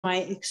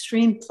my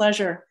extreme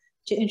pleasure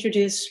to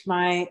introduce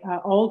my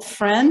old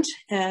friend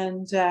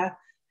and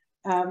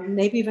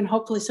maybe even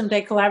hopefully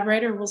someday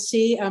collaborator. We'll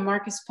see,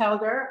 Markus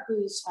Pelger,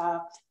 who's a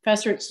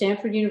professor at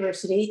Stanford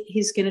University.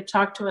 He's going to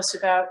talk to us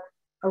about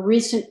a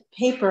recent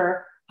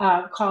paper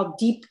called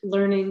Deep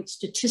Learning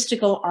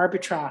Statistical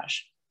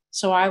Arbitrage.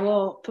 So I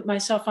will put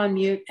myself on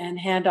mute and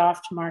hand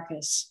off to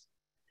Markus.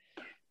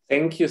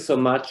 Thank you so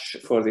much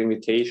for the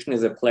invitation.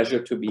 It's a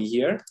pleasure to be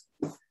here.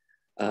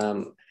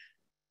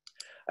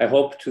 I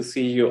hope to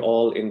see you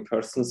all in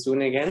person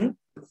soon again.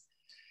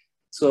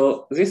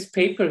 So this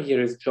paper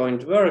here is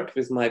joint work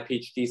with my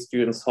PhD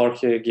students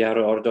Jorge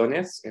Guiaro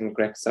Ordonez and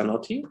Greg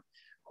Zanotti,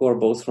 who are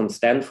both from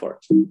Stanford.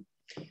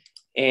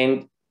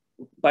 And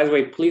by the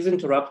way, please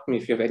interrupt me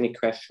if you have any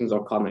questions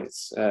or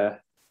comments.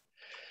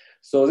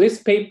 So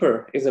this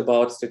paper is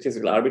about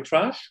statistical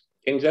arbitrage.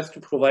 And just to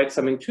provide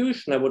some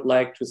intuition, I would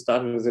like to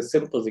start with a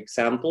simple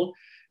example,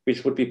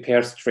 which would be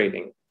pairs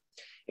trading.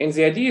 And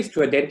the idea is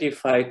to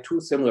identify two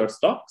similar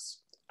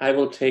stocks. I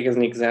will take as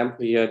an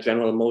example here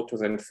General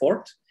Motors and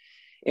Ford.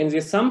 And the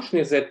assumption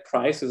is that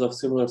prices of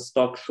similar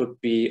stocks should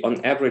be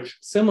on average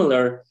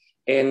similar,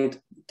 and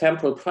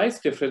temporal price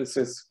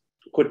differences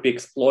could be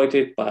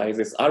exploited by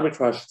this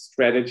arbitrage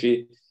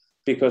strategy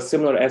because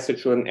similar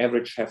assets should on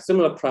average have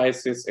similar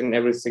prices and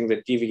everything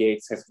that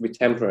deviates has to be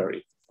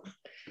temporary.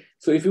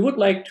 So if you would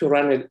like to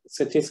run a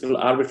statistical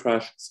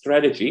arbitrage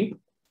strategy,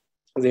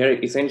 there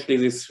are essentially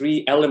these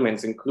three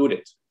elements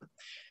included.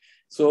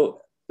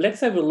 So let's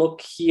have a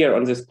look here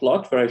on this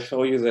plot where I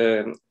show you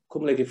the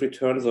cumulative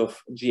returns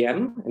of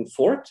GM and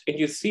Ford. And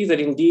you see that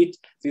indeed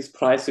these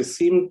prices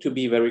seem to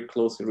be very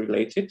closely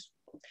related.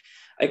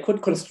 I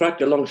could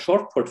construct a long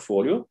short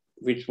portfolio,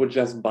 which would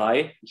just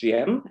buy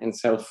GM and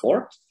sell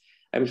Ford.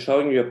 I'm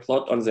showing you a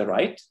plot on the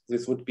right.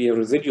 This would be a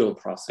residual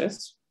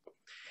process.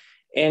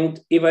 And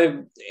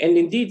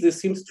indeed, this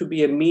seems to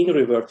be a mean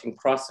reverting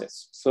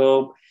process.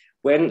 So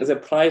when the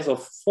price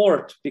of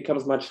Ford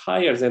becomes much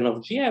higher than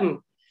of GM,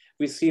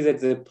 we see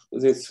that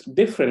this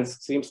difference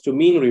seems to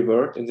mean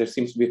revert, and there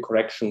seems to be a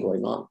correction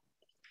going on.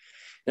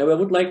 Now, I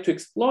would like to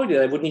exploit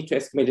it. I would need to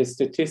estimate a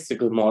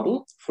statistical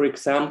model, for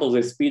example,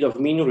 the speed of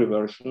mean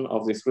reversion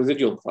of this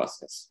residual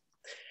process.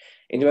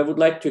 And if I would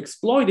like to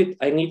exploit it,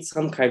 I need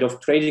some kind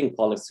of trading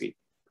policy.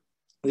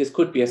 This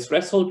could be a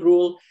threshold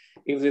rule.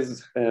 If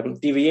this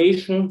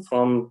deviation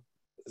from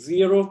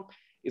zero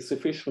is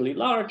sufficiently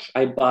large,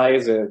 I buy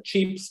the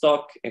cheap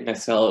stock and I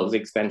sell the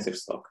expensive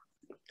stock.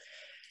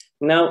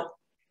 Now,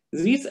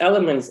 these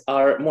elements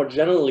are more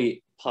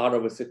generally part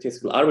of a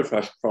statistical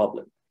arbitrage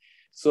problem.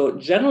 So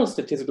general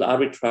statistical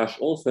arbitrage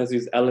also has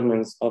these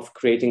elements of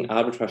creating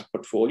arbitrage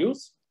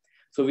portfolios.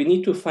 So we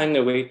need to find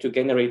a way to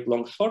generate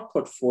long-short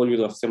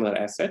portfolios of similar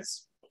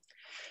assets.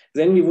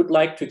 Then we would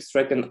like to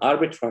extract an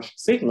arbitrage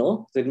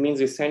signal. That means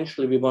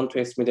essentially we want to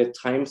estimate a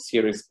time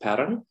series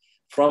pattern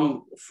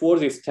for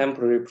these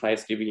temporary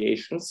price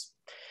deviations.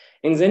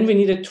 And then we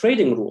need a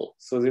trading rule.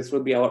 So this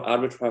will be our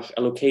arbitrage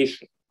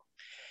allocation.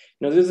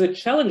 Now, this is a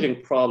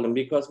challenging problem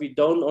because we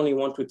don't only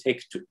want to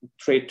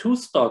trade two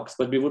stocks,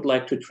 but we would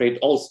like to trade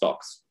all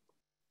stocks.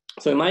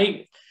 So in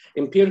my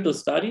empirical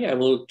study, I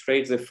will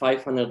trade the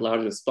 500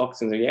 largest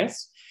stocks in the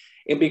US.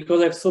 And because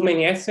I have so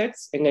many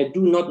assets and I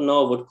do not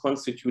know what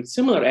constitutes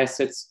similar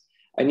assets,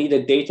 I need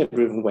a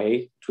data-driven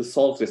way to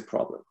solve this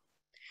problem.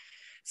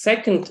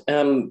 Second,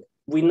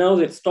 we know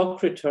that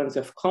stock returns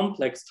have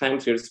complex time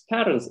series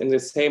patterns, and the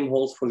same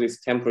holds for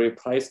these temporary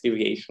price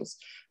deviations.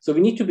 So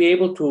we need to be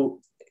able to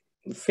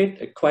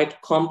fit a quite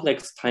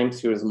complex time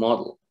series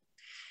model.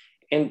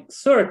 And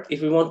third,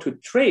 if we want to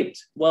trade,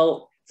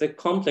 well, the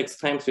complex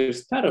time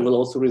series pattern will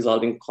also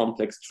result in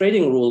complex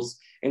trading rules,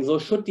 and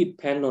those should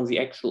depend on the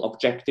actual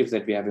objectives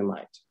that we have in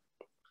mind.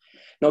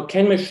 Now,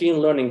 can machine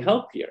learning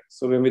help here?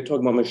 So when we talk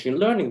about machine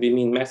learning, we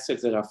mean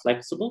methods that are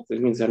flexible.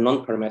 That means they're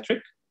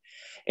non-parametric,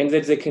 and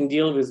that they can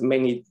deal with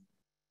many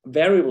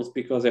variables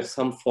because there's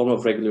some form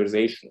of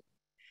regularization.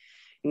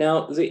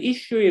 Now, the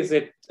issue is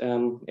that,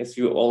 as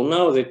you all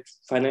know, that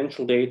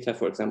financial data,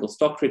 for example,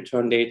 stock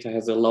return data,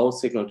 has a low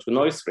signal to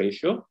noise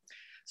ratio.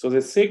 So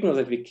the signal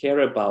that we care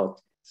about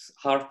is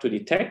hard to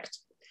detect.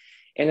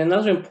 And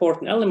another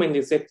important element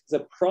is that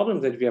the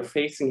problem that we are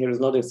facing here is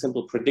not a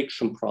simple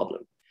prediction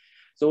problem.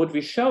 So what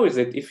we show is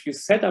that if you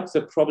set up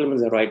the problem in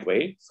the right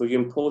way, so you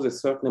impose a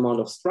certain amount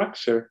of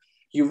structure,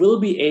 you will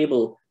be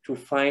able to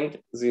find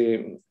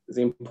the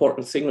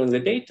important signal in the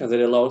data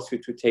that allows you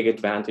to take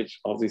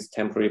advantage of these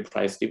temporary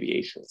price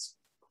deviations.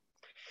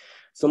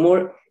 So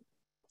more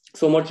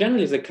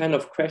generally, the kind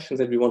of questions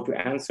that we want to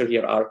answer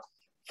here are,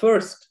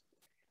 first,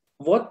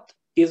 what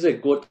is a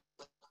good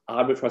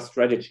arbitrage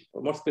strategy?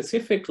 Or more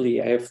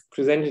specifically, I have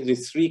presented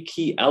these three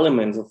key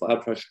elements of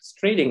arbitrage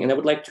trading, and I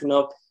would like to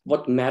know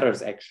what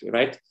matters actually,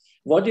 right?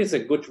 What is a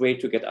good way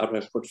to get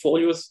arbitrage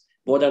portfolios?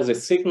 What are the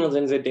signals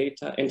in the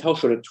data, and how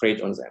should I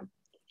trade on them?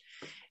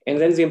 And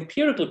then the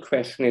empirical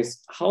question is,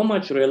 how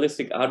much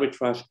realistic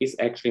arbitrage is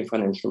actually in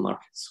financial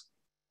markets?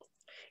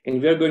 And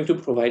we are going to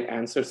provide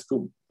answers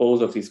to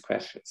both of these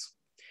questions.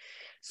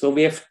 So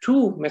we have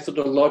two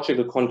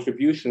methodological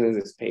contributions in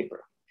this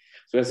paper.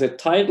 So as the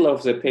title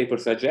of the paper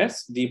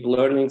suggests, deep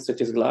learning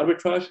statistical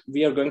arbitrage,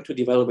 we are going to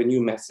develop a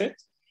new method,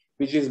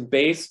 which is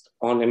based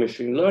on a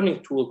machine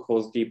learning tool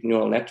called deep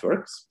neural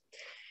networks.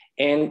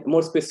 And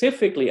more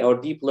specifically, our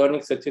deep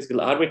learning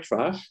statistical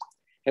arbitrage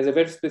has a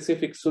very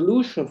specific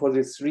solution for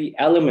these three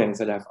elements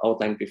that I've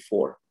outlined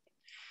before.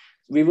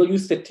 We will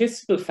use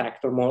statistical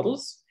factor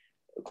models,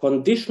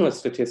 conditional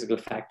statistical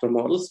factor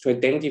models to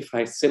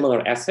identify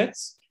similar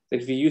assets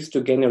that we use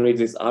to generate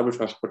these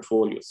arbitrage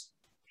portfolios.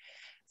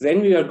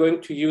 Then we are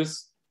going to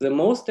use the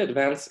most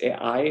advanced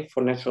AI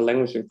for natural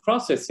language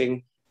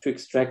processing to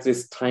extract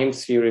this time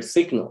series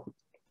signal.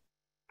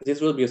 This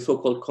will be a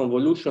so-called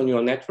convolutional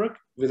neural network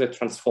with a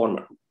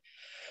transformer.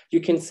 You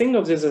can think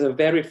of this as a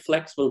very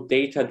flexible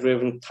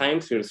data-driven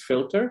time series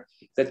filter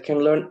that can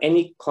learn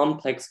any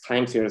complex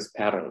time series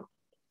pattern.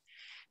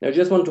 Now, I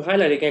just want to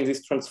highlight again,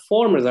 these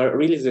transformers are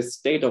really the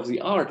state of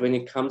the art when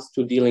it comes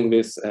to dealing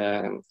with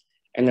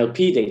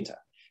NLP data.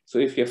 So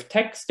if you have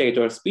text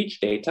data or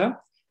speech data,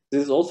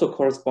 this also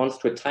corresponds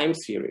to a time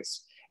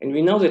series. And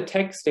we know that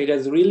text data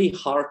is really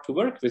hard to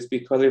work with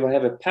because if I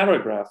have a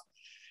paragraph,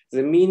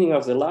 the meaning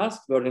of the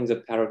last word in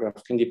the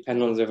paragraph can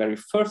depend on the very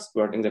first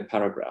word in the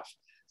paragraph.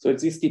 So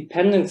it's these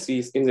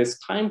dependencies in this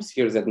time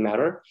series that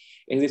matter.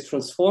 And these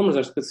transformers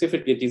are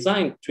specifically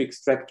designed to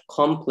extract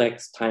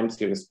complex time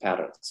series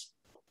patterns.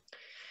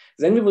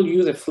 Then we will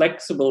use a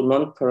flexible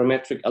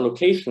non-parametric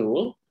allocation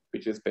rule,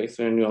 which is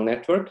based on a neural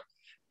network,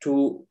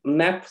 to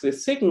map the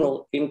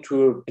signal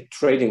into a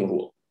trading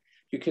rule.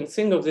 You can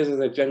think of this as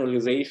a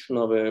generalization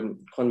of a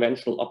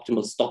conventional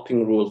optimal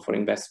stopping rule for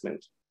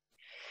investment.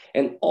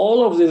 And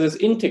all of this is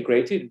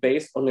integrated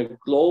based on a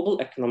global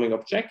economic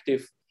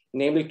objective,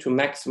 namely to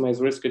maximize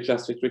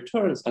risk-adjusted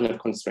returns under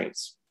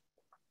constraints.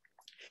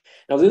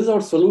 Now, this is our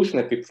solution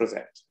that we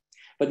present,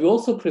 but we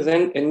also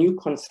present a new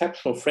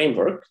conceptual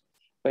framework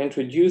by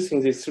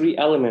introducing these three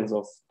elements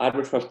of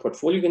arbitrage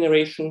portfolio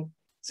generation,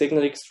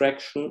 signal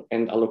extraction,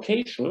 and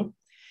allocation,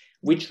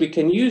 which we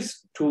can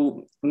use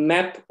to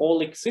map all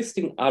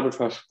existing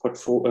arbitrage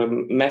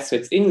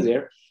methods in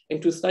there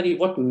and to study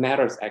what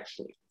matters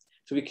actually.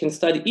 So we can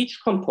study each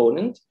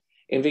component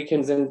and we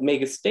can then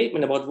make a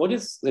statement about what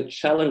is the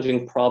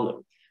challenging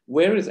problem,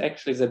 where is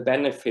actually the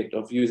benefit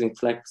of using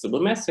flexible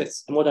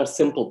methods, and what are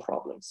simple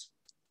problems.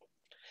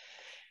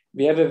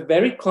 We have a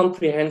very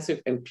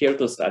comprehensive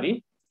empirical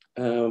study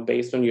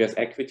based on US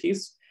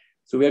equities.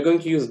 So we are going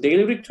to use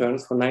daily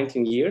returns for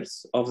 19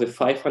 years of the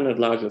 500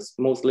 largest,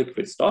 most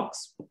liquid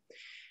stocks.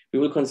 We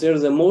will consider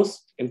the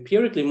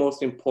empirically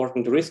most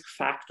important risk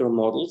factor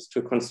models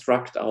to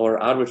construct our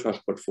arbitrage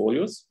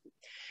portfolios.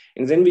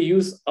 And then we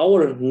use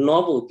our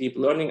novel deep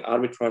learning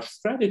arbitrage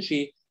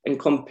strategy and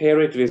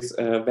compare it with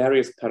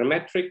various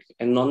parametric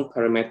and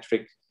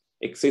non-parametric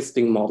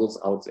existing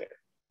models out there.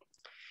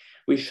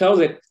 We show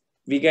that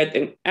we get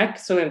an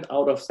excellent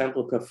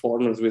out-of-sample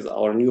performance with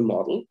our new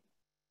model.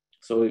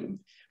 So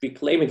we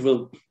claim it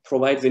will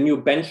provide the new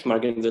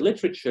benchmark in the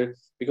literature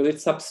because it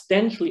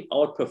substantially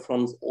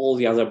outperforms all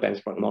the other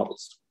benchmark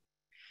models.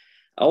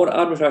 Our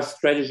arbitrage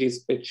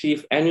strategies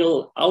achieve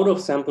annual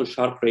out-of-sample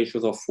Sharpe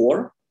ratios of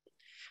 4.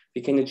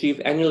 We can achieve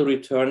annual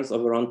returns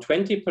of around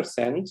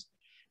 20%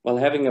 while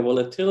having a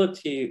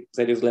volatility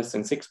that is less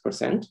than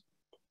 6%.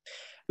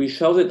 We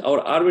show that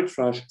our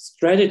arbitrage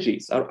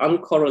strategies are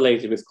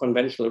uncorrelated with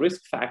conventional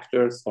risk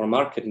factors or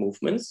market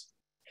movements.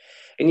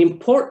 And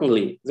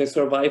importantly, they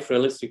survive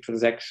realistic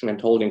transaction and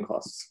holding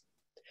costs.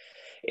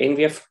 And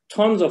we have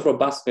tons of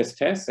robustness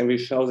tests, and we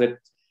show that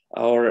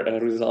our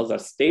results are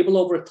stable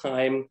over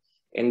time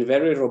and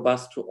very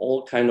robust to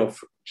all kinds of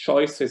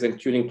choices and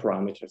tuning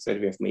parameters that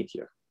we have made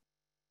here.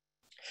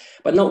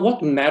 But now,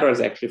 what matters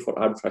actually for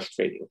arbitrage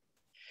trading?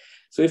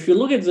 So if you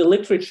look at the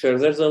literature,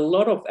 there's a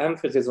lot of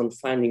emphasis on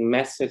finding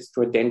methods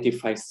to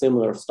identify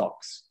similar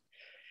stocks.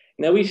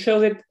 Now we show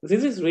that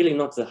this is really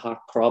not the hard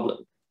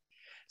problem.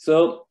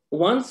 So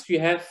once you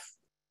have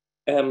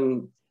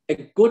a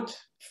good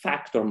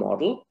factor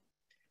model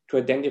to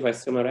identify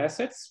similar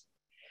assets,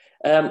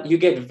 you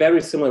get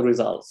very similar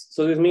results.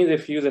 So this means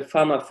if you use a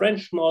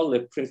Fama-French model,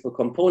 a principal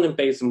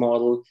component-based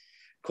model,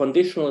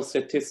 conditional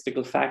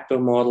statistical factor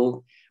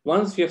model,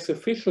 once you have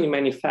sufficiently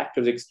many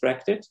factors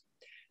extracted,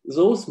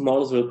 those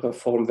models will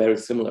perform very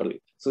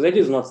similarly. So that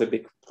is not the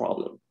big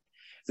problem.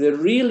 The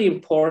really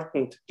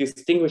important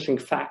distinguishing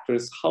factor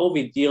is how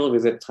we deal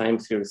with a time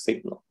series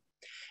signal.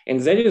 And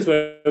that is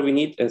where we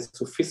need a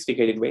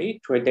sophisticated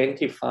way to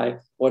identify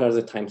what are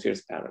the time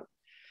series patterns.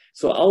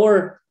 So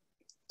our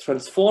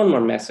transformer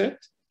method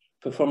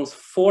performs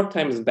 4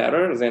 times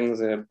better than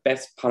the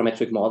best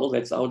parametric model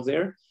that's out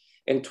there,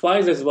 and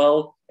twice as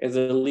well as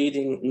a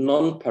leading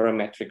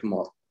non-parametric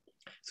model.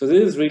 So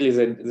this is really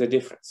the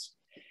difference.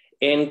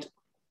 And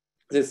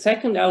the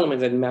second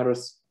element that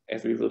matters,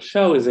 as we will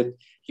show, is that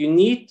you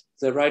need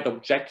the right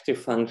objective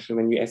function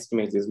when you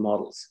estimate these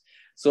models.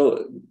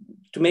 So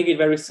to make it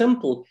very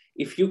simple,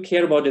 if you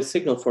care about a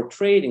signal for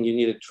trading, you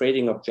need a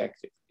trading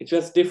objective. It's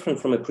just different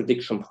from a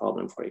prediction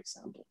problem, for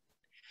example.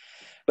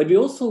 But we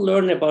also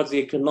learn about the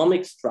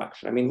economic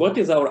structure. I mean, what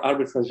is our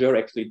arbitrageur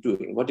actually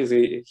doing? What is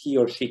he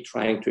or she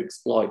trying to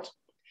exploit?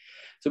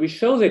 So we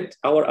show that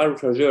our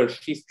arbitrageur,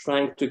 she's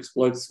trying to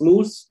exploit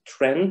smooth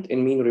trend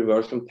and mean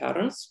reversion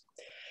patterns,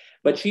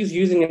 but she's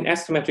using an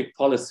asymmetric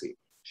policy.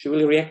 She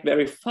will react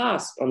very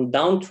fast on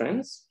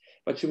downtrends,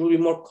 but she will be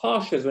more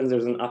cautious when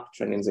there's an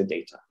uptrend in the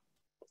data.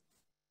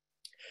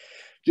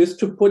 Just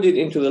to put it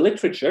into the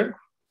literature,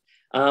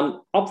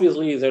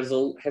 obviously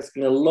has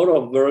been a lot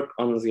of work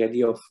on the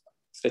idea of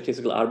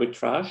statistical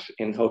arbitrage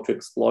and how to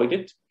exploit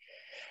it.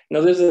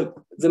 Now,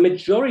 the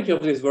majority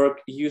of this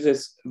work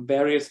uses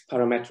various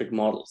parametric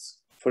models.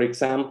 For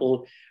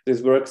example,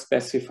 this work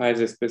specifies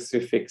a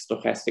specific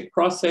stochastic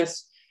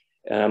process,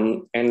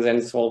 and then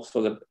it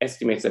also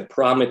estimates the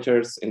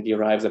parameters and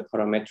derives a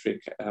parametric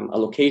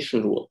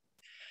allocation rule.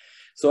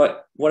 So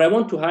what I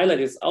want to highlight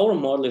is our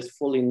model is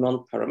fully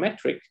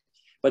non-parametric,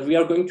 but we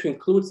are going to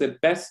include the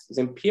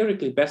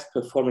empirically best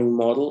performing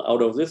model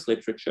out of this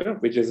literature,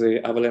 which is a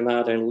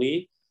Avellaneda and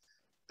Lee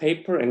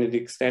paper and an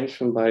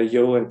extension by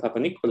Yo and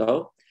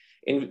Papanikolaou,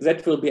 and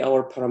that will be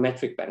our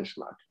parametric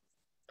benchmark.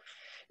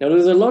 Now,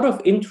 there's a lot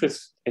of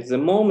interest at the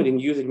moment in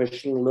using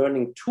machine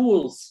learning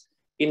tools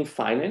in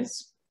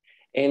finance,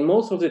 and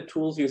most of the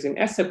tools used in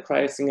asset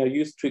pricing are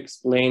used to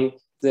explain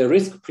the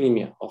risk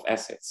premium of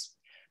assets.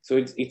 So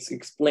it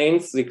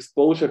explains the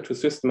exposure to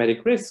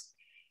systematic risk,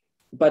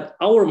 but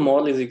our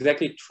model is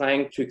exactly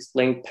trying to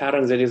explain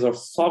patterns that is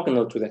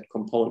orthogonal to that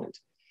component.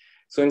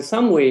 So in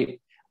some way,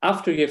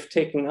 after you have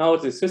taken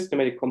out the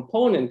systematic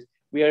component,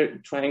 we are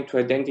trying to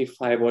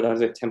identify what are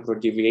the temporal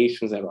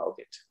deviations around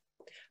it.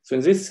 So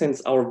in this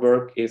sense, our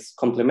work is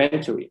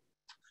complementary.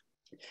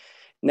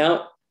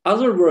 Now,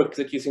 other work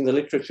that you see in the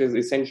literature is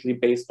essentially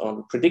based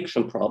on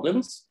prediction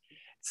problems.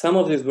 Some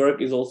of this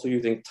work is also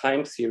using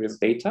time series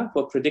data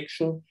for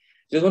prediction.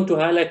 Just want to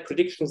highlight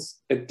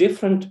predictions a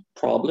different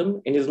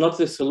problem and is not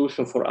the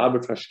solution for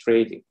arbitrage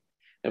trading.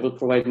 I will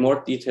provide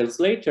more details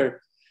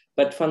later,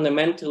 but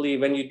fundamentally,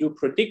 when you do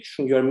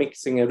prediction, you are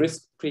mixing a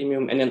risk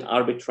premium and an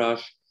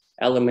arbitrage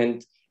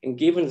element. And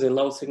given the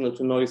low signal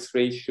to noise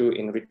ratio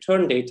in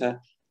return data,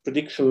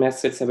 prediction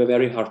methods have a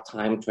very hard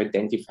time to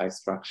identify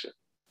structure.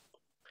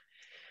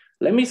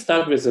 Let me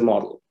start with the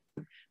model.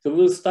 So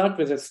we'll start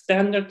with a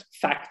standard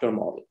factor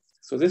model.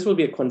 So this will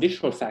be a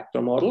conditional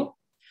factor model.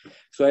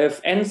 So I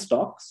have n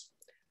stocks.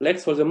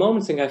 Let's for the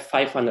moment think I have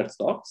 500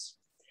 stocks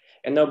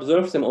and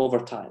observe them over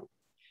time.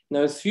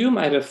 Now assume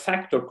I have a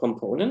factor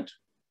component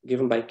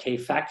given by k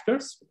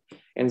factors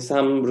and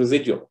some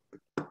residual.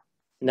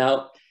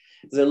 Now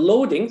the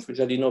loadings, which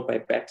are denoted by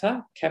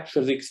beta,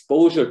 capture the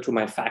exposure to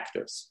my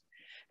factors.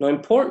 Now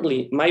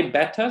importantly, my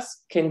betas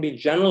can be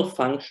general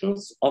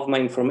functions of my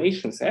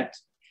information set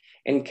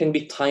and can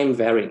be time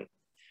varying.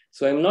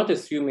 So I'm not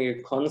assuming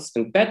a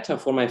constant beta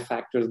for my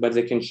factors, but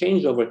they can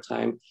change over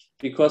time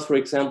because, for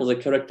example, the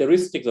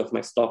characteristics of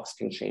my stocks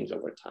can change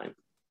over time.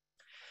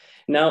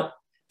 Now,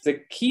 the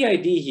key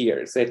idea here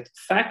is that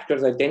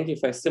factors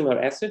identify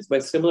similar assets by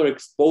similar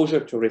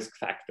exposure to risk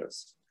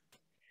factors.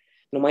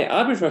 Now, my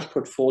arbitrage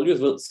portfolios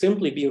will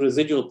simply be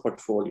residual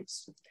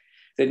portfolios.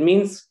 That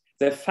means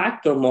the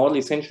factor model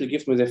essentially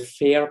gives me the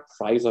fair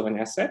price of an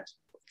asset.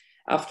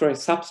 After I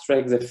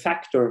subtract the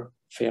factor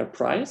fair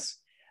price,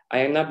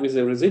 I end up with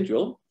a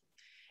residual.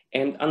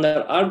 And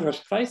under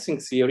arbitrage pricing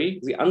theory,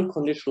 the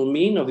unconditional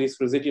mean of these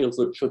residuals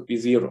should be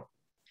 0.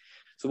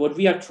 So what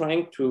we are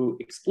trying to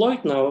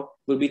exploit now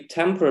will be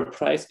temporal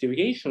price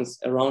deviations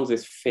around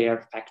this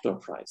fair factor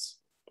price.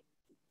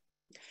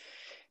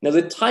 Now,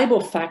 the type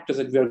of factors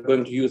that we are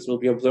going to use will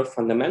be observed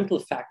fundamental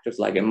factors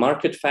like a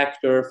market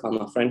factor,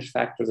 Fama-French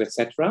factors,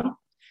 etc.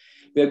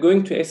 We are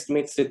going to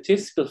estimate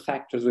statistical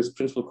factors with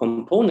principal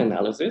component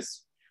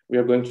analysis. We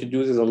are going to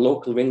do this on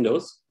local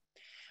windows.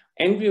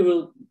 And we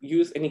will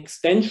use an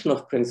extension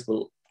of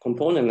principal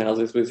component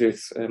analysis, which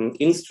is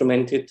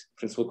instrumented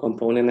principal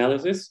component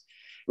analysis,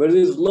 where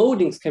these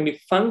loadings can be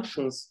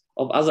functions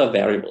of other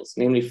variables,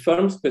 namely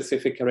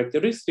firm-specific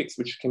characteristics,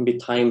 which can be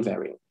time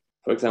varying.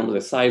 For example, the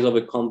size of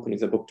a company,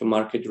 the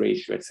book-to-market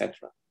ratio,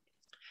 etc.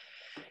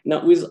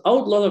 Now, without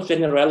a lot of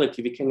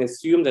generality, we can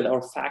assume that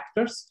our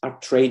factors are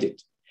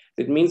traded.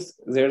 That means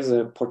there's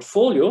a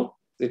portfolio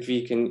that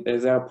we can,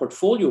 there are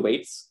portfolio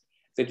weights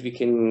that we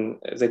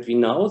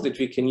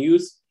can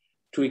use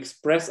to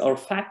express our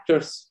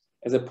factors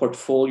as a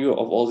portfolio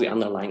of all the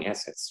underlying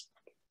assets.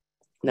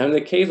 Now, in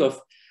the case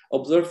of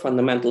observed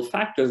fundamental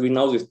factors, we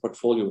know these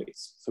portfolio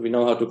weights. So we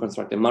know how to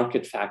construct a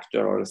market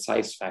factor or a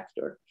size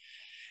factor.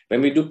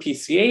 When we do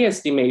PCA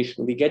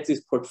estimation, we get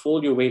these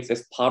portfolio weights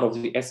as part of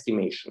the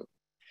estimation.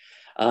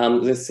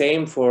 The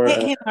same for...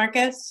 Hey,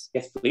 Marcus.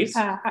 Yes, please.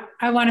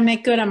 I want to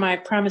make good on my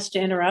promise to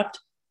interrupt.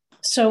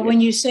 So when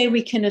you say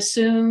we can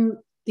assume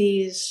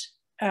these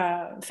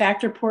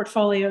factor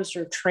portfolios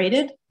are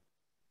traded,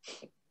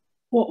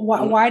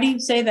 why do you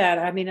say that?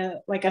 I mean,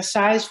 like a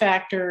size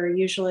factor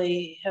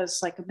usually has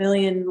like 1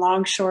 million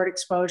long short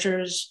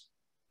exposures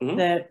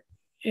that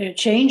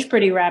change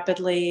pretty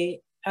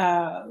rapidly.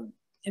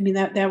 I mean,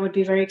 that would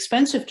be very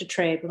expensive to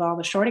trade with all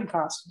the shorting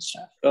costs and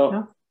stuff. Oh,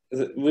 no?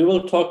 we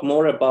will talk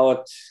more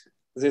about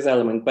this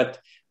element, but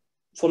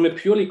from a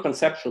purely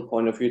conceptual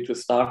point of view to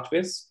start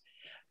with,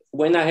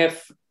 when I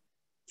have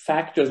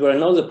factors where I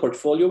know the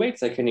portfolio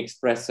weights, I can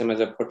express them as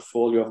a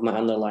portfolio of my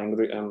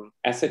underlying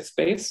asset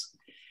space.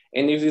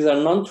 And if these are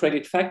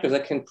non-traded factors, I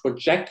can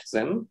project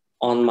them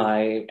on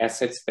my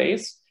asset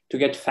space to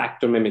get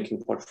factor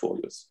mimicking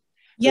portfolios.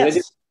 Yes.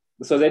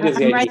 So that is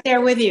I'm right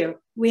there with you.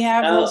 We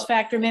have those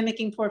factor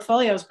mimicking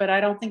portfolios, but I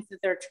don't think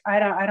that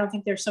I don't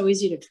think they're so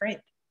easy to trade.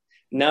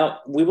 Now,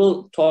 we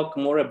will talk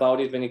more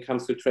about it when it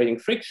comes to trading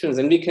frictions,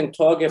 and we can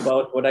talk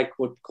about what I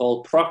could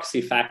call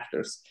proxy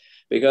factors,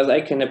 because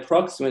I can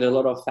approximate a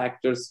lot of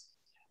factors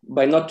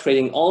by not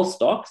trading all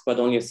stocks, but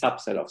only a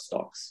subset of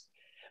stocks.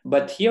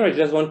 But here I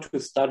just want to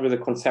start with a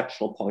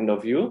conceptual point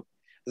of view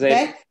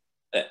that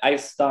I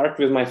start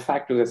with my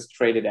factors as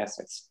traded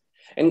assets.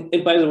 And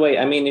by the way,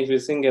 I mean, if you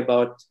think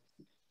about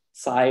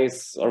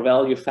size or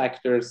value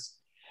factors,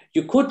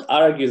 you could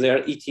argue there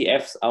are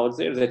ETFs out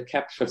there that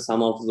capture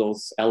some of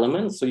those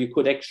elements. So you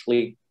could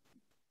actually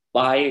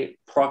buy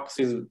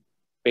proxies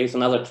based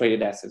on other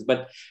traded assets,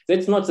 but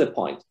that's not the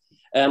point.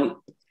 I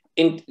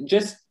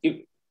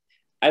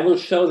will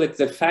show that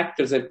the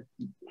factors that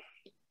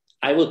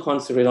I will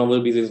concentrate on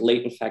will be these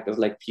latent factors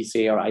like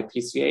PCA or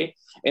IPCA,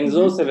 and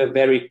those have a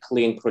very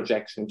clean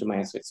projection to my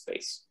asset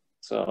space.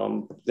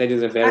 So that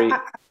is a very...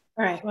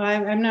 All right, well,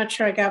 I'm not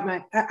sure I got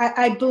my...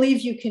 I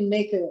believe you can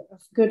make a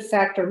good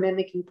factor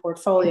mimicking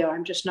portfolio.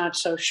 I'm just not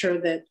so sure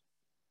that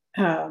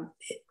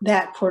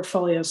that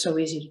portfolio is so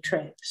easy to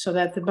trade. So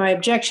that my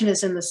objection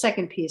is in the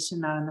second piece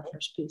and not in the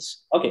first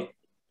piece. Okay.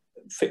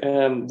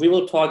 We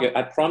will talk,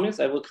 I promise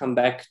I will come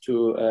back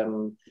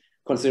to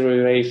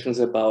considerations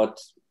about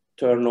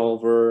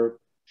turnover,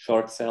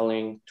 short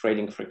selling,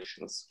 trading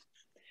frictions.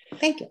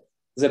 Thank you.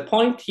 The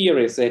point here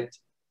is that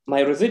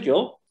my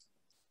residual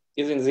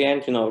is in the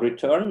end,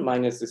 return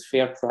minus this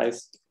fair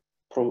price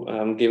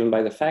given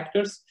by the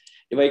factors.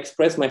 If I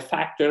express my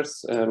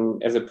factors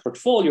as a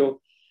portfolio,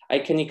 I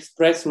can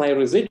express my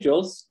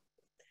residuals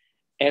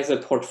as a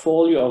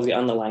portfolio of the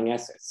underlying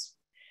assets.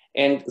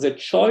 And the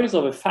choice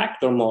of a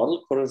factor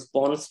model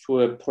corresponds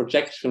to a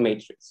projection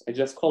matrix. I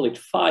just call it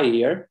phi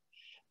here,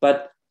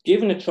 but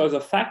given a choice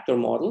of factor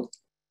model,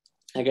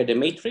 I get a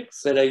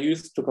matrix that I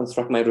use to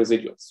construct my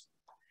residuals.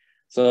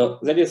 So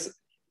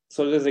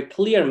there's a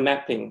clear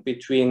mapping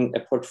between a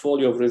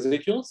portfolio of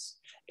residuals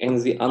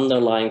and the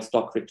underlying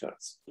stock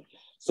returns.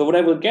 So what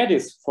I will get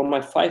is for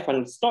my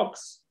 500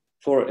 stocks,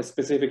 for a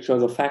specific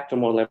choice of factor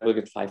model, I will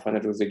get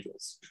 500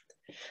 residuals.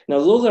 Now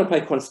those are by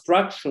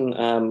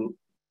construction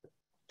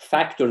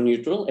factor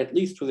neutral, at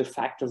least to the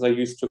factors I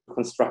use to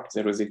construct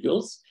the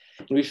residuals.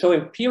 And we show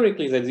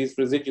empirically that these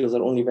residuals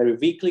are only very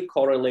weakly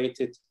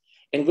correlated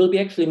and will be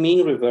actually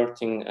mean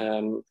reverting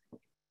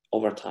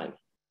over time.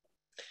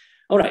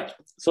 All right,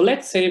 so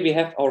let's say we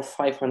have our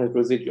 500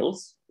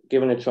 residuals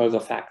given a choice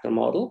of factor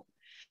model.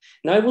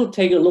 Now I will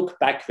take a look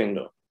back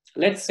window.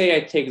 Let's say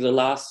I take the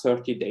last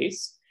 30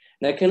 days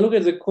and I can look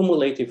at the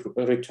cumulative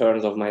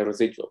returns of my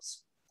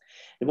residuals.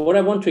 And what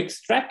I want to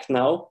extract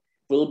now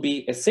will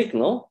be a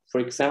signal. For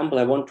example,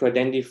 I want to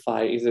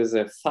identify is this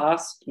a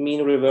fast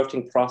mean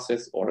reverting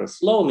process or a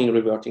slow mean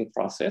reverting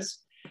process.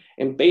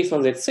 And based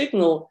on that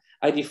signal,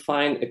 I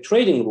define a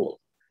trading rule.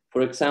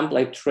 For example,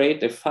 I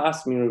trade a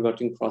fast mean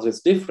reverting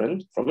process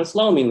different from a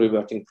slow mean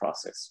reverting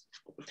process.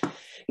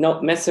 Now,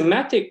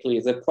 mathematically,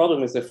 the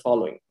problem is the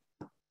following.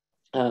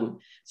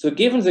 So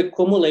given the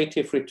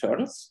cumulative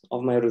returns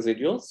of my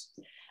residuals,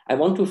 I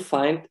want to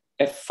find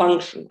a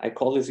function. I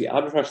call this the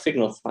arbitrage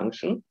signal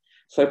function.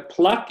 So I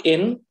plug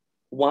in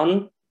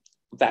one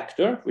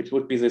vector, which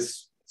would be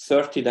this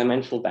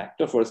 30-dimensional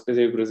vector for a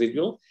specific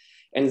residual,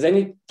 and then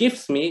it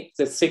gives me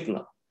the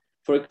signal.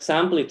 For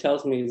example, it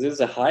tells me this is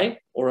a high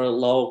or a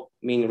low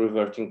mean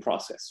reverting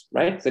process,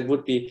 right? That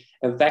would be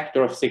a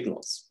vector of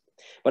signals.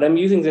 But I'm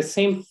using the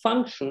same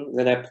function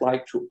that I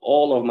apply to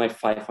all of my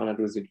 500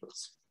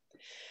 residuals.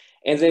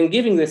 And then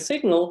giving the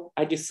signal,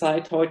 I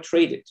decide how I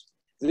trade it.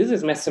 This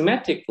is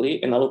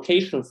mathematically an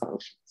allocation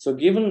function. So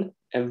given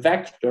a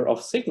vector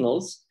of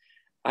signals,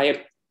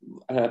 I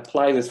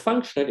apply this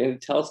function and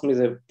it tells me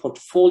the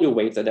portfolio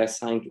weight that I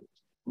assigned to it,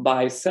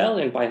 buy, sell,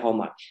 and by how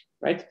much,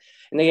 right?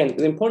 And again,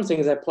 the important thing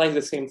is I apply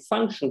the same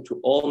function to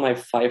all my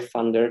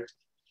 500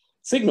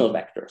 signal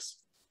vectors.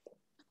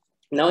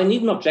 Now I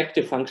need an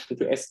objective function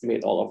to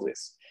estimate all of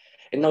this.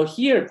 And now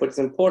here, what's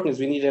important is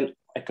we need an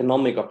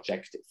economic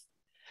objective.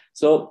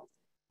 So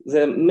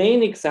the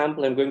main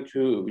example I'm going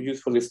to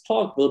use for this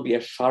talk will be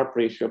a Sharpe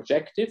ratio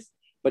objective,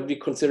 but we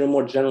consider a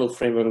more general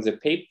framework in the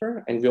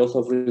paper, and we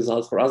also have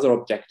results for other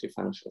objective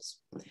functions.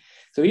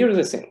 So here is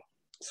the thing.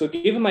 So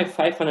given my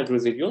 500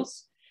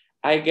 residuals,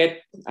 I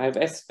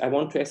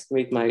want to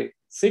estimate my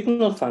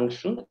signal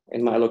function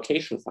and my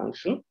allocation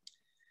function.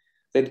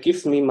 That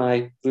gives me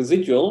my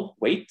residual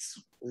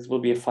weights. This will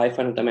be a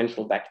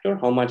 500-dimensional vector,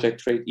 how much I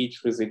trade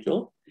each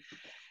residual.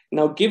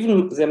 Now,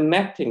 given the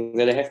mapping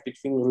that I have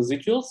between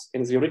residuals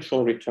and the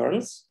original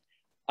returns,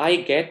 I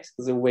get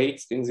the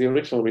weights in the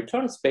original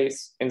return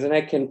space, and then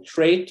I can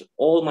trade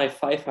all my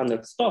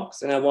 500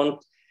 stocks. And I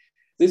want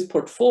this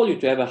portfolio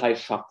to have a high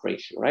Sharpe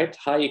ratio, right?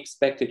 High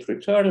expected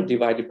return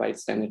divided by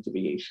standard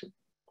deviation.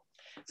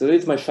 So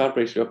this is my Sharpe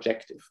ratio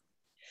objective.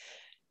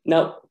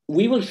 Now,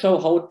 we will show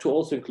how to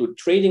also include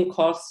trading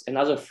costs and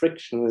other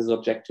friction with the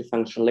objective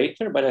function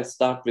later, but I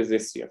start with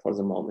this here for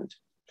the moment.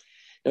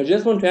 Now, I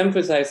just want to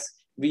emphasize,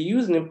 we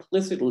use an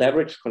implicit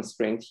leverage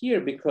constraint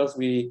here because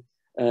we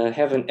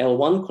have an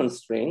L1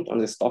 constraint on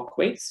the stock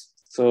weights.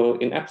 So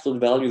in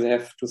absolute value, they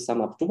have to sum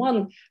up to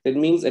 1. That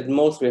means at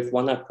most we have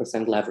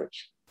 100%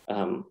 leverage.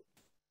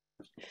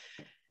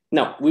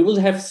 Now, we will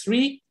have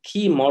 3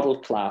 key model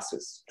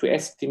classes to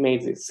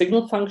estimate the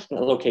signal function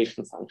and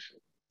allocation function.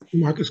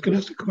 Markus, can I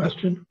ask a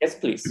question? Yes,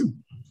 please.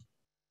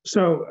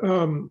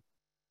 So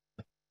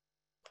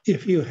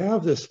if you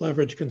have this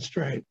leverage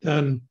constraint,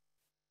 then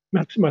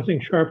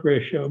maximizing Sharpe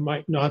ratio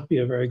might not be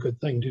a very good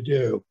thing to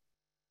do,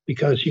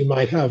 because you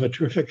might have a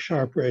terrific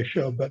Sharpe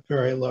ratio, but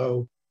very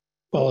low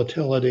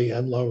volatility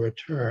and low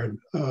return.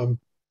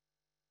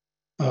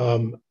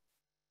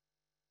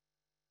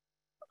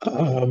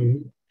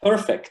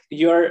 Perfect.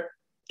 You're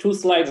 2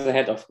 slides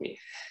ahead of me.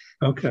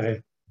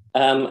 Okay.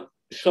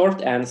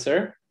 Short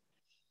answer.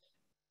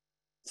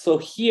 So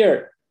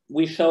here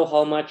we show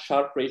how much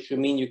Sharpe ratio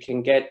mean you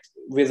can get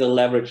with a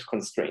leverage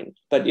constraint.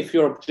 But if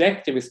your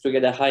objective is to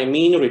get a high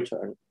mean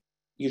return,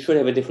 you should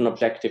have a different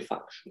objective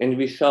function. And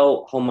we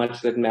show how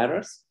much that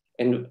matters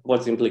and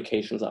what the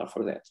implications are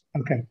for that.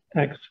 Okay,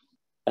 thanks.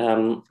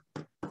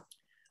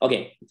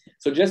 Okay,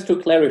 so just to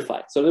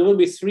clarify, so there will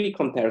be 3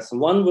 comparisons.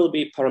 One will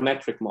be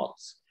parametric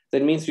models.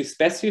 That means you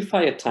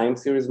specify a time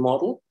series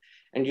model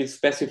and you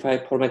specify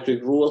a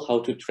parametric rule how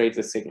to trade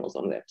the signals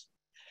on that.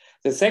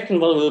 The second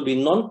one will be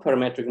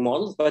non-parametric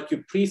models, but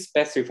you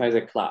pre-specify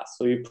the class.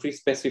 So you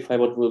pre-specify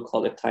what we'll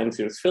call a time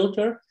series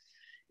filter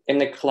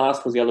and a class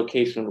for the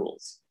allocation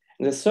rules.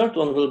 And the third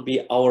one will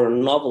be our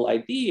novel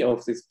idea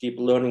of this deep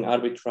learning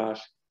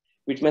arbitrage,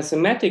 which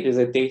mathematically is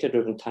a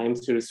data-driven time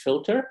series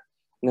filter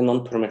and a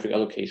non-parametric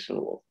allocation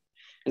rule.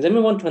 And then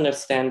we want to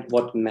understand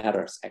what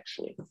matters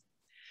actually.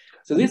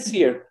 So this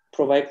here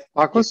provides—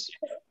 Markus,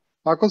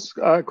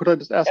 could I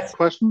just ask a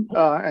question?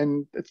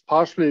 And it's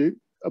partially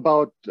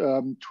about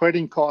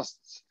trading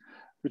costs,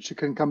 which you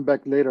can come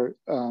back later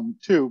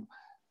to.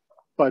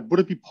 But would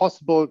it be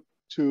possible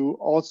to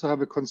also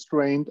have a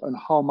constraint on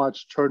how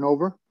much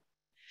turnover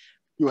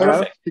you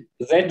Perfect.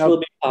 have? That will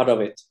be part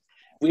of it.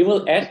 We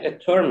will add a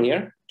term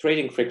here,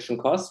 trading friction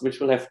costs, which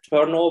will have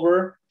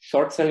turnover,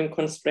 short selling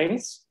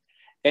constraints.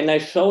 And I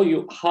show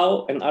you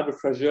how an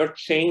arbitrageur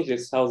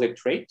changes how they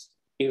trade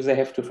if they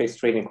have to face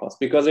trading costs,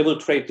 because they will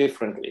trade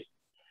differently.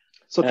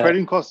 So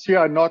trading costs here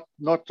are not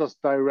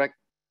just direct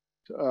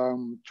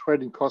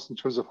trading costs in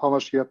terms of how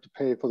much you have to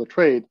pay for the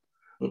trade,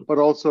 but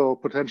also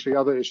potentially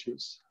other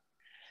issues.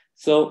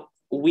 So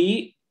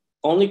we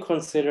only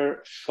consider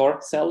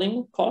short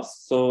selling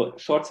costs. So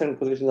short selling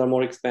positions are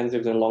more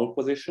expensive than long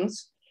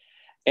positions,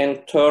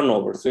 and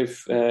turnover. So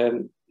if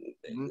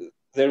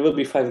there will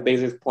be 5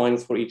 basis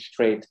points for each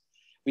trade.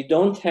 We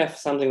don't have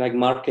something like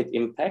market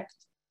impact.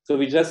 So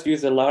we just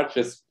use the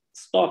largest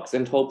stocks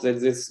and hope that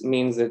this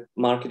means that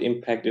market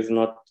impact is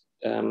not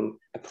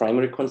a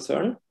primary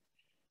concern.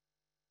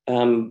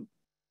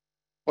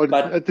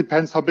 But it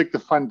depends how big the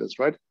fund is,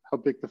 right? How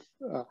big the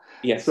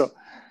yes.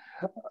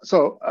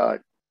 So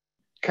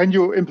can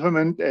you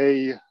implement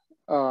a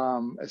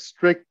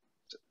strict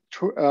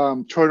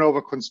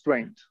turnover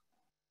constraint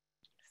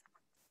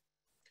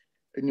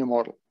in your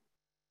model?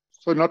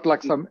 So not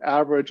like some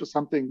average or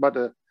something, but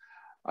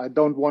I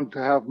don't want to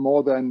have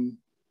more than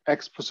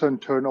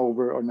X%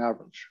 turnover on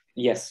average.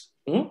 Yes.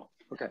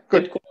 Okay,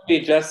 good. It could be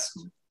just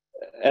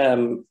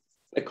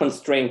a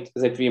constraint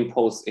that we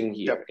impose in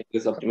here in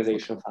this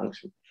optimization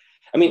function.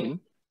 I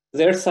mean,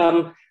 there's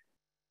some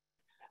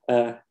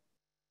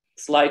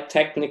slight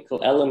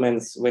technical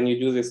elements when you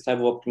do this type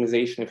of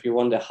optimization if you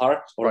want a hard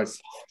or a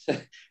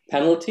soft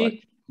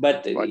penalty,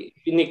 but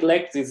if you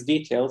neglect these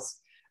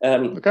details,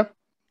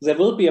 there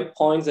will be a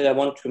point that I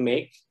want to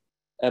make.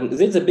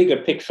 This is a bigger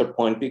picture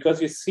point, because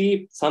you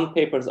see some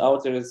papers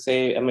out there that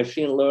say a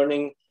machine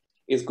learning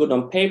is good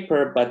on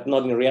paper, but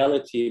not in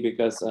reality,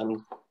 because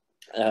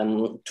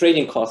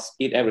trading costs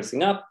eat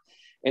everything up.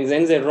 And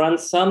then they run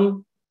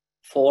some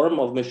form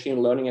of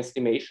machine learning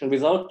estimation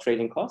without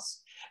trading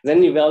costs,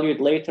 then evaluate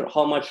later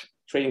how much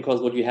trading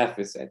costs would you have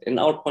with that. And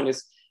our point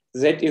is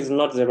that is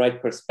not the right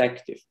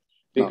perspective,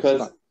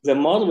 because the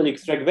model will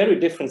extract very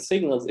different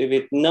signals if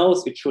it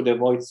knows it should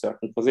avoid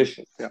certain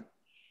positions.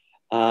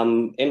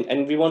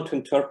 And we want to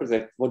interpret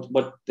that.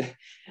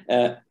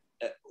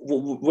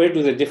 Where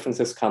do the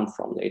differences come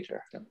from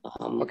later?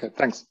 Okay,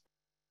 thanks.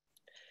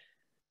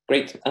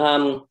 Great.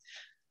 To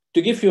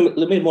give you a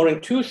little bit more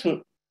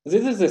intuition,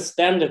 this is a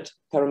standard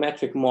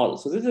parametric model.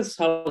 So this is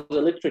how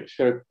the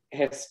literature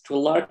has, to a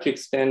large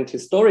extent,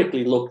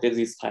 historically looked at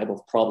these type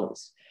of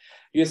problems.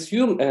 You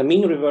assume a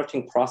mean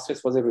reverting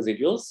process for the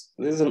residuals.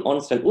 This is an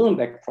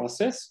Onstel-Uhlenbeck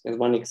process, as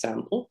one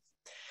example.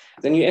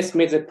 Then you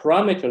estimate the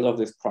parameters of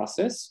this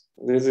process.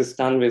 This is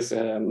done with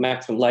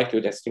maximum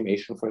likelihood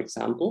estimation, for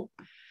example.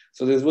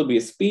 So this will be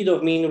a speed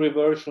of mean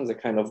reversion, the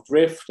kind of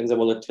drift, and the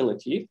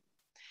volatility.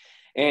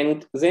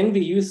 And then we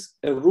use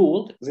a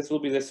rule. This will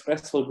be the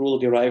threshold rule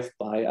derived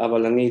by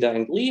Avellaneda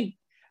and Lee,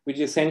 which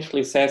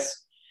essentially says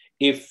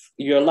if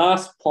your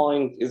last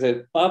point is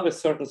above a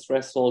certain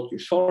threshold, you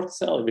short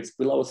sell. If it's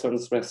below a certain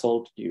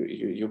threshold,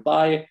 you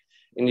buy.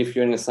 And if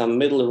you're in some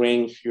middle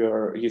range,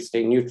 you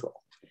stay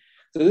neutral.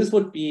 So this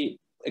would be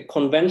a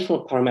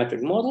conventional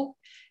parametric model.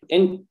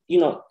 And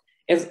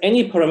as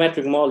any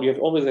parametric model, you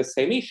have always the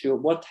same issue.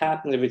 What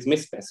happens if it's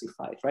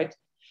misspecified, right?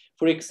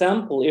 For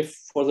example, if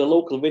for the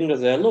local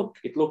windows that I look,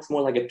 it looks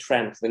more like a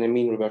trend than a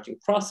mean reverting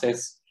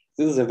process,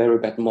 this is a very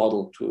bad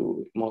model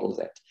to model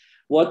that.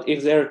 What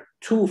if there are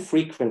two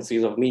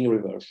frequencies of mean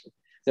reversion?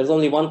 There's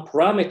only one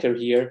parameter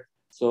here,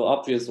 so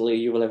obviously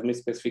you will have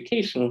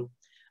misspecification.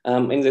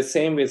 And the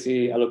same with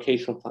the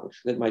allocation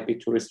function, that might be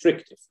too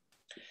restrictive.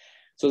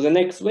 So the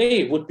next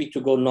way would be to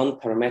go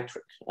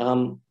non-parametric.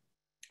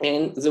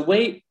 And the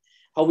way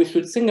how we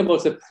should think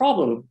about the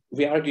problem,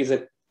 we argue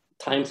that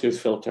time series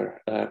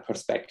filter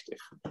perspective.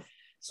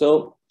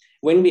 So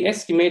when we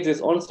estimate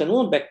this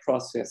Ornstein-Uhlenbeck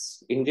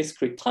process in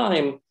discrete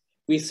time,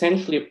 we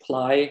essentially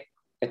apply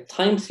a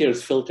time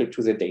series filter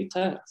to the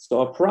data.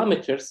 So our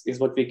parameters is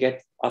what we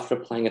get after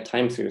applying a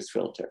time series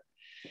filter.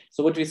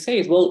 So what we say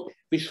is, well,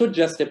 we should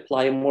just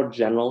apply a more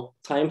general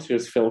time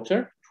series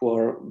filter to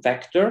our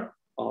vector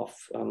of,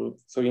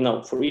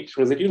 for each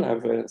residual, I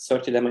have a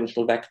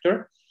 30-dimensional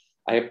vector.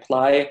 I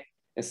apply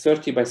a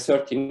 30 by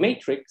 30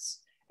 matrix,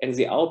 and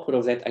the output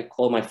of that I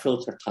call my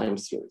filter time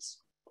series.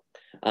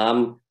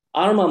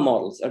 ARMA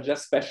models are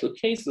just special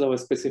cases of a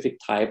specific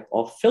type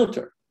of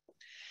filter.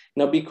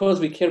 Now, because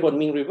we care about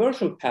mean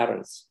reversion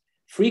patterns,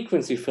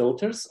 frequency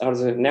filters are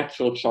the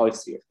natural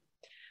choice here.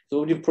 So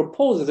what we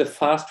propose is a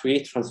fast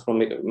Fourier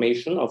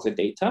transformation of the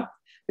data.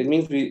 That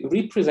means we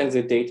represent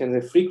the data in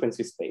the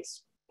frequency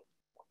space.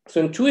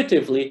 So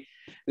intuitively,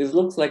 this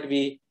looks like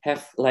we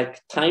have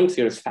like time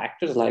series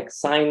factors like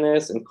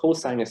sinus and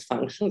cosinus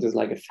functions is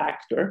like a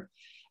factor.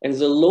 And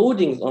the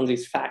loadings on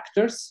these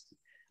factors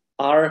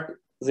are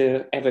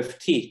the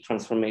FFT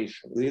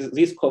transformation.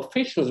 These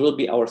coefficients will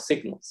be our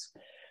signals.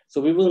 So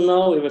we will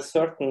know if a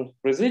certain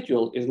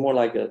residual is more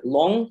like a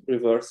long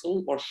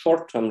reversal or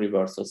short-term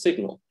reversal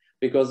signal,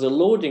 because the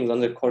loadings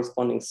on the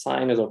corresponding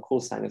sinus or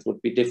cosinus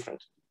would be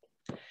different.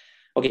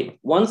 Okay,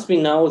 once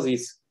we know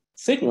these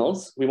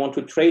signals, we want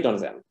to trade on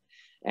them.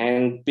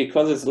 And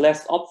because it's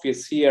less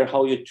obvious here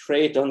how you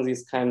trade on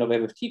these kind of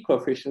FFT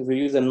coefficients, we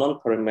use a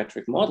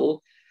non-parametric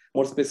model,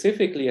 more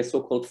specifically a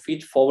so-called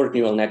feed-forward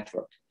neural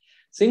network.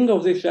 Think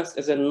of this just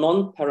as a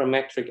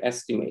non-parametric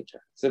estimator.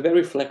 It's a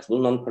very flexible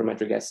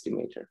non-parametric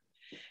estimator.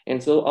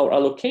 And so our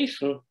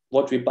allocation,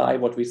 what we buy,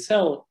 what we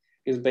sell,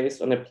 is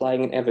based on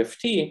applying an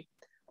FFT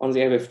on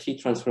the FFT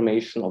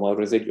transformation of our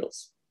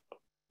residuals.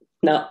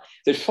 Now,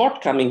 the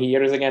shortcoming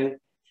here is, again,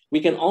 we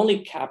can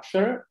only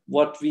capture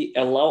what we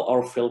allow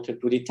our filter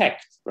to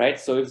detect, right?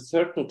 So if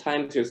certain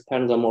time series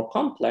patterns are more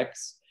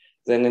complex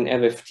than an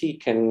FFT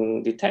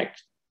can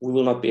detect, we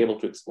will not be able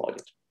to exploit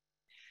it.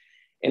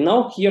 And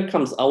now here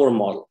comes our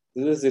model.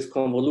 This is this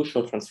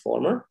convolutional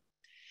transformer.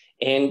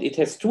 And it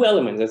has two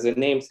elements, as the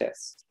name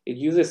says. It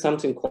uses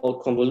something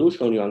called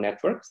convolutional neural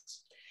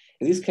networks.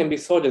 And these can be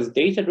thought as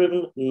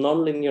data-driven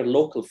nonlinear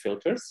local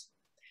filters.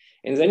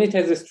 And then it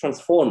has this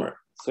transformer.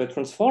 So a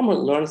transformer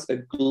learns a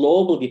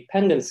global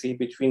dependency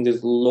between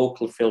these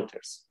local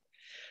filters.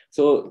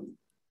 So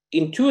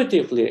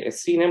intuitively, a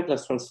CNN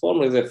plus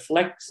transformer is a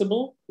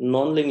flexible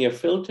nonlinear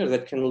filter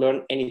that can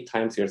learn any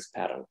time series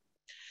pattern.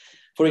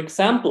 For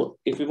example,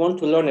 if we want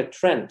to learn a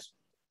trend,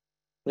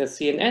 the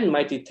CNN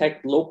might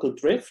detect local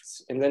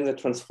drifts, and then the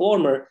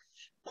transformer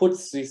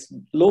puts these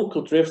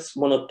local drifts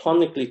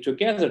monotonically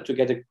together to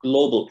get a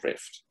global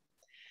drift.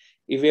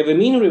 If we have a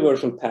mean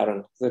reversion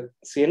pattern, the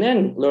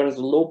CNN learns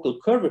local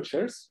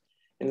curvatures,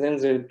 and then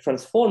the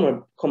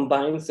transformer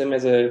combines them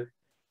as in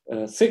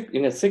a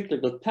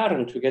cyclical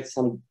pattern to get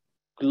some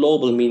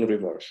global mean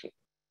reversion.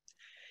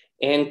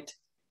 And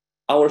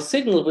our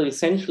signal will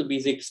essentially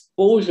be the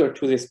exposure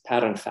to these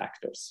pattern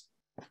factors.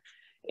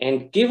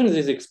 And given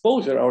this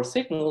exposure, our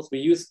signals, we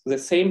use the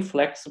same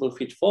flexible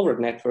feed-forward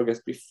network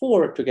as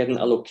before to get an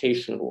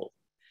allocation rule,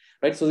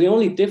 right? So the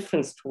only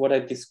difference to what I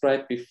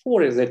described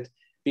before is that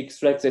we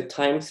extract the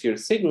time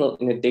series signal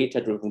in a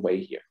data-driven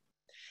way here.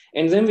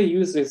 And then we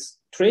use this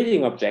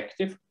trading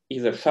objective,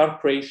 either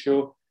Sharpe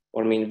ratio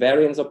or mean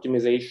variance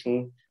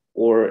optimization,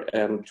 or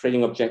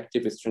trading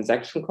objective is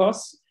transaction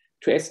costs,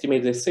 to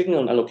estimate the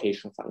signal and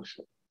allocation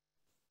function.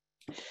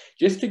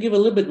 Just to give a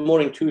little bit more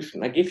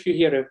intuition, I give you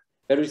here a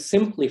very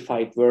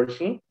simplified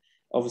version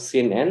of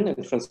CNN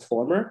and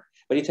transformer,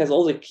 but it has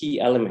all the key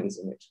elements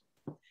in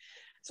it.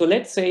 So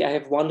let's say I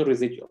have one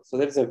residual. So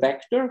that's a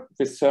vector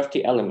with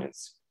 30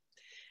 elements.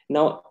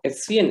 Now, a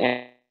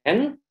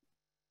CNN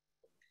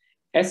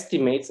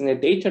estimates in a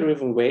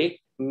data-driven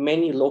way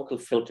many local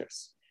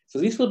filters. So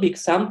these will be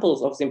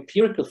examples of the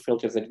empirical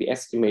filters that we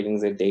estimate in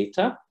the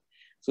data,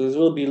 So there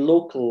will be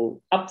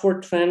local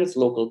upward trends,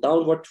 local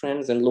downward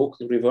trends, and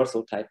local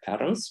reversal type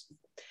patterns.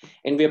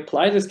 And we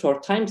apply this to our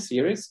time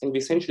series, and we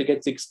essentially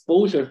get the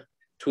exposure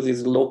to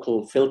these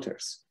local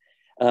filters.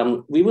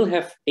 We will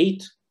have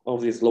 8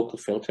 of these local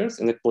filters,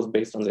 and it was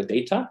based on the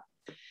data.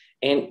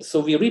 And so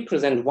we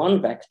represent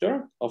one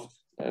vector of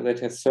that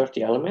has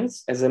 30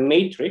 elements as a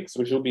matrix,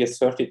 which will be a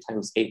 30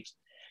 times 8.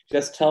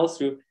 Just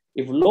tells you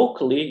if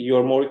locally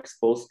you're more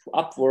exposed to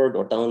upward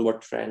or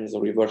downward trends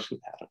or reversion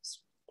patterns.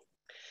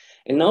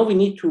 And now we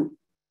need to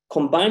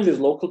combine these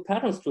local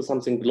patterns to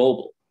something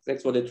global.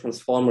 That's what a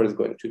transformer is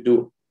going to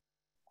do.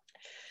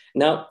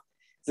 Now,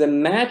 the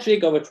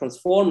magic of a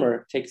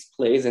transformer takes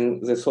place in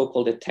the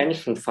so-called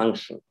attention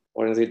function,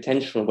 or in the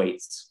attention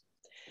weights.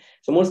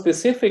 So more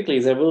specifically,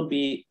 there will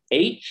be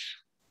H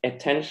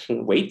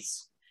attention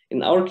weights.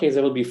 In our case,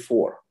 there will be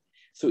 4.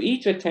 So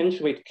each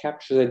attention weight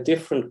captures a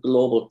different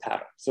global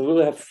pattern. So we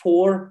will have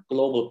 4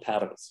 global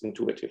patterns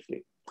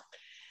intuitively.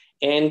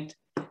 And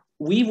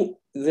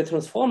the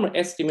transformer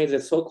estimates a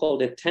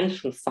so-called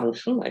attention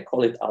function. I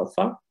call it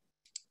alpha.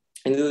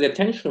 And the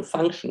attention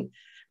function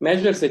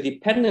measures the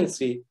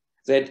dependency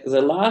that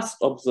the last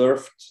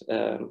observed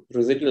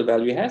residual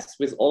value has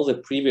with all the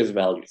previous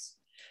values.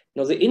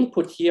 Now the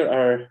input here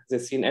are the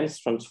CNN's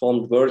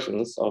transformed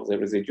versions of the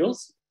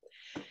residuals.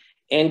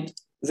 And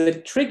the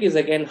trick is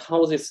again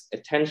how this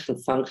attention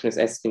function is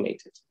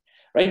estimated,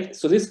 right?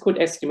 So this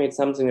could estimate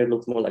something that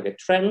looks more like a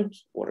trend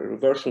or a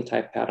reversion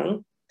type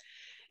pattern.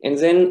 And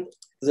then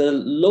the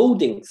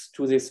loadings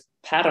to these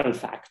pattern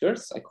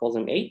factors, I call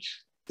them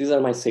H, these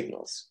are my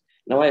signals.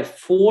 Now I have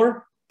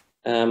 4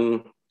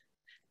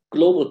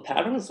 global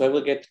patterns, so I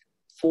will get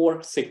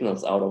 4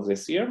 signals out of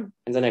this here,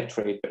 and then I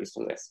trade based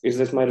on this. Is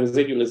this my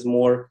residual is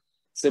more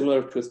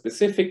similar to a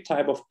specific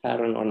type of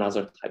pattern or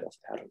another type of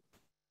pattern?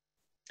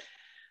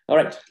 All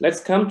right,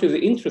 let's come to the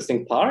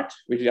interesting part,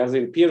 which are the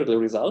empirical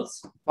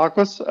results.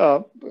 Markus,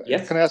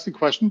 yes? Can I ask you a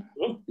question?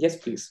 Yes,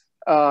 please.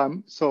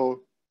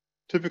 So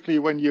typically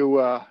when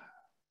you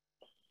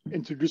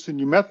introduce a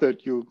new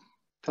method, you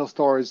tell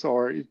stories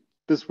or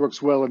this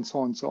works well and so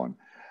on and so on.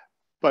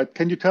 But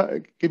can you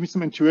give me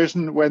some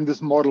intuition when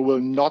this model will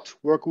not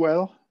work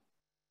well?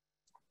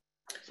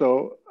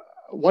 So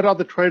what are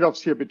the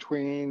trade-offs here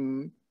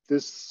between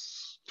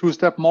this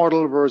 2-step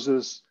model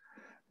versus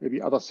maybe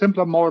other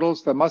simpler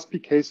models? There must be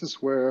cases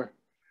where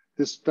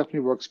this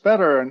definitely works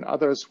better and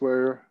others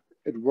where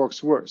it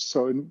works worse.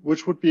 So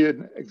which would be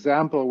an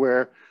example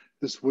where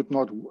this would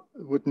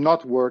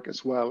not work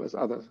as well as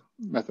other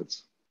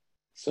methods?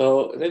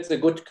 So that's a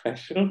good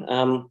question.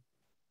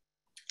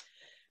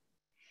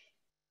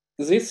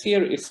 This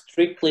here is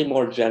strictly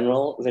more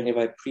general than if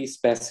I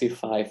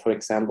pre-specify, for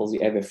example, the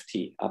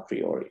FFT a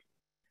priori.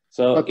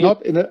 So but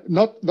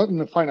not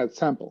in a finite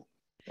sample,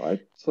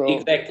 right? So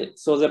exactly.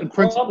 So the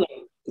problem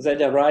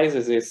that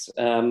arises is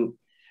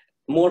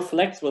more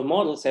flexible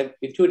models have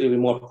intuitively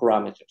more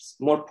parameters.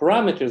 More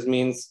parameters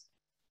means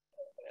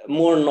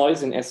more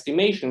noise in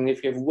estimation.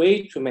 If you have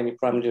way too many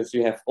parameters,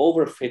 you have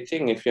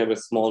overfitting if you have a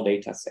small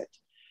data set.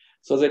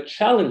 So the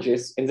challenge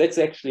is, and that's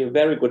actually a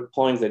very good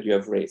point that you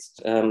have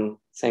raised.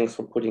 Thanks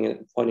for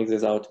pointing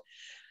this out.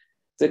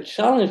 The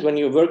challenge when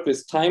you work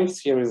with time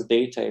series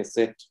data is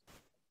that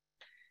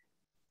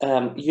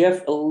you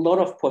have a lot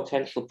of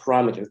potential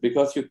parameters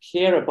because you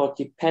care about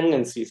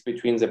dependencies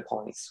between the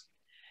points.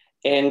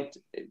 And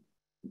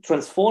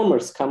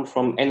transformers come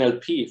from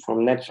NLP,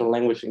 from natural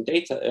language and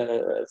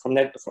data,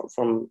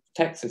 from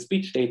text and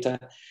speech data,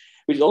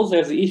 which also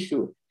has the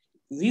issue.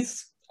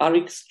 These are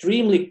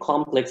extremely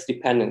complex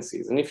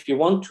dependencies. And if you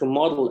want to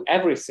model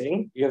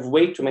everything, you have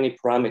way too many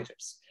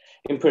parameters.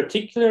 In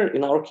particular,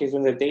 in our case,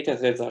 when the data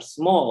sets are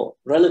small,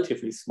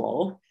 relatively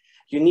small,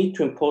 you need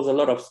to impose a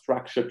lot of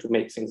structure to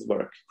make things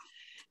work.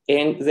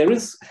 And there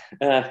is,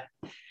 that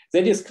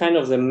is kind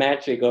of the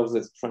magic of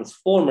this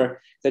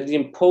transformer, that it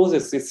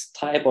imposes this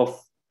type of,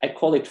 I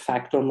call it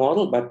factor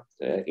model, but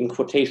in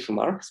quotation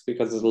marks,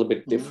 because it's a little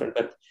bit different,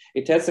 but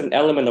it has an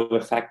element of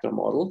a factor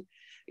model.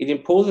 It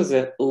imposes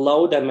a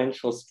low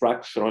dimensional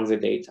structure on the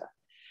data.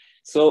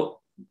 So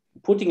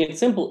putting it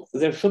simple,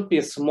 there should be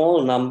a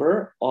small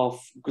number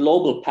of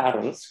global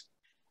patterns.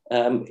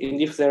 And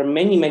if there are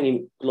many,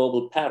 many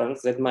global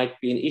patterns, that might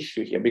be an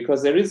issue here,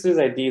 because there is this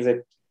idea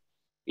that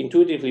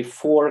intuitively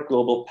 4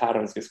 global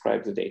patterns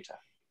describe the data.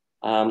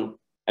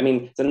 I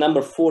mean, the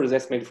number 4 is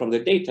estimated from the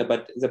data,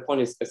 but the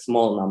point is a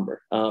small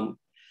number.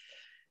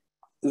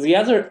 The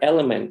other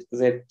element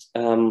that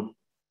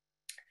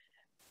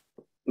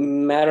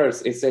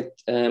matters is that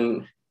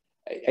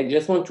I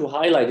just want to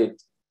highlight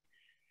it.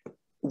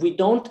 We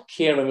don't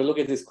care when we look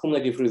at these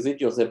cumulative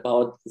residuals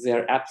about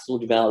their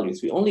absolute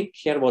values. We only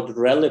care about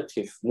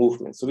relative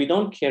movement. So we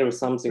don't care if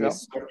something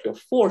is 30 or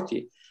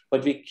 40,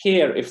 but we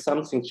care if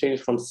something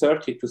changed from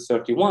 30 to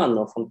 31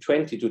 or from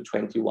 20 to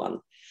 21.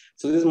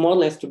 So this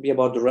model has to be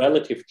about the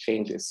relative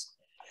changes.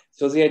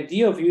 So the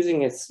idea of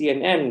using a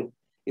CNN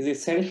is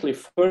essentially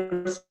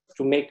first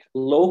to make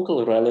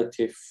local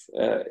relative,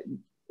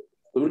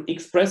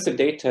 express the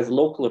data as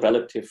local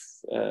relative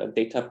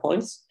data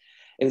points.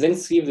 and then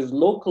see if these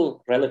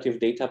local relative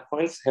data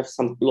points have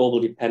some global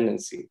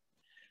dependency.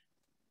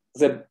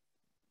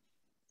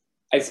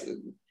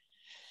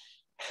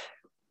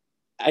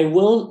 I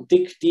will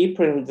dig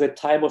deeper in the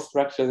type of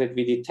structure that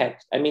we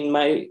detect. I mean,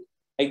 I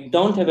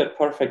don't have a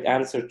perfect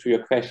answer to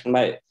your question.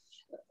 A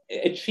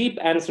cheap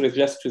answer is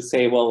just to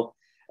say, well,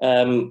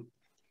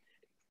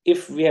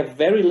 if we have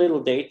very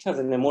little data,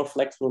 then a more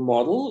flexible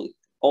model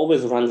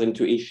always runs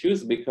into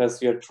issues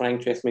because you're trying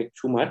to estimate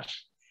too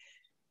much.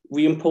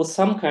 We impose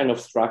some kind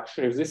of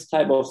structure. If this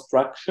type of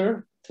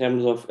structure, in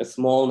terms of a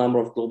small number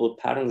of global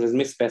patterns, is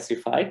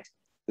misspecified,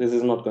 this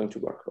is not going to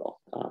work well.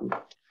 I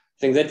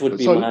think that would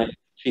be my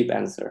cheap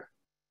answer.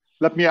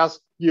 Let me ask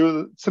you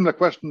a similar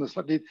question in a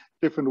slightly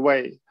different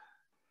way.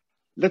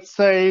 Let's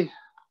say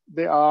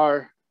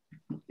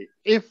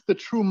if the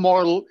true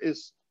model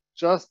is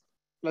just,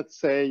 let's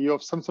say you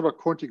have some sort of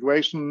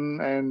configuration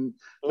and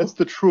that's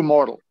the true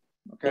model,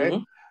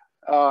 okay?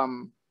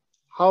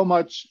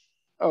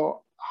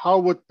 How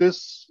would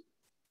this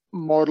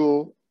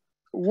model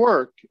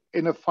work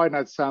in a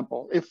finite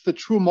sample if the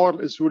true model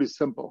is really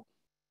simple?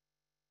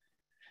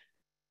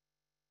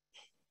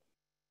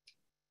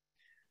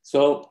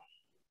 So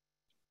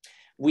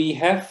we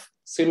have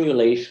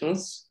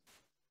simulations,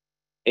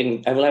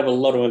 and I will have a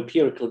lot of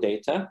empirical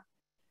data.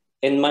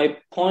 And my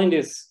point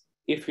is,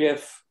 if you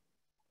have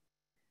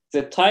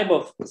the type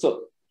of,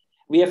 so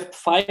we have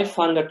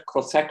 500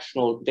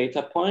 cross-sectional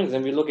data points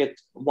and we look at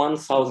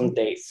 1,000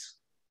 days.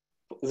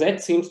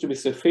 That seems to be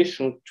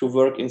sufficient to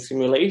work in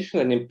simulation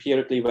and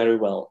empirically very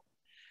well.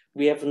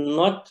 We have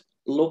not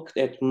looked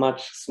at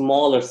much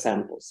smaller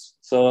samples.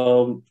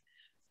 So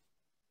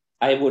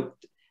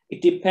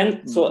it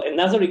depends. So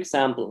another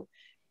example,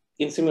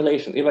 in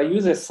simulation, if I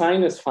use a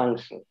sinus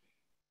function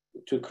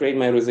to create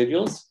my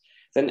residuals,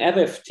 then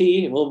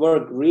FFT will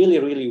work really,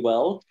 really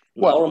well.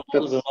 Our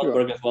model will not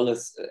work as well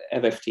as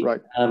FFT.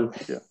 Right.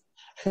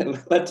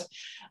 But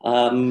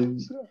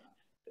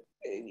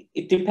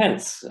it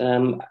depends.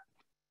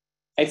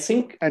 I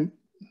think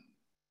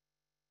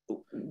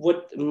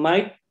what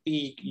might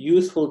be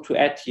useful to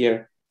add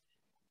here,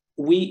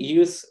 we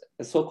use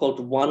a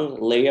so-called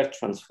one-layer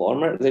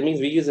transformer. That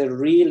means we use a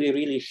really,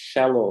 really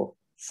shallow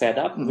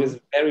setup with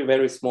very,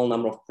 very small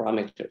number of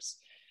parameters.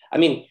 I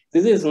mean,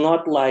 this is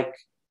not like,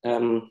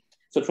 so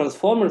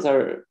transformers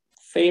are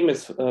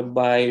famous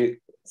by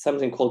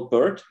something called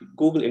BERT,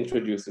 Google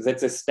introduces.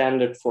 That's a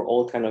standard for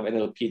all kind of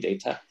NLP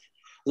data.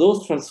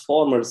 Those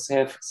transformers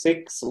have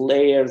 6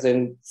 layers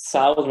and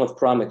thousands of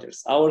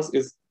parameters. Ours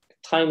is a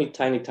tiny,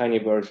 tiny, tiny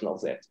version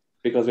of that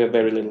because we have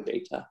very little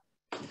data.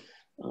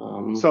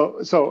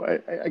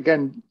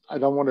 Again, I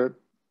don't want to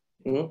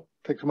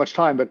take too much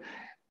time, but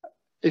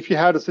if you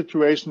had a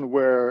situation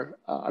where,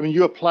 I mean,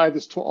 you apply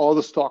this to all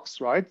the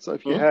stocks, right? So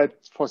if you had,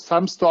 for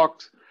some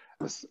stocks,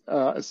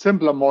 a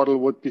simpler model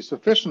would be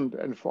sufficient,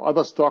 and for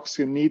other stocks,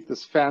 you need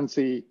this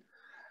fancy,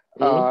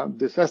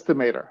 this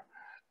estimator.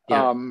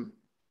 Yeah.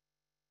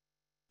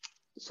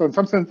 So in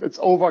some sense, it's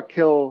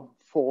overkill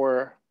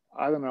for,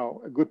 I don't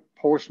know, a good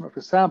portion of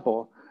the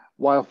sample,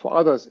 while for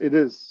others, it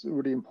is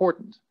really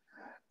important.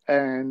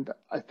 And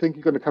I think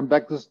you're going to come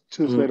back to this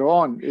later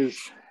on, is,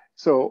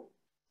 so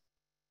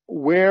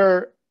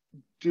where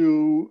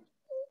do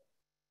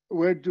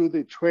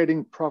the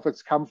trading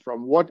profits come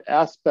from? What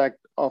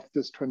aspect of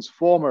this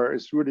transformer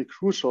is really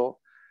crucial?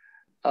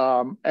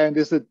 And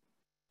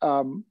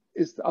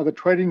are the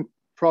trading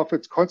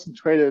profits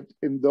concentrated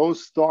in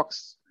those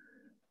stocks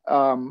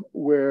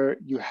where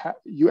you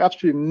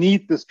absolutely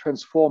need this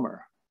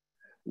transformer,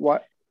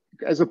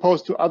 as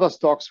opposed to other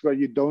stocks where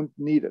you don't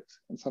need it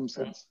in some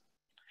sense?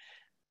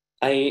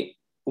 I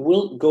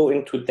will go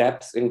into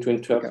depth into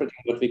interpreting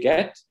what we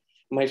get.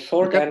 My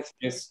short answer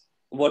is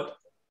where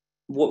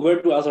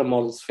do other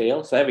models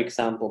fail? So I have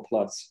example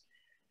plots.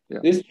 Yeah.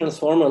 This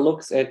transformer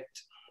looks at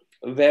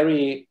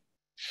very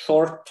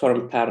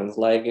short-term patterns,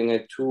 like in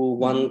a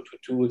 1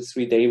 to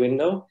 3 day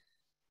window.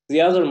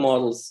 The other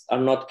models are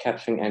not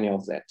capturing any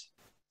of that.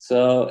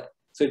 So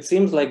it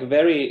seems like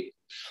very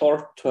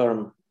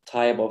short-term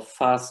type of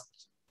fast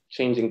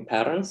changing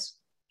patterns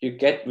you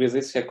get with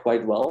this here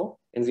quite well,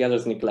 and the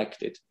others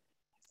neglected.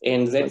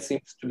 And that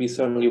seems to be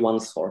certainly one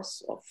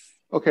source of.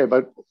 Okay,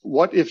 but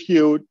what if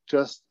you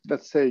just,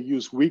 let's say,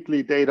 use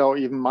weekly data or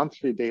even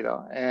monthly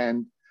data,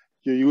 and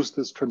you use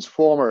this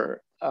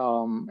transformer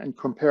and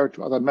compare it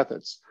to other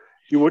methods?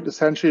 You would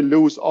essentially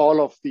lose all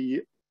of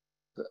the,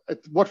 at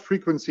what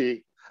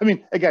frequency? I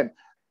mean, again,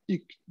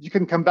 you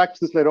can come back to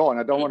this later on.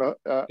 I don't want to,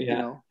 you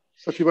know,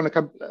 so if you want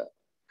to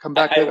come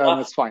back later on,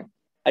 that's fine.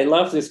 I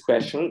love this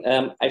question.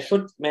 I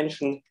should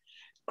mention,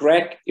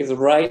 Greg is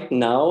right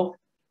now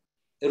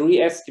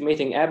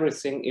re-estimating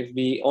everything if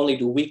we only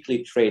do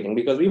weekly trading,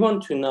 because we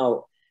want to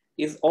know,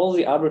 is all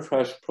the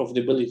arbitrage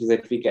profitability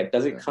that we get,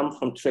 does it come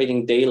from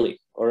trading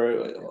daily, or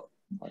is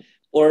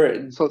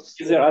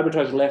there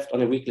arbitrage left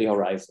on a weekly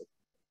horizon?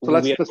 So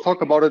let's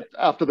talk about it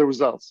after the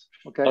results.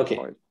 Okay. Okay.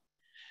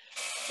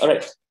 All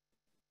right.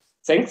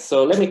 Thanks.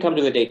 So let me come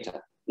to the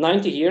data.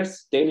 90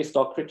 years, daily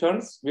stock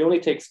returns. We only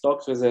take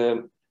stocks with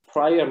a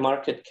prior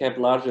market cap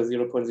larger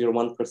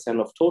 0.01%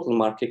 of total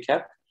market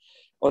cap,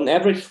 on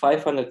average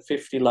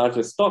 550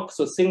 largest stocks.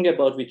 So think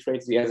about we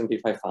trade the S&P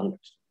 500.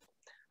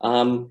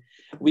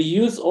 We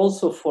use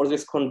also for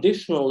this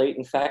conditional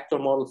latent factor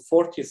model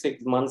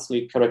 46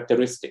 monthly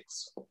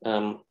characteristics.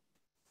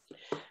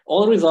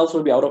 All results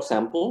will be out of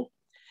sample.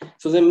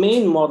 So the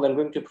main model I'm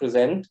going to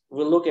present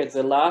will look at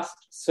the last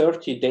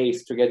 30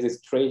 days to get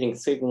this trading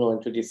signal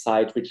and to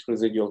decide which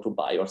residual to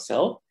buy or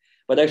sell.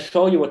 But I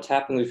show you what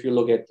happens if you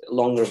look at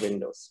longer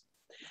windows.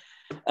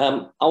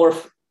 Our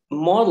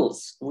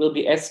models will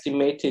be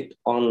estimated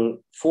on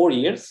 4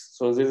 years.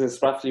 So this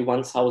is roughly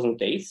 1,000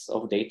 days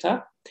of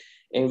data.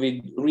 And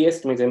we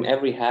re-estimate them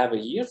every half a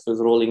year. So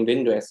it's rolling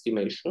window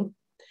estimation.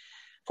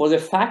 For the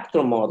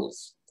factor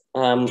models,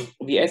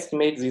 we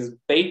estimate these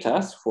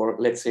betas for,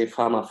 let's say,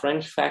 pharma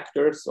French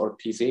factors or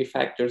PCA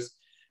factors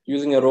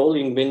using a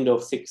rolling window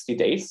of 60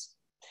 days.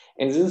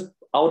 And this is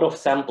out of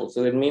sample.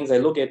 So that means I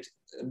look at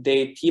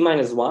day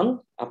T-1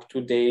 up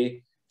to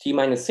day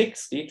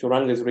T-60 to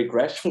run this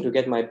regression to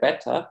get my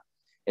beta,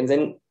 and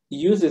then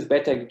use this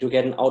beta to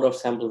get an out of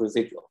sample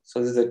residual. So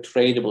this is a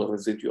tradable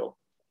residual.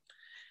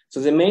 So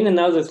the main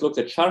analysis looks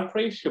at Sharpe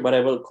ratio, but I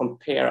will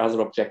compare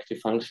other objective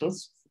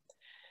functions.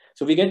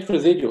 So we get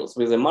residuals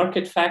with a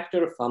market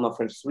factor, pharma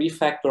French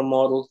 3-factor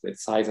model with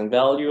size and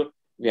value.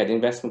 We had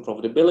investment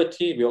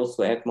profitability. We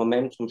also add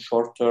momentum,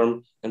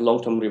 short-term and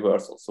long-term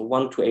reversals. So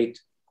 1 to 8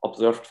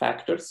 observed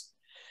factors.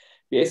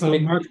 We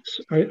estimate Markus,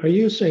 are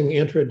you using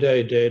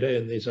intraday data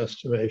in these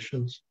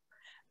estimations?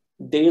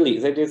 Daily,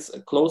 that is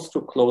close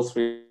to close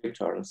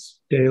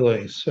returns.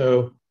 Daily,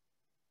 so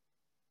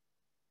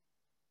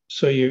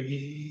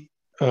you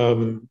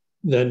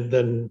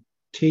then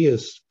T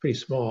is pretty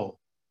small.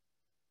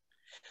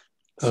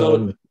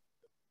 So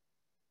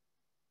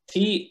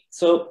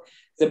so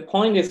the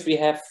point is we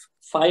have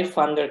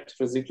 500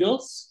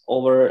 residuals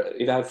over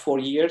 4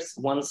 years,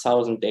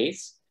 1,000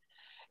 days.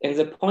 And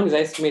the point is I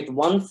estimate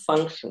one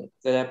function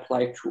that I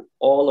apply to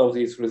all of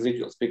these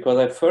residuals, because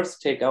I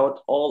first take out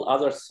all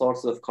other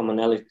sources of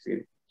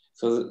commonality.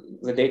 So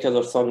the data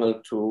are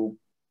orthogonal to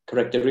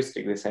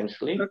characteristics,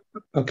 essentially.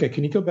 Okay,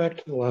 can you go back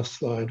to the last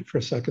slide for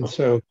a second?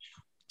 So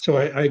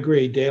I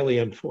agree, daily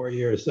in 4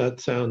 years, that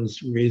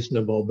sounds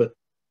reasonable, but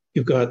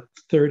you've got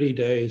 30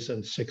 days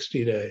and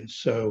 60 days.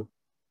 So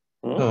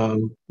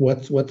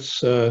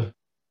what's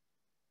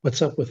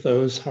up with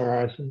those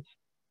horizons?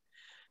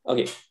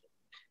 Okay.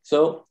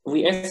 So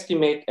we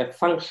estimate a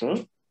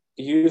function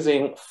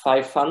using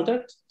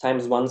 500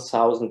 times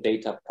 1,000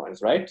 data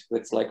points, right?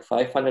 That's like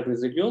 500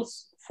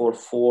 residuals for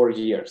 4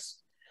 years.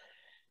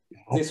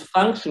 This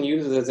function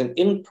uses as an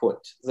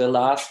input the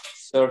last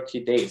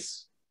 30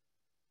 days.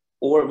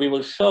 Or we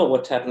will show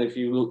what happens if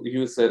you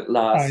use the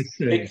last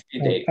 60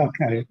 days.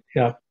 Okay,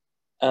 yeah.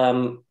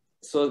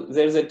 So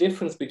there's a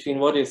difference between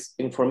what is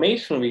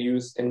information we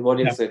use and what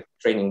is the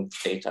training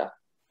data.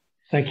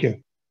 Thank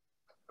you.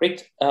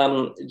 Great.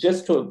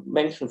 Just to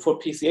mention, for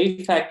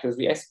PCA factors,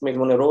 we estimate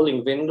on a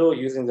rolling window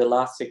using the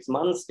last 6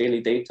 months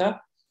daily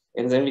data,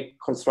 and then we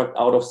construct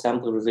out of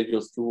sample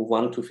residuals to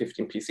 1 to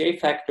 15 PCA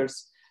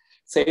factors.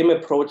 Same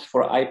approach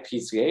for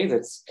IPCA,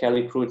 that's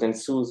Kelly, Pruitt, and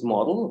Sue's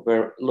model,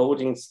 where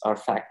loadings are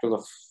factors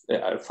of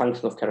a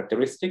function of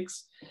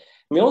characteristics.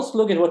 We also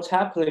look at what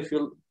happens if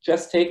you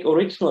just take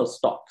original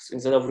stocks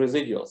instead of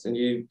residuals, and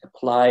you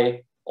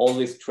apply all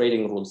these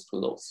trading rules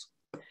to those.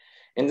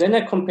 And then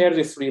I compare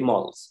these 3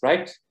 models,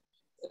 right?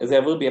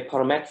 There will be a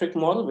parametric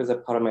model with a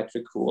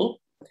parametric rule,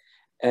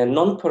 a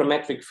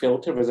non-parametric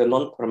filter with a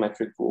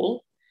non-parametric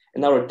rule,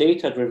 and our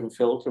data-driven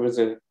filter with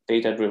a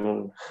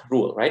data-driven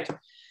rule, right?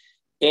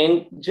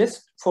 And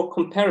just for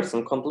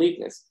comparison,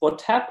 completeness,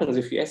 what happens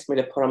if you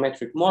estimate a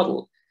parametric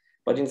model,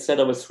 but instead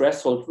of a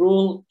threshold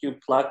rule, you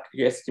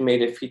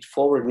estimate a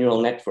feed-forward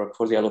neural network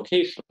for the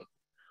allocation?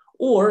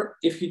 Or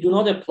if you do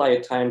not apply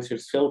a time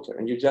series filter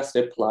and you just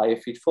apply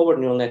a feed-forward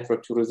neural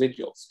network to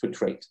residuals to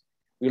trade,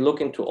 we look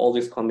into all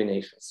these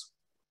combinations.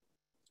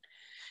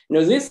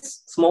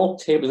 This small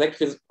table is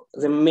actually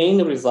the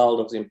main result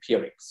of the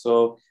empirics.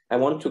 So I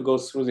want to go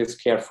through this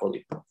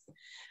carefully.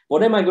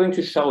 What am I going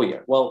to show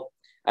here? Well,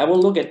 I will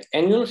look at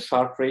annual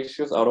Sharpe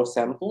ratios out of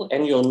sample,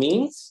 annual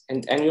means,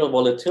 and annual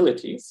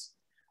volatilities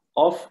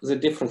of the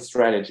different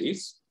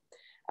strategies.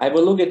 I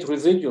will look at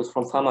residuals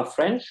from pharma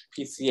French,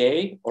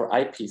 PCA, or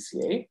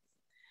IPCA.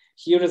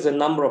 Here is a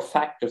number of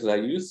factors I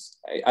use.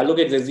 I look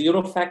at the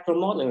 0-factor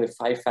model and the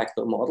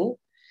 5-factor model.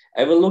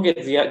 I will look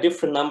at the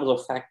different numbers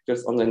of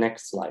factors on the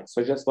next slide.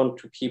 So I just want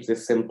to keep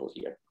this simple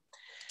here.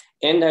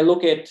 And I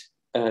look at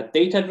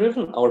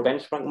data-driven, our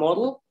benchmark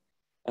model,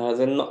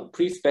 the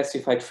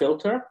pre-specified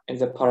filter, and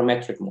the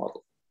parametric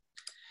model.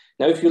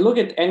 Now, if you look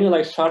at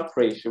annualized Sharpe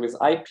ratio with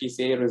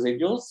IPCA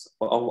residuals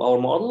of our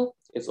model,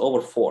 it's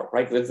over 4,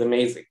 right? That's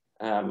amazing.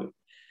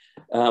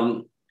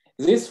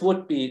 This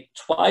would be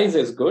twice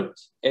as good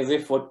as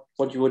if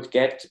what you would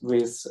get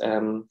with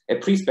a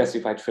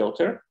pre-specified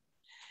filter.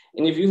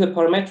 And if you use a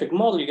parametric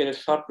model, you get a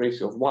Sharpe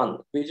ratio of 1,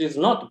 which is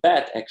not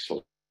bad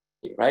actually,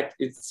 right?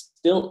 It's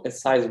still a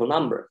sizable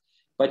number.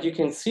 but you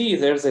can see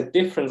there's a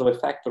difference of a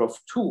factor of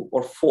 2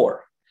 or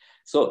 4.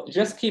 So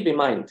just keep in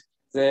mind,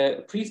 the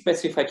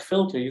pre-specified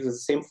filter uses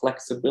the same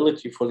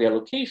flexibility for the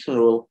allocation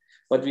rule,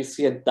 but we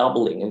see a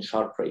doubling in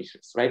Sharpe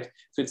ratios, right?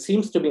 So it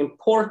seems to be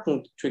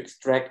important to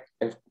extract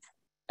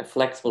a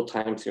flexible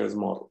time series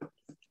model.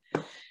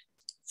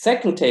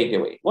 Second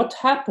takeaway, what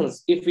happens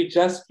if we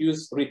just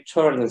use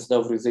return instead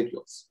of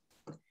residuals?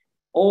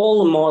 All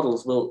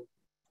models will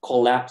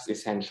collapse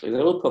essentially.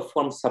 They will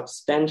perform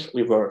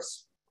substantially worse.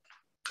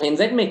 And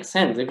that makes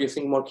sense if you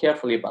think more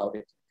carefully about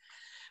it,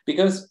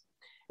 because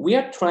we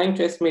are trying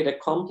to estimate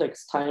a complex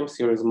time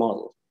series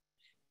model.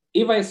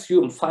 If I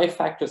assume 5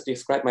 factors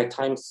describe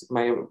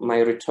my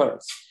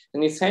returns,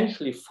 then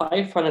essentially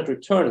 500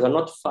 returns are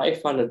not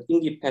 500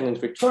 independent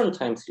return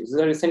time series.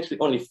 They're essentially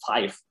only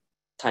 5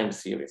 time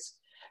series.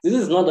 This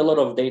is not a lot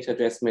of data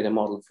to estimate a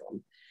model from.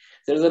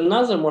 There's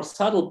another more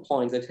subtle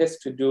point that has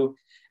to do,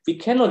 we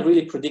cannot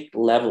really predict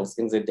levels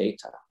in the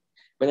data.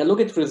 When I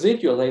look at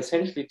residuals, I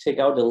essentially take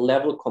out the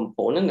level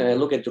component and I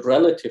look at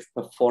relative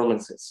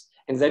performances.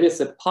 And that is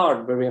the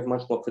part where we have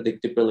much more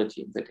predictability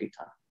in the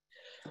data,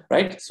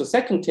 right? So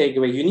second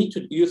takeaway, you need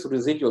to use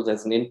residuals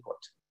as an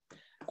input.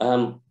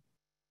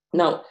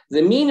 Now,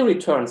 the mean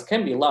returns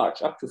can be large,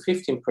 up to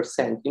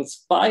 15%, in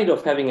spite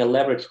of having a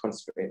leverage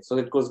constraint. So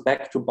that goes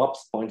back to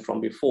Bob's point from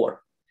before.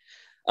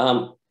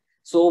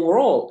 So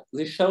overall,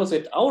 this shows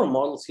that our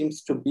model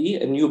seems to be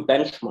a new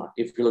benchmark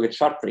if you look at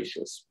Sharpe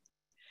ratios.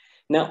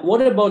 Now,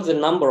 what about the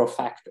number of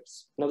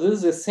factors? Now, this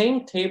is the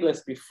same table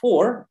as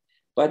before,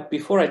 but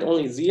before I had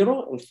only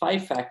 0 and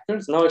 5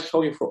 factors. Now I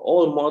show you for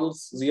all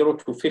models 0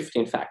 to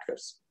 15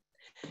 factors.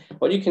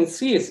 What you can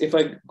see is if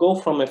I go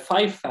from a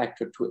 5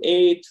 factor to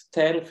 8,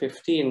 10,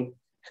 15,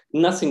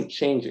 nothing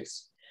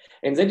changes.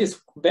 And that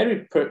is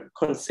very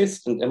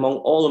consistent among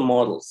all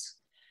models.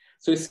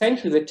 So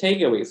essentially the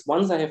takeaway is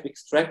once I have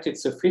extracted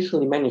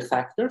sufficiently many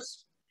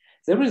factors,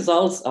 the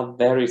results are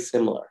very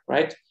similar,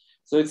 right?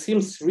 So it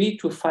seems 3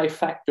 to 5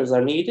 factors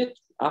are needed.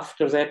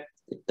 After that,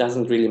 it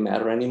doesn't really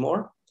matter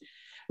anymore.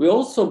 We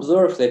also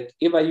observe that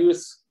if I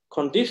use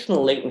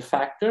conditional latent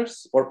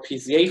factors or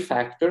PCA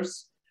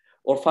factors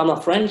or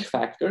Fama-French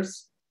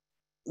factors,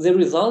 the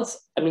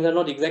results, I mean,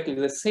 they're not exactly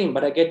the same,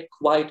 but I get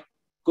quite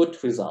good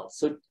results.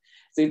 So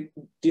the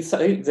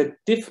difference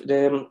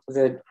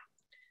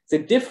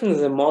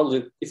in the model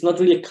is not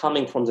really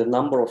coming from the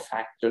number of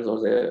factors or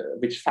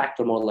which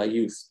factor model I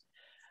use.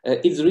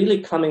 It's really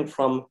coming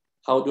from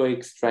how do I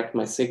extract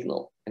my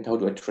signal and how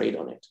do I trade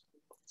on it.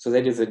 So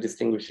that is a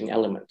distinguishing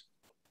element.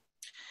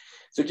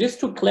 So just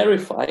to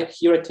clarify,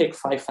 here I take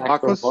 5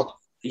 factors.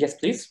 Yes,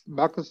 please.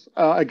 Markus,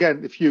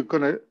 again, if you're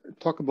going to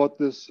talk about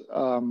this,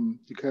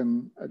 you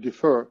can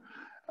defer.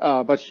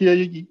 But here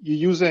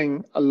you're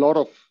using a lot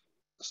of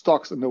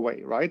stocks in the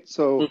way, right?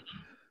 So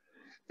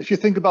if you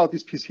think about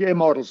these PCA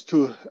models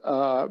too,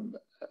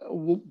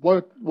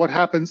 what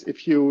happens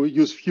if you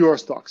use fewer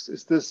stocks?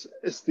 Is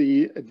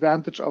the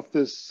advantage of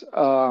this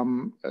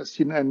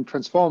CNN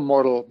transform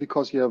model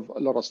because you have a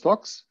lot of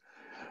stocks?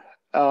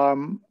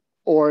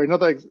 Or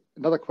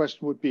another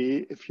question would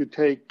be if you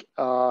take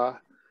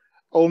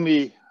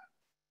only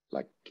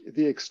like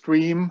the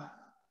extreme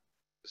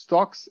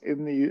stocks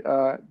in the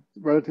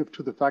relative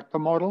to the factor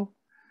model,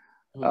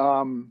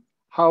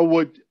 how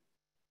would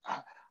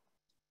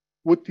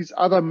these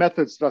other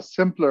methods that are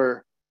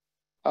simpler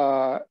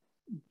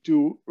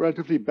do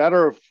relatively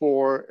better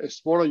for a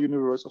smaller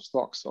universe of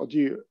stocks, or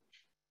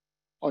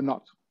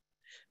not?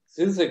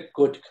 This is a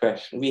good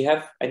question.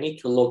 I need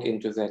to look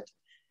into that.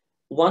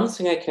 One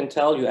thing I can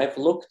tell you, I've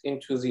looked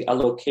into the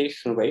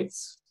allocation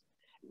rates,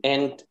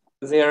 and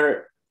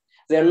there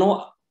are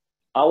no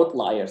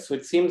outliers. So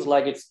it seems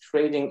like it's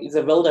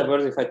a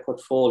well-diversified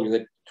portfolio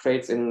that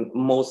trades in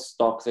most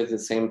stocks at the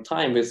same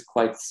time with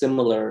quite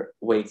similar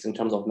weights in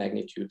terms of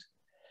magnitude.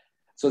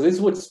 So this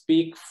would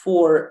speak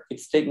for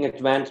it's taking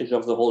advantage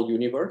of the whole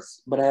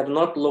universe, but I have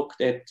not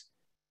looked at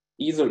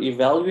either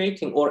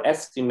evaluating or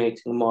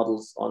estimating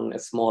models on a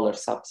smaller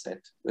subset.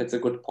 That's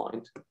a good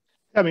point.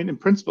 I mean, in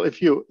principle,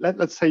 if you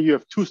let's say you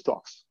have 2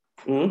 stocks,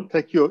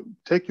 take your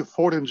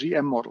Ford and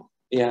GM model,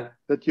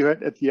 that you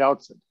had at the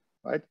outset,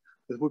 right?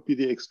 That would be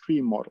the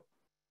extreme model,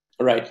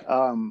 right?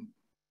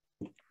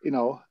 You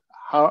know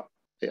how?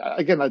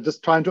 Again, I'm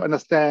just trying to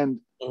understand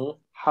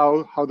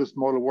how this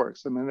model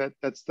works. I mean,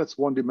 that's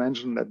one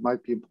dimension that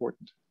might be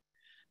important.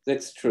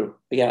 That's true.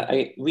 Yeah,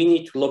 we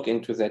need to look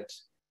into that.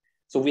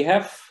 So we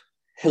have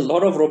a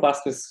lot of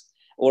robustness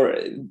or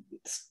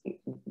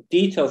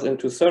details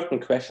into certain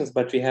questions,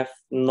 but we have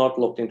not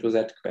looked into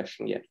that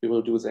question yet. We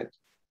will do that.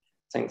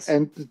 Thanks.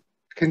 And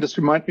can you just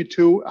remind me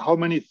too, how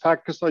many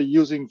factors are you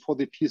using for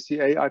the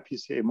PCA,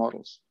 IPCA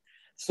models?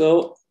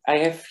 So I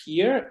have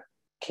here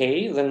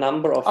K, the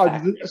number of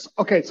factors.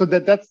 Okay, so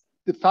that's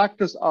the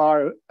factors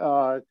are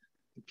the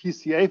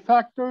PCA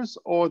factors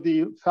or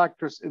the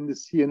factors in the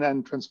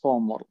CNN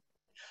transform model?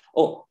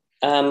 Oh,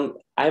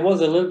 I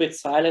was a little bit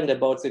silent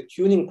about the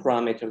tuning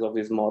parameters of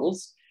these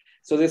models.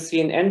 So the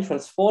CNN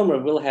transformer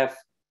will have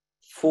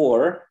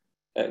 4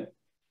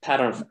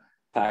 pattern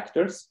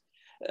factors.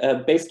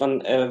 based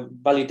on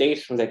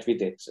validation that we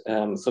did.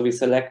 So we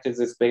selected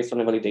this based on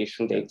the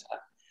validation data.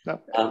 No,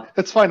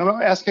 that's fine. What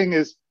I'm asking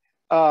is,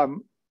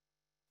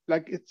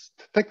 like,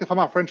 take the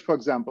Farmer-French, for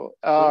example.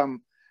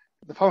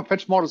 The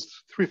Farmer-French model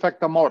is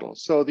 3-factor model.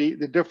 So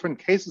the different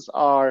cases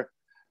are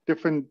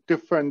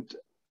different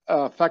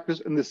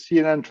factors in the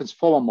CNN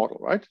transformer model,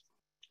 right?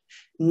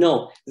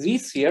 No,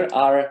 these here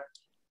are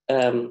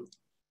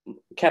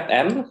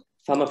CAP-M,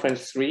 Farmer-French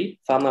 3,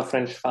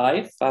 Farmer-French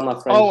 5,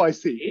 Farmer-French. Oh, I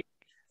see.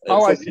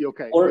 Oh, I see.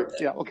 Okay. Or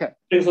yeah. Okay.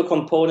 Principal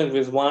component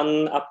with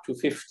 1 up to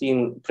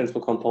 15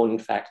 principal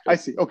component factors. I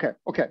see. Okay.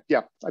 Okay.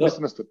 Yeah, I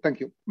misunderstood. Thank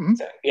you. Mm-hmm.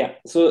 Yeah.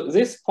 So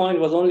this point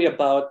was only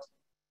about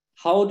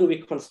how do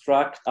we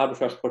construct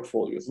arbitrage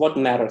portfolios? What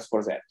matters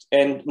for that?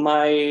 And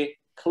my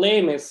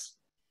claim is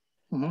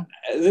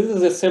this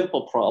is a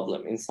simple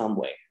problem in some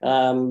way.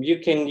 You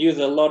can use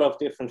a lot of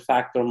different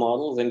factor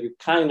models and you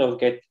kind of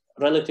get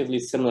relatively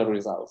similar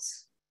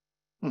results.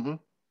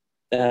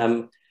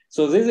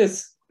 So this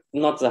is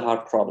not the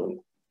hard problem.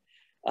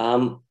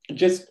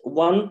 Just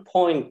one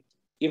point,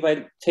 if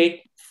I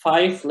take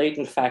 5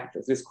 latent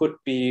factors, this could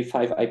be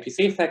 5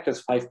 IPCA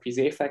factors, 5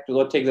 PCA factors,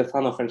 or take the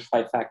Farmer-French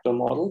 5-factor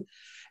model,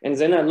 and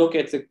then I look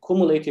at the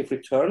cumulative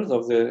returns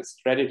of the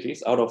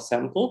strategies out of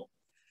sample.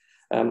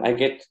 I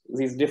get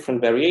these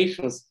different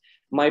variations.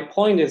 My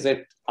point is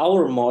that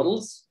our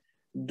models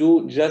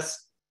do just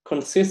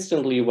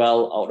consistently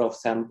well out of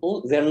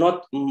sample. They're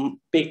not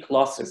big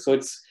losses. So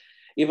it's,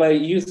 if I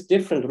use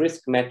different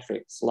risk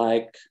metrics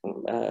like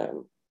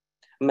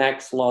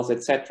max loss,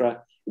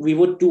 etc., we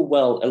would do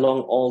well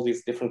along all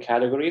these different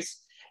categories.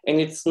 And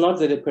it's not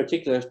that a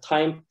particular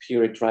time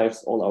period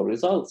drives all our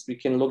results. We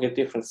can look at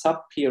different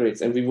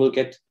sub-periods and we will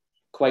get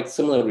quite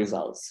similar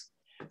results.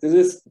 This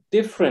is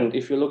different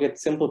if you look at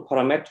simple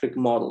parametric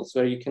models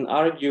where you can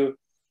argue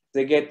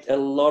they get a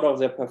lot of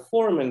their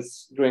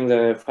performance during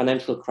the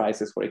financial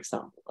crisis, for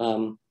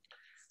example.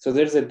 So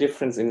there's a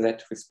difference in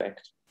that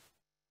respect.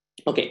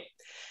 Okay,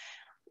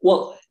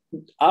 well,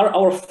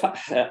 our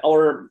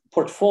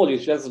portfolio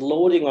is just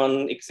loading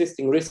on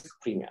existing risk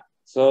premia.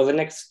 So the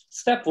next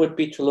step would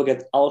be to look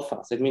at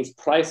alphas. It means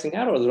pricing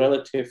errors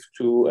relative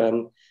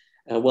to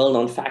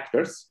well-known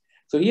factors.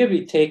 So here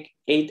we take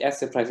 8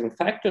 asset pricing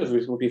factors,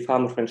 which would be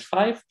Farmer-French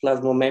 5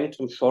 plus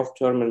momentum,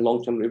 short-term and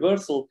long-term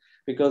reversal,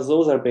 because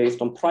those are based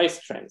on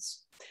price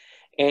trends.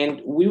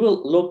 And we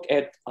will look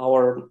at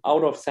our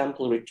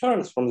out-of-sample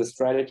returns from the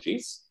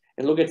strategies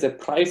and look at the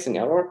pricing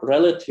error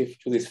relative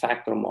to these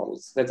factor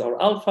models. That's our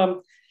alpha.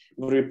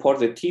 We report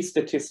the T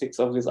statistics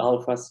of these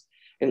alphas.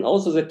 And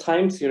also the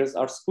time series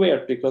are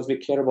squared because we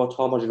care about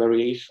how much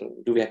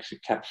variation do we actually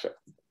capture.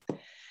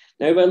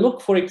 Now, if I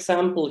look, for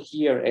example,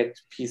 here at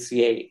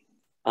PCA,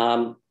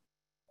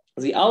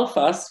 the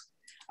alphas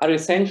are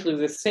essentially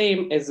the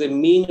same as the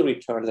mean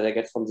return that I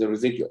get from the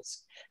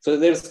residuals. So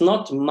there's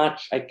not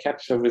much I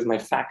capture with my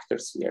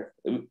factors here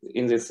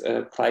in this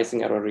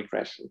pricing error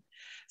regression.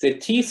 The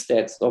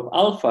T-stats of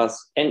alphas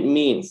and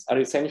means are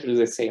essentially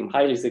the same,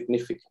 highly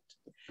significant.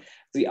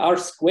 The R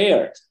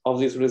squared of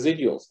these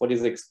residuals, what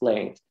is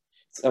explained,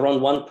 it's around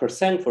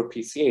 1% for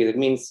PCA. That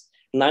means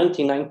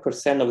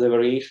 99% of the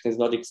variation is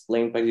not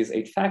explained by these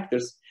 8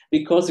 factors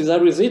because these are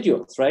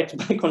residuals, right?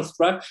 By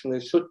construction,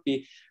 it should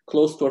be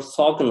close to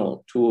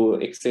orthogonal to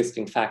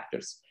existing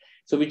factors.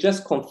 So we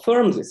just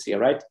confirm this here,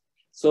 right?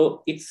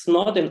 So it's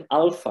not an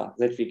alpha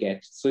that we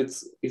get. So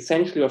it's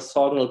essentially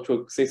orthogonal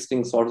to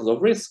existing sources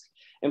of risk.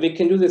 And we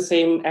can do the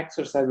same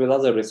exercise with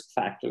other risk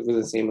factors with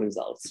the same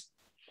results.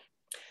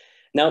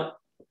 Now,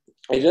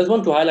 I just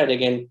want to highlight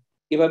again,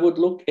 if I would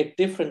look at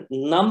different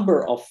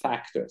number of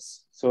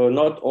factors, so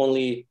not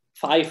only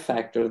 5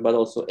 factors, but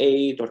also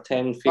 8 or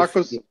 10, 15.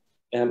 Markus,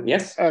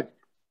 yes?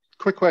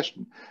 Quick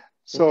question.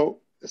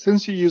 So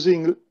since you're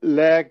using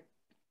lagged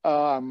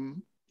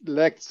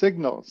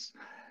signals,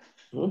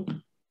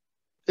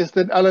 is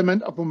there an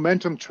element of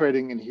momentum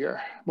trading in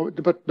here?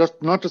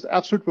 But not just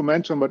absolute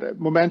momentum, but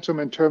momentum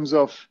in terms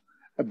of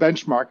a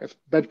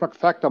benchmark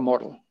factor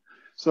model.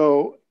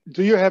 So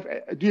do you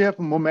have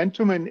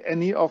momentum in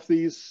any of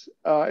these,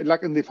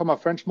 like in the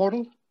Farmer-French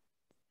model?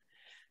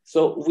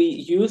 So we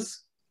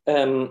use, as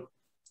an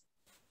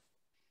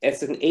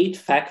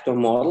 8-factor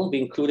model, we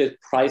included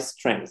price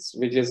trends,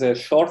 which is a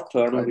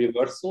short-term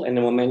reversal and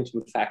a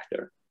momentum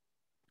factor.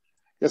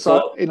 Yeah,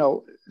 so you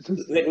know,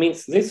 that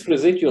means this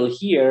residual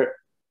here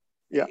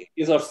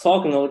is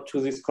orthogonal to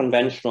these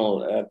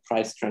conventional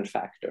price trend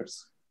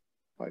factors.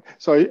 Right.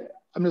 So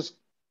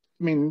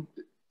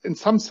in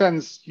some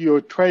sense,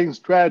 your trading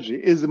strategy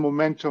is a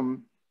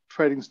momentum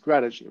trading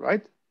strategy,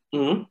 right?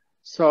 Mm-hmm.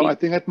 So I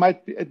think it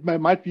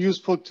might be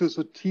useful to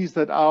sort of tease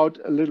that out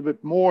a little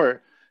bit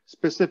more,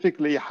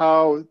 specifically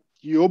how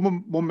your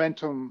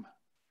momentum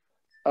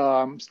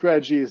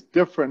strategy is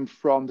different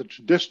from the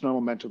traditional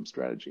momentum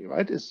strategy,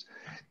 right?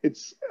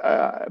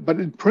 But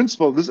in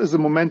principle, this is a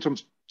momentum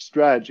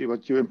strategy,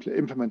 what you're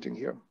implementing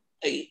here.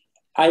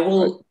 I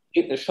will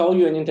show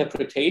you an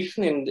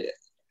interpretation, and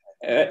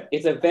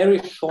it's a very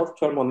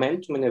short-term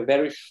momentum and a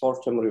very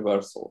short-term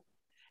reversal.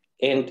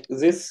 And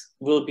this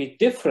will be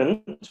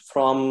different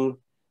from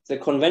the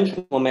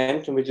conventional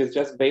momentum, which is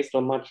just based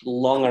on much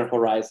longer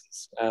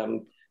horizons.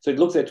 So it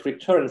looks at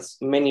returns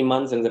many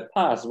months in the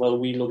past, while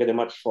we look at a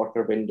much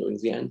shorter window in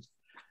the end.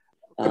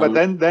 But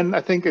then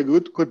I think a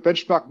good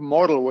benchmark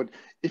model would,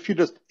 if you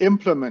just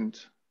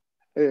implement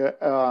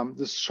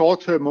this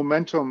short-term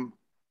momentum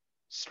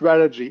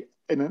strategy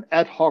in an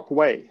ad hoc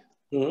way,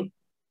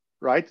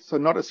 right? So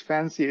not as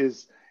fancy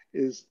as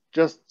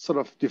just sort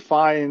of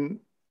define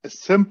a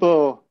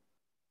simple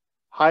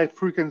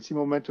high-frequency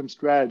momentum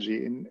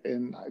strategy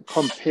and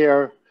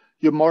compare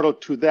your model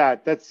to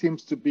that. That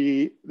seems to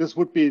be, this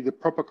would be the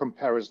proper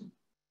comparison.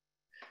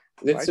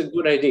 That's right? a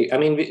good idea. I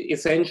mean,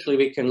 essentially,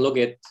 we can look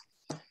at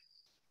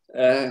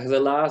the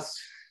last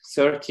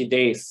 30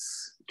 days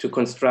to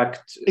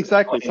construct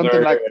exactly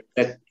something like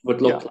that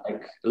would look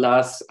like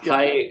last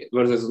high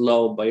versus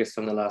low based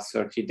on the last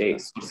 30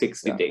 days,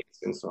 60 days,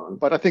 and so on.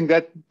 But I think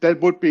that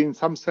would be in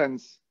some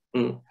sense. I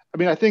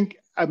mean, I think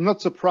I'm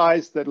not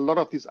surprised that a lot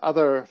of these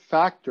other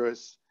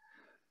factors,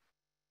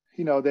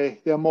 you know,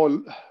 they're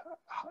more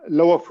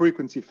lower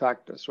frequency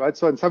factors, right?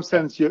 So in some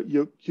sense,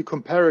 you're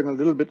comparing a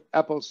little bit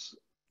apples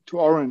to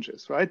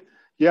oranges, right?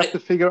 You have to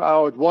figure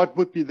out what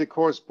would be the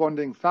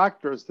corresponding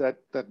factors that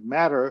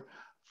matter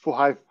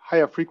for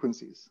higher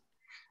frequencies.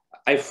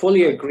 I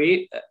fully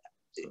agree.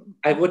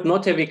 I would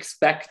not have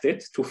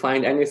expected to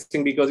find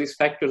anything because these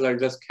factors are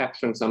just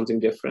capturing something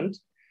different.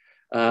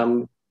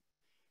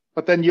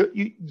 But then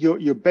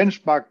your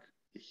benchmark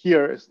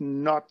here is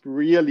not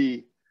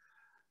really,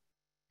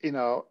 you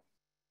know,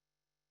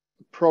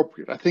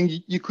 appropriate. I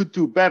think you could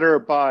do better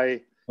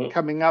by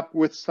coming up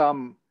with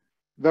some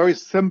very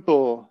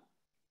simple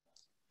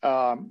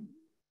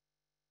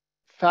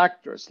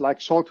factors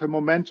like short-term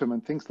momentum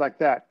and things like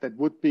that. That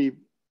would be,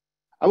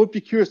 I would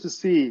be curious to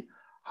see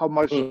how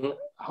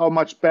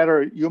much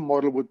better your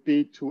model would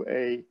be to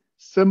a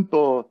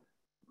simple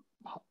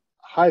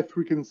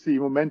high-frequency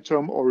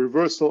momentum or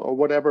reversal or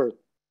whatever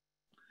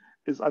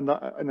is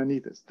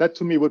underneath this. That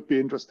to me would be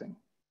interesting.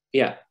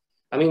 Yeah,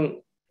 I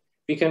mean,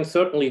 we can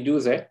certainly do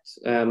that.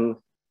 And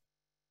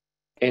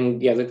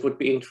yeah, that would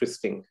be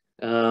interesting.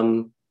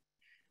 Coming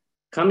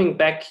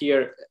back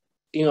here,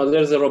 you know,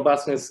 there's a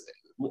robustness.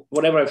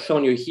 Whatever I've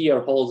shown you here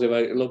holds if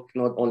I look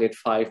not only at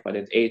 5, but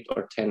at 8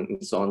 or 10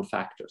 and so on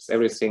factors.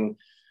 Everything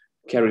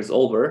carries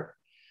over.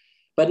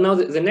 But now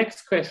the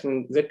next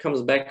question that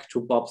comes back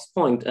to Bob's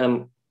point,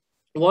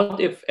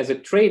 what if as a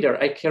trader,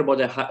 I care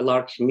about a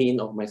large mean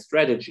of my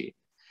strategy?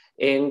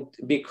 And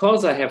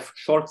because I have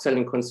short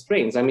selling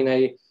constraints, I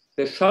mean,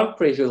 the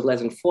Sharpe ratio is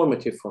less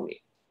informative for me.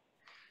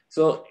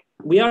 So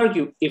we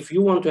argue if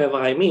you want to have a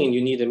high mean,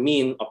 you need a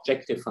mean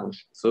objective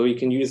function. So you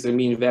can use the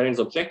mean variance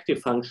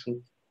objective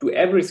function, do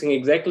everything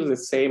exactly the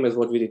same as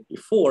what we did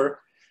before,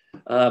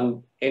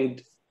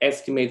 and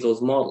estimate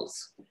those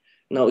models.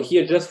 Now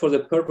here, just for the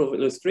purpose of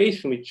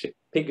illustration, we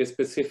pick a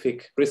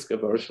specific risk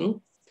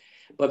aversion.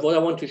 But what I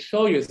want to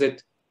show you is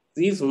that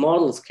these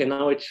models can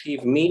now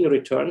achieve mean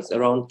returns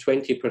around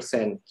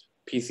 20%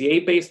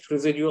 PCA-based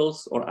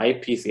residuals or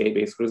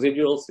IPCA-based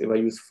residuals if I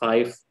use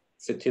 5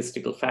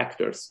 statistical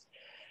factors.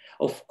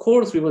 Of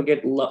course, we will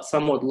get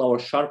somewhat lower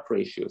Sharpe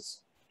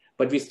ratios,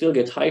 but we still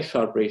get high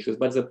Sharpe ratios.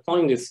 But the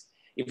point is,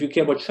 if you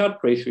care about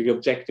Sharpe ratio, your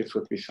objective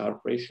should be Sharpe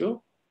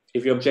ratio.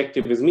 If your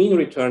objective is mean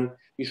return,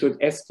 you should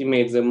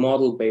estimate the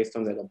model based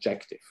on that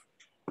objective.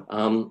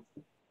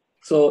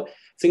 So I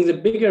think the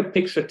bigger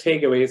picture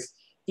takeaway is,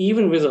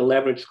 even with a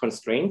leverage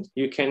constraint,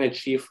 you can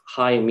achieve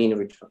high mean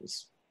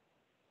returns.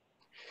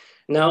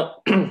 Now,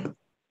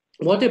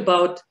 what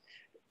about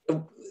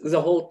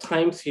the whole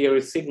time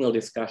series signal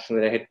discussion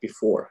that I had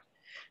before?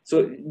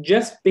 So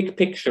just big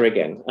picture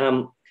again.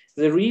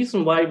 The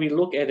reason why we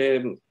look at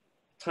a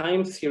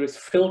time series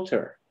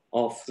filter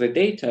of the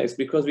data is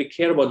because we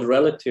care about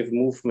relative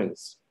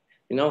movements.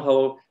 You know,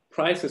 how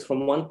prices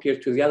from one peer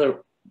to the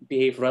other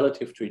behave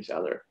relative to each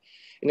other.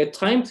 And a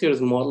time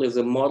series model is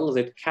a model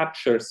that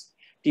captures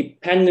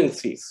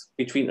dependencies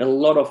between a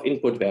lot of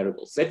input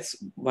variables. That's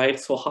why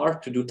it's so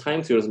hard to do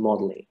time series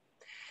modeling.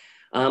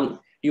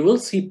 You will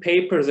see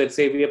papers that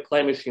say we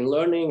apply machine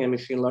learning and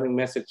machine learning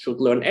methods should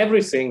learn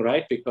everything,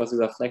 right? Because these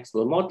are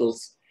flexible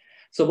models.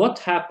 So what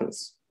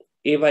happens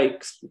if I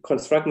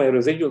construct my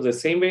residual the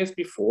same way as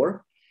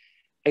before?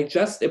 I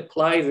just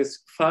apply this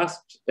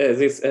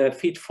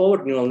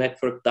feed-forward neural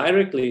network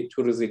directly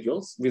to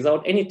residuals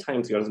without any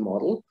time series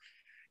model,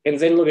 and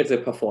then look at the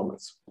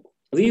performance.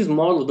 These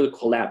models will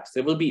collapse.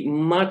 They will be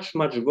much,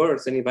 much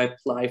worse than if I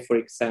apply, for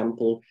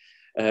example,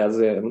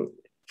 the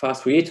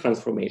fast Fourier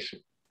transformation.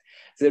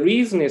 The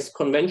reason is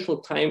conventional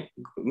time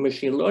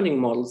machine learning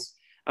models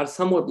are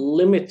somewhat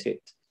limited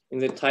in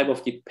the type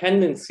of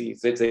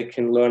dependencies that they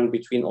can learn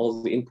between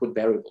all the input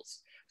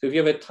variables. So if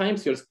you have a time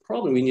series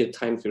problem, we need a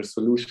time series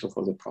solution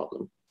for the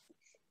problem.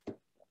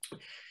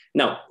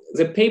 Now,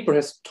 the paper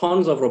has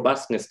tons of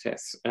robustness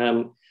tests.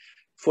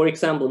 For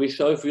example, we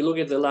show if we look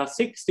at the last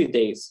 60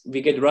 days,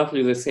 we get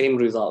roughly the same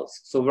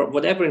results. So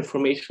whatever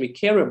information we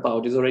care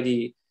about is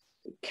already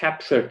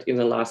captured in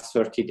the last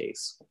 30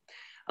 days.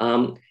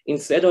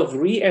 Instead of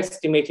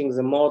re-estimating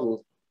the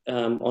model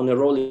on a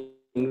rolling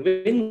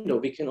window,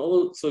 we can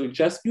also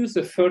just use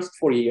the first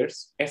 4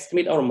 years,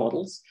 estimate our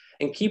models,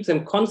 and keep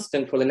them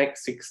constant for the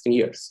next 16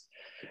 years.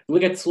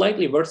 We'll get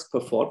slightly worse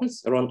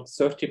performance, around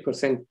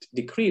 30%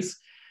 decrease,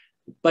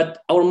 but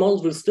our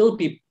models will still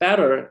be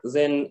better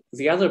than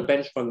the other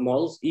benchmark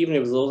models, even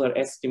if those are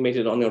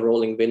estimated on a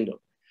rolling window.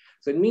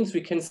 So it means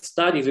we can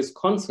study this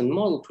constant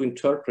model to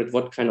interpret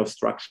what kind of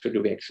structure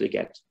do we actually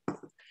get.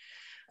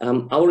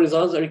 Our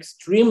results are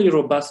extremely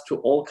robust to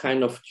all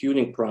kinds of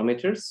tuning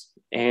parameters.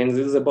 And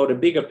this is about a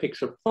bigger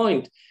picture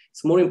point.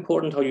 It's more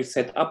important how you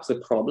set up the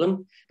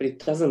problem, but it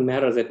doesn't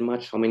matter that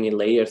much how many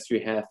layers you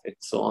have and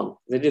so on.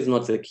 That is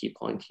not the key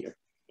point here.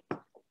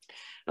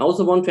 I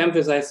also want to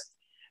emphasize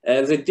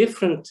the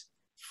different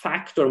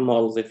factor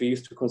models that we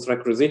use to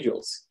construct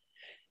residuals.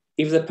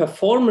 If the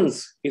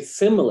performance is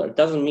similar, it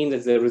doesn't mean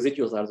that the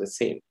residuals are the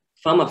same.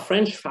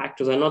 Fama-French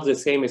factors are not the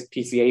same as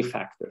PCA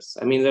factors.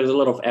 I mean, there's a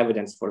lot of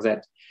evidence for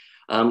that.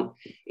 And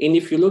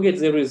if you look at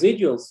the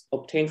residuals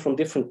obtained from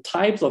different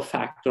types of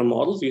factor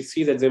models, you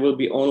see that they will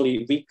be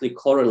only weakly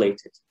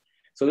correlated.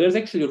 So there's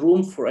actually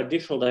room for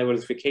additional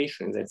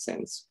diversification in that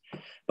sense.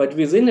 But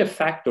within a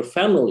factor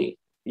family,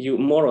 you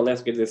more or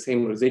less get the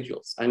same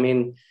residuals. I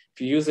mean,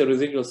 if you use the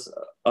residuals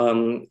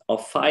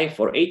of 5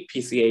 or 8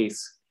 PCAs,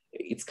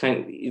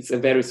 it's a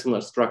very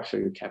similar structure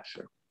you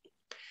capture.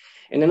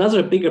 And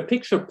another bigger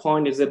picture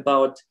point is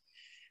about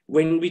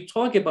when we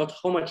talk about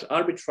how much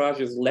arbitrage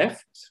is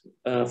left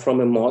from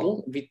a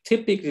model, we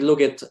typically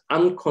look at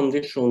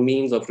unconditional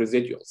means of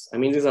residuals. I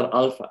mean, these are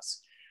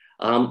alphas.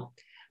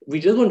 We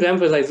just want to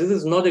emphasize this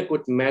is not a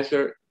good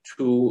measure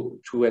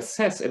to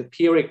assess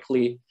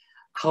empirically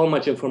how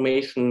much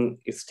information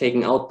is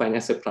taken out by an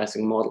asset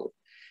pricing model.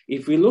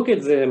 If we look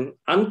at the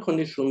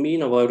unconditional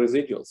mean of our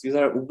residuals, these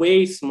are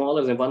way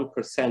smaller than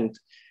 1%,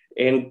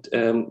 and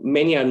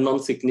many are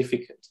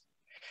non-significant.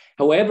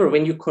 However,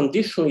 when you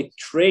conditionally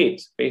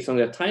trade based on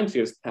their time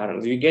series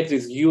patterns, you get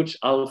these huge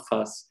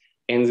alphas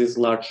and these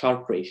large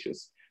Sharpe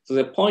ratios. So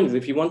the point is,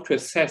 if you want to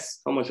assess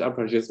how much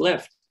arbitrage is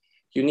left,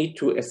 you need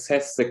to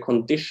assess the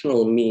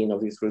conditional mean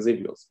of these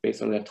residuals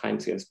based on their time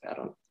series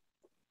pattern.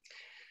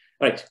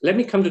 All right, let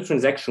me come to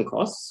transaction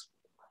costs.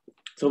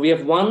 So we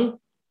have one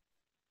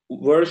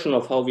version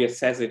of how we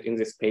assess it in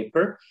this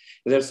paper.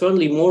 There are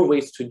certainly more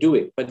ways to do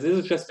it, but this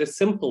is just a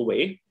simple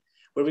way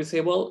where we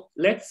say, well,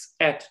 let's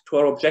add to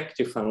our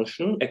objective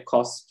function a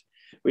cost,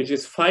 which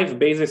is 5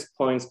 basis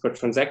points per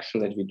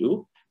transaction that we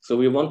do. So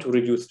we want to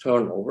reduce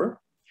turnover.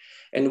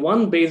 And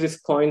 1 basis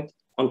point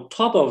on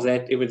top of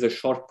that if it's a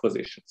short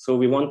position. So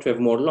we want to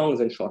have more longs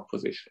than short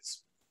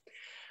positions.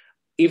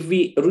 If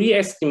we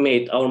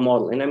re-estimate our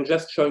model, and I'm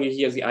just showing you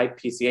here the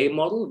IPCA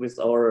model with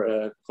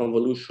our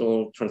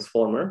convolutional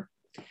transformer.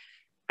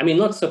 I mean,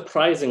 not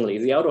surprisingly,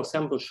 the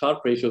out-of-sample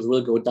Sharpe ratios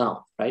will go down,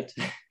 right?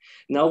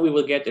 Now we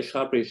will get a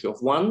Sharpe ratio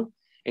of 1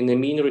 and a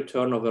mean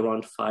return of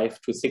around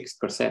 5 to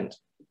 6%.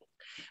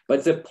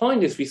 But the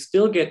point is we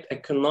still get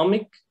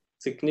economic,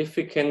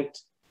 significant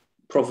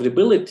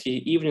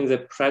profitability even in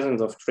the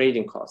presence of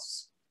trading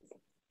costs.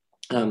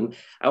 I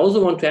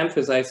also want to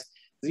emphasize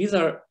these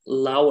are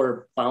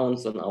lower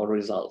bounds on our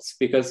results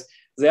because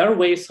there are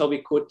ways how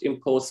we could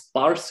impose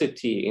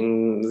sparsity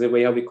in the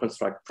way how we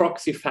construct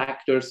proxy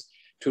factors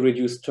to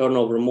reduce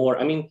turnover more.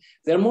 I mean,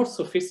 there are more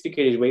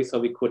sophisticated ways how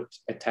we could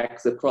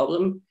attack the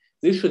problem.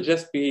 This should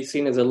just be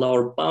seen as a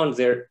lower bound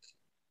there.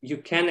 You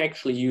can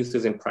actually use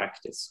this in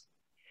practice.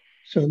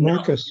 So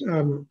Markus,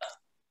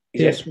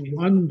 yes. Is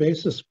 1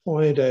 basis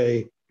point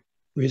a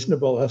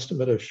reasonable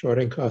estimate of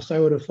shorting costs? I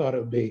would have thought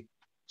it would be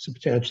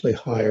substantially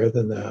higher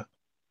than that.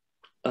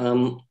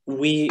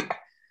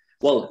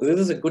 Well, this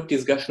is a good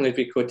discussion that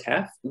we could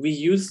have. We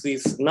use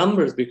these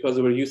numbers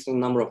because we're using a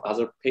number of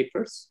other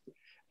papers.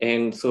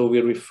 And so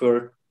we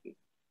refer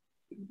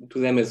to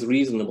them as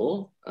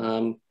reasonable.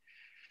 In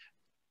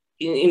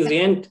the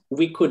end,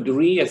 we could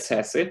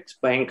reassess it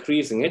by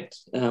increasing it.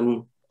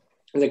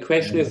 The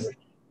question is,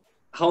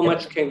 how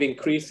much can we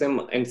increase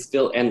them and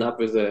still end up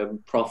with a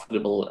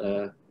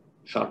profitable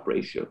Sharpe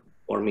ratio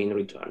or mean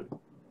return?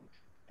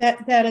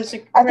 That is a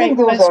great I think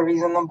those question. are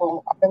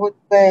reasonable. I would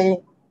say,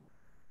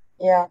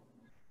 yeah.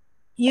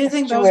 You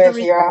think those are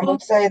reasonable? I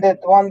would say that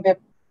 1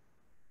 bip.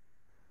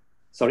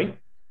 Sorry?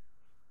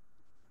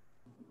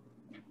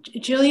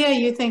 Julia,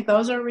 you think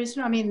those are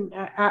reasonable? I mean,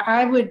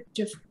 I would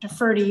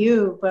defer to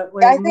you, but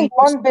I think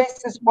 1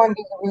 basis point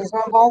is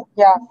reasonable.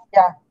 Yeah.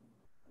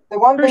 The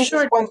 1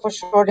 basis point for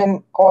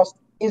shorting cost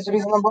is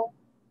reasonable.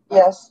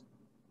 Yes.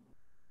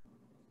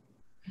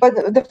 But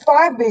the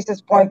 5 basis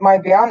point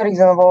might be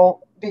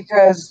unreasonable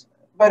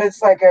but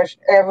it's like an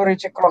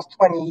average across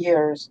 20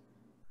 years.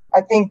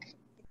 I think,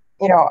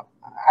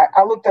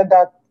 I looked at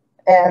that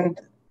and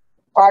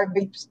 5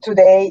 bips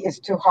today is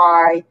too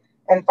high.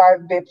 And 5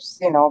 bips,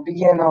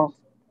 beginning of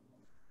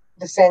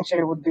the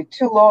century would be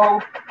too low.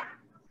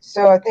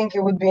 So I think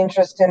it would be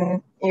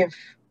interesting if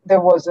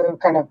there was a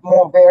kind of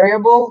more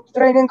variable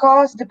trading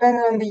cost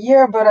depending on the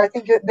year, but I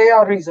think they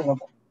are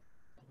reasonable.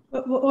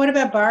 What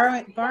about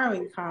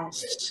borrowing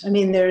costs? I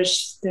mean,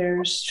 there's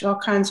all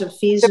kinds of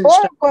fees. The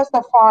borrowing costs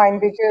are fine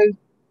because,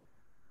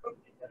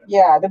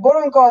 Yeah, the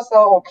borrowing costs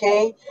are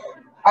okay.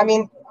 I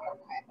mean,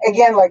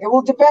 again, like it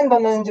will depend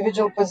on the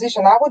individual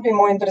position. I would be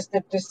more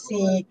interested to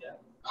see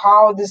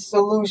how the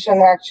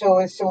solution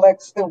actually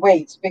selects the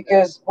weights,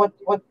 because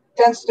what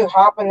tends to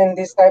happen in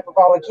these type of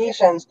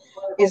allocations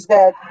is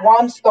that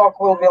one stock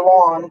will be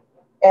long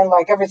and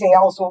like everything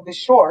else will be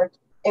short,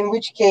 in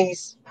which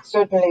case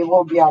certainly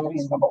will be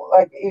unreasonable.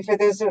 Like if it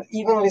is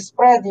evenly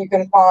spread, you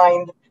can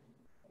find,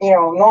 you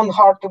know,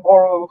 non-hard to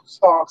borrow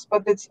stocks,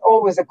 but it's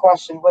always a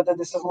question whether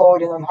this is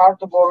loaded on hard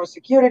to borrow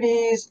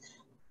securities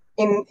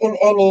in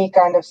any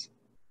kind of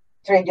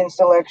trading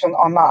selection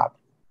or not.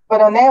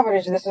 But on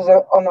average, this is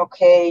an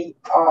okay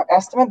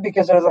estimate,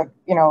 because there's like,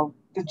 you know,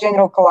 the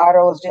general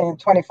collateral is generally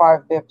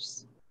 25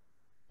 bips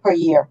per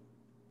year.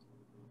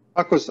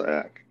 Markus,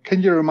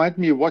 can you remind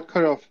me what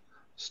kind of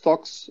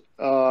stocks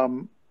are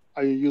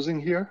you using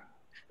here?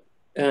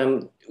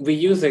 We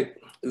use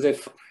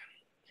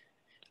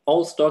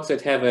all stocks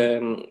that have a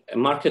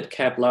market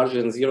cap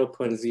larger than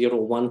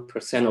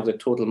 0.01% of the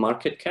total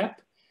market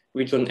cap,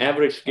 which on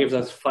average gives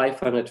us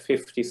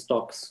 550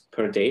 stocks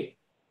per day.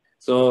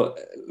 So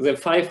the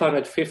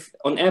 550,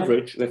 on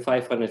average, the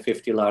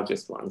 550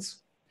 largest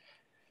ones.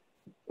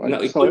 Right. Now,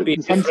 it so could be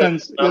in some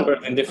different sense, numbers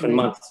yeah, in different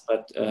months,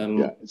 but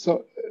yeah.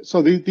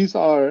 So these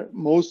are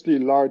mostly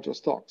larger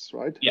stocks,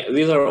 right? yeah,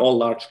 these are all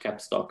large cap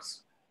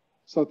stocks.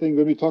 So I think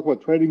when we talk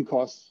about trading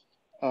costs,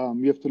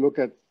 you have to look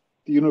at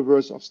the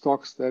universe of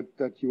stocks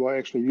that you are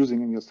actually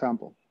using in your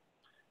sample.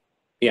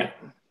 Yeah.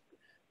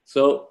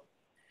 So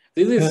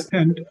this is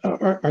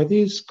are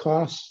these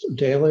costs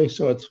daily?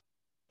 So it's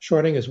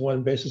shorting is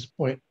 1 basis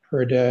point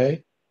per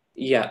day.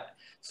 Yeah.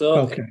 So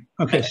okay.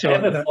 I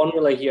have a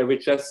formula here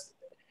which just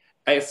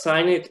I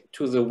assign it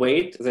to the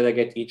weight that I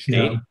get each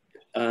day.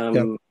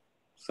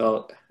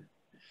 So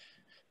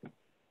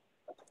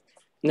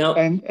now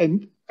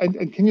and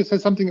can you say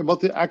something about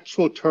the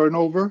actual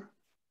turnover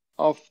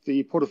of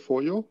the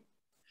portfolio?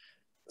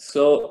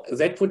 So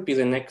that would be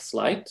the next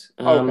slide.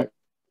 Okay.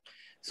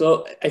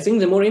 So I think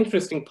the more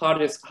interesting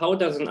part is how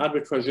does an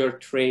arbitrageur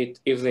trade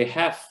if they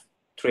have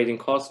trading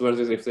costs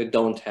versus if they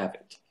don't have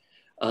it.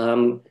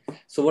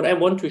 So what I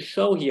want to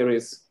show here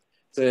is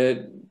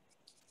the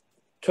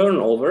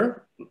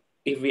turnover.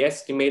 If we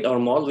estimate our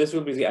model, this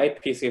will be the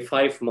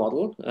IPCA5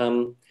 model.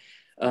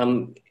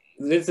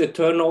 This is the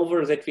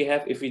turnover that we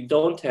have if we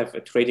don't have a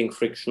trading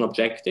friction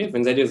objective,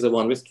 and that is the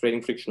one with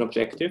trading friction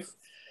objective.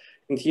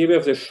 And here we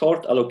have the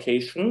short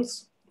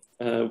allocations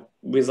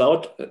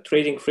without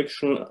trading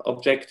friction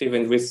objective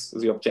and with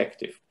the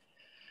objective.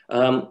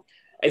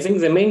 I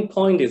think the main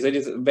point is that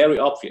it's very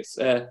obvious.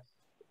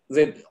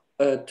 The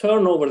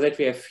turnover that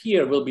we have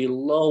here will be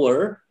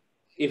lower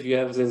if you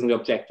have this in the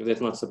objective.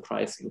 That's not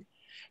surprising.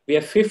 We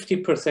have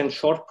 50%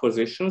 short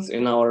positions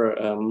in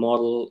our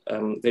model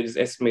that is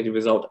estimated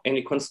without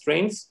any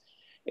constraints.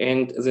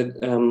 And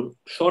the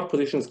short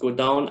positions go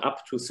down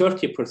up to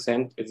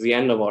 30% at the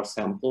end of our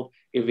sample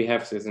if we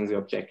have this in the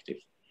objective.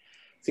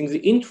 I think the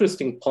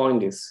interesting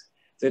point is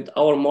that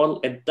our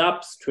model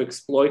adapts to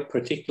exploit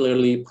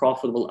particularly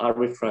profitable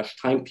arbitrage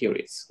time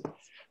periods.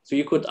 So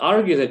you could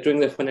argue that during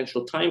the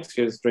financial time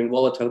series, during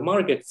volatile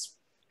markets,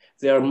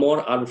 there are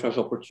more arbitrage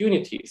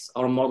opportunities.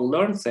 Our model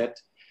learns that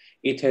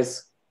it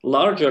has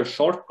larger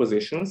short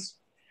positions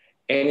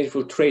and it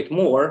will trade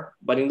more,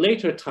 but in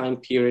later time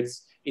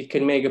periods, it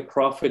can make a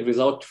profit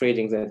without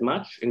trading that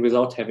much and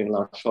without having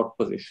large short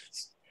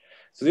positions.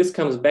 So this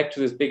comes back to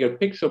this bigger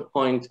picture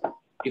point.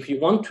 If you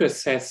want to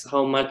assess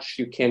how much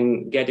you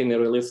can get in a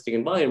realistic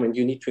environment,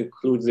 you need to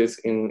include this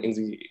in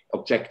the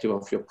objective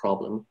of your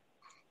problem.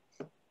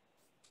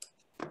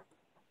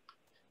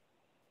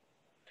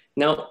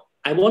 Now,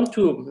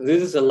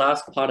 this is the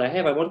last part I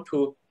have. I want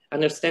to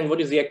understand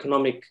what is the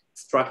economic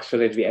structure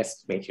that we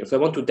estimate here. So I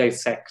want to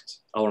dissect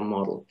our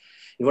model.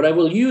 And what I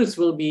will use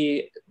will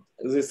be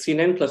the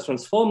CNN plus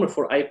transformer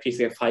for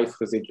IPCA5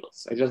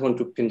 residuals. I just want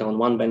to pin down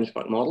one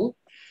benchmark model.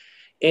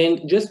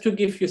 And just to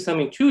give you some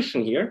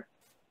intuition here,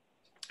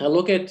 I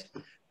look at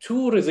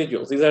two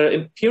residuals. These are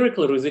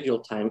empirical residual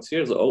time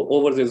series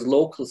over this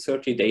local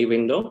 30-day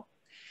window.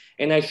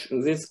 And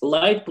this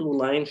light blue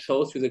line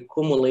shows you the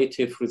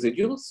cumulative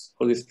residuals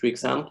for these two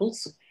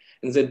examples.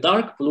 And the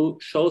dark blue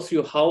shows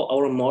you how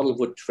our model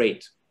would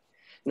trade.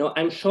 Now,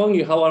 I'm showing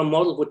you how our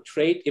model would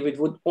trade if it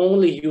would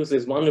only use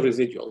this one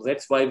residual.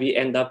 That's why we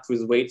end up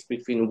with weights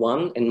between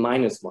 1 and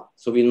 -1.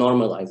 So we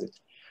normalize it.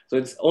 So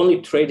it's only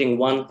trading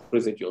one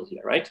residual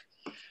here, right?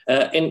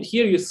 And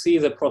here you see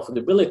the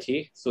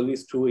profitability. So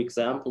these two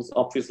examples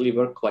obviously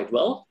work quite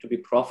well to be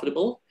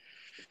profitable.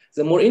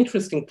 The more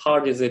interesting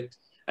part is that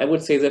I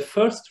would say the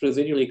first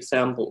residual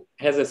example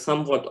has a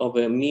somewhat of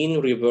a mean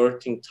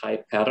reverting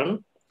type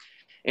pattern.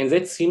 And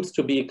that seems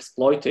to be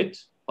exploited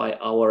by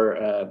our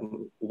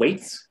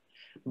weights.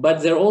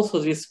 But there are also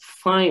these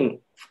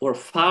fine or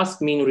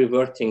fast mean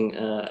reverting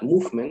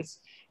movements.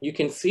 You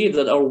can see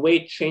that our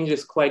weight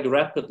changes quite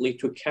rapidly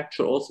to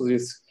capture also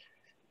these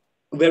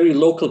very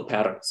local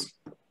patterns.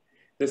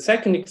 The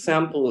second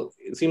example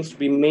seems to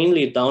be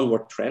mainly a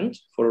downward trend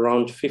for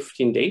around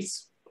 15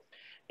 days.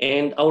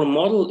 And our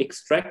model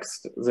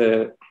extracts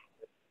the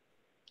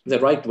the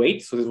right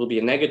weight, so this will be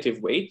a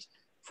negative weight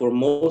for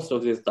most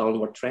of this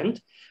downward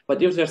trend.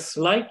 But if there's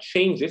slight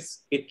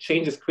changes, it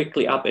changes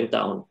quickly up and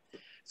down.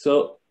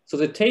 So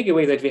the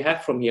takeaway that we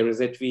have from here is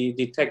that we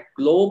detect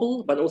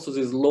global, but also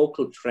this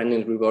local trend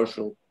in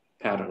reversal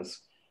patterns.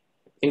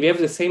 And we have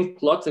the same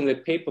plots in the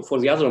paper for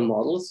the other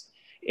models,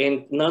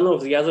 and none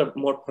of the other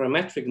more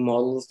parametric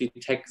models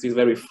detect these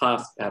very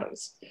fast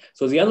patterns.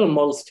 So the other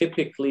models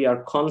typically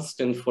are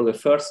constant for the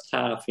first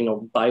half, you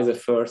know, buy the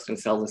first and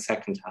sell the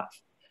second half.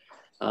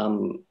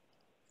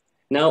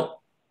 Now,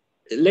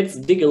 let's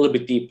dig a little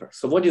bit deeper.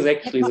 So what is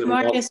actually the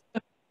Marcus,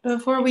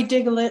 before we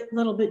dig a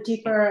little bit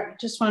deeper, I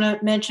just want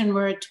to mention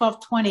we're at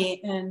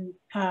 12:20, and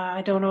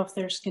I don't know if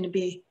there's going to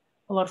be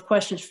a lot of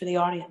questions for the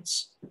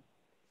audience.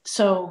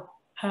 So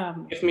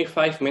give me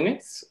 5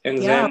 minutes,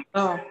 and yeah,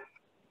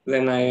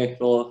 then I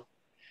will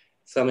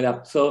sum it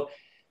up. So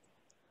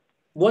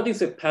what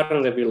is a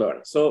pattern that we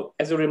learn? So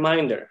as a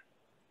reminder,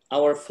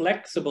 our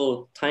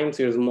flexible time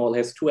series model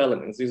has two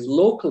elements. These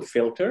local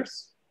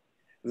filters,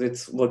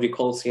 that's what we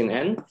call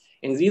CNN.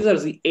 And these are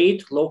the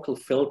 8 local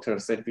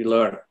filters that we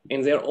learn.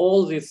 And they're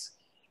all these,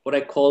 what I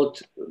called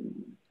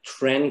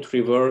trend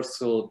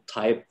reversal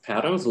type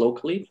patterns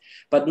locally,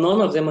 but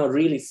none of them are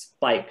really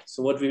spiked.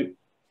 So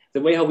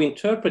the way how we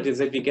interpret is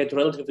that we get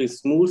relatively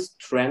smooth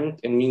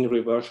trend and mean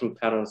reversion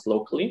patterns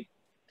locally.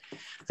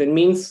 That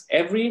means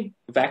every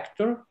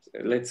vector,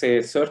 let's say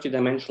a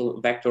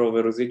 30-dimensional vector of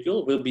a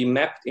residual, will be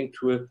mapped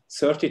into a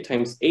 30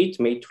 times 8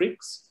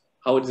 matrix,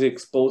 how it is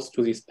exposed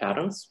to these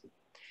patterns.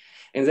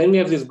 And then we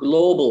have these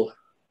global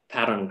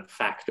pattern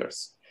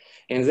factors.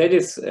 And that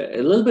is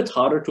a little bit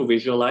harder to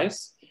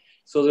visualize.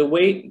 So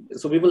we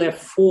will have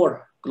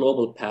 4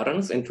 global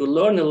patterns. And to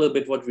learn a little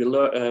bit what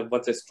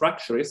the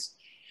structure is,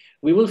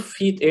 we will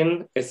feed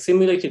in a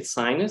simulated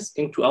sinus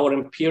into our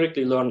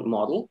empirically learned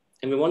model.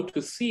 And we want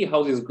to see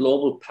how these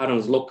global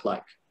patterns look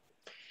like.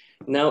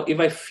 Now, if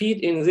I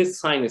feed in this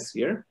sinus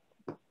here,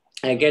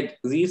 I get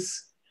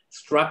this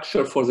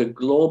structure for the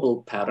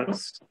global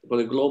patterns, for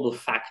the global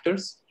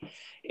factors.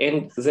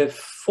 And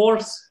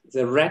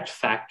the red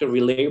factor,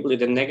 we label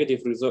it a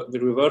negative the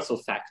reversal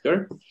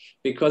factor,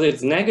 because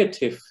it's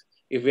negative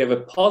if we have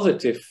a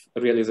positive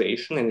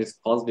realization, and it's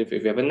positive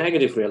if we have a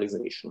negative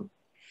realization.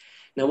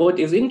 Now, what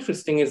is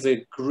interesting is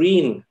the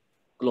green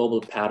global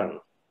pattern.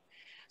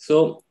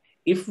 So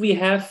if we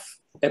have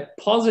a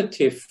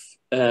positive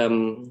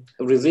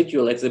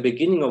residual at the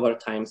beginning of our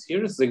time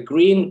series, the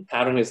green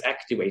pattern is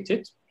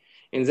activated.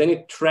 And then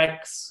it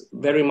tracks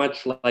very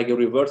much like a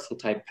reversal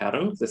type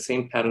pattern, the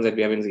same pattern that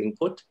we have in the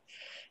input.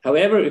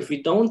 However, if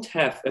we don't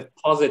have a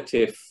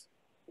positive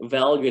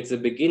value at the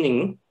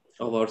beginning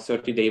of our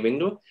 30-day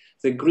window,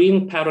 the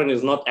green pattern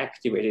is not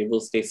activated, it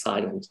will stay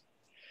silent.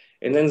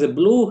 And then the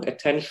blue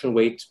attention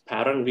weight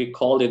pattern, we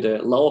call it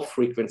a low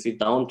frequency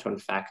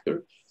downturn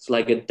factor. It's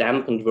like a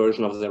dampened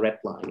version of the red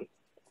line.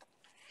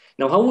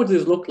 Now, how would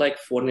this look like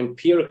for an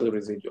empirical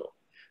residual?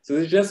 So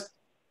this is just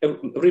a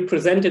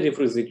representative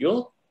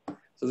residual.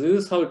 So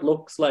this is how it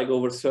looks like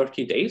over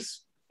 30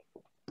 days.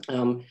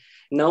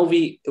 Now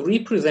we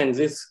represent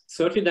this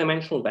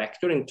 30-dimensional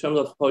vector in terms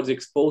of how it's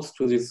exposed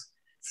to this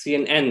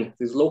CNN,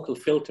 these local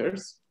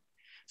filters.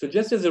 So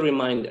just as a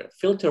reminder,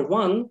 filter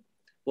 1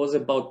 was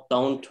about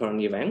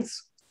downturn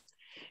events.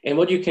 And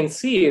what you can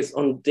see is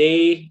on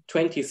day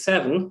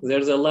 27,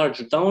 there's a large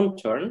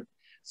downturn.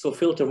 So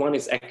filter 1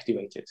 is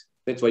activated.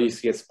 That's why you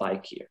see a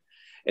spike here.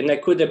 And I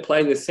could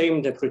apply the same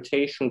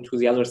interpretation to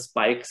the other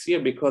spikes here,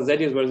 because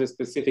that is where the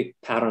specific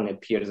pattern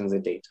appears in the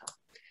data.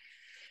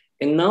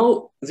 And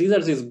now these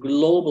are these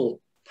global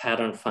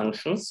pattern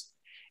functions.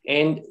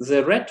 And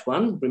the red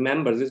one,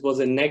 remember, this was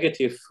a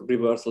negative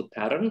reversal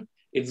pattern.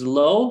 It's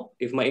low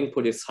if my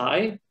input is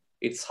high.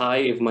 It's high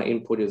if my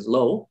input is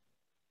low.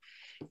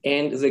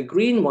 And the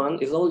green one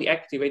is only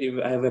activated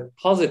if I have a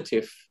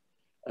positive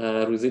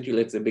residual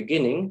at the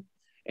beginning.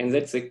 And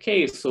that's the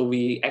case. So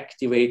we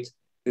activate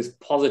this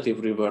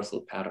positive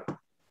reversal pattern.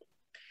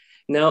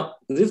 Now,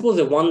 this was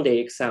a one-day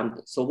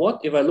example. So what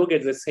if I look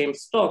at the same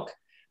stock,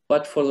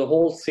 but for the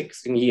whole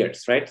 16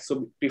 years, right?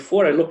 So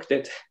before I looked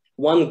at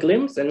one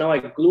glimpse, and now I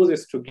glue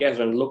this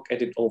together and look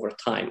at it over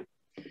time.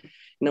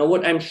 Now,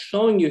 what I'm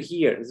showing you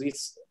here,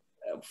 these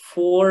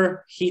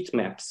 4 heat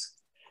maps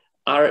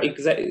are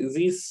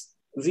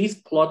these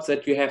plots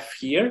that you have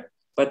here,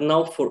 but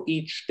now for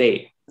each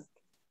day,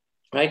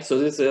 right? So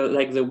this is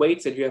like the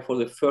weights that you have for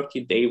the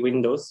 30-day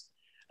windows,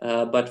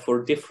 but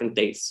for different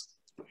days.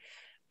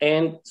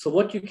 And so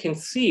what you can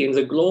see in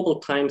the global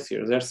time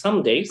series, there are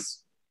some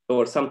days,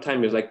 or some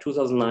time years like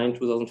 2009,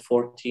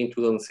 2014,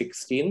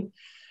 2016,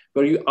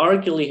 where you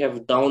arguably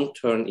have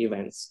downturn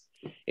events.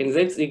 And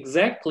that's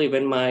exactly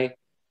when my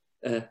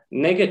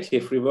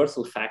negative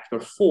reversal factor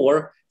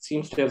 4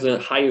 seems to have the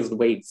highest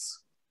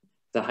weights,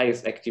 the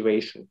highest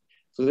activation.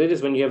 So that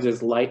is when you have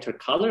this lighter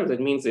color, that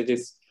means it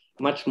is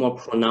much more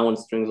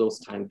pronounced during those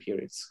time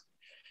periods.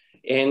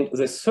 And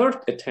the third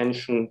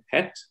attention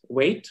head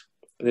weight,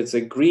 that's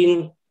a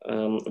green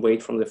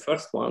weight from the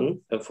first one,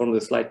 from the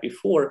slide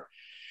before,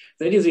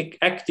 That is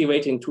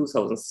activated in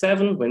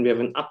 2007 when we have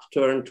an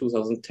upturn,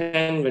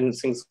 2010 when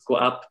things go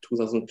up,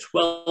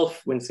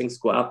 2012 when things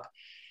go up.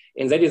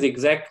 And that is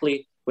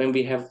exactly when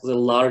we have the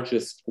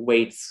largest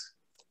weights.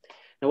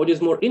 Now, what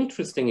is more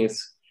interesting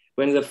is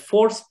when the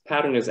fourth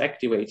pattern is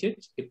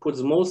activated, it puts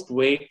most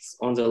weights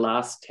on the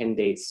last 10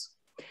 days.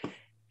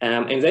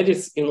 And that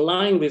is in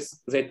line with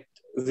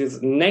this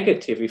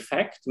negative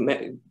effect.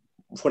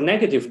 For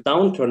negative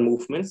downturn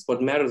movements,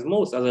 what matters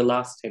most are the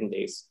last 10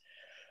 days.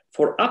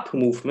 For up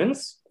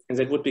movements, and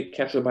that would be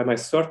captured by my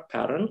third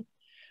pattern,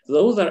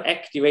 those are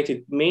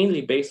activated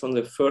mainly based on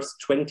the first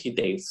 20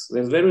 days.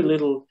 There's very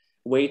little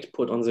weight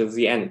put on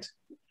the end.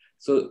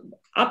 So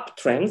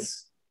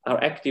uptrends are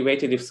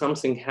activated if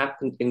something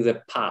happened in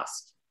the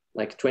past,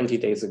 like 20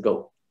 days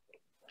ago.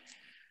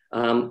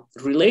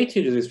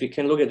 Related to this, we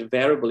can look at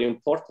variable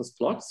importance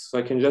plots. So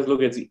I can just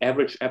look at the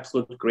average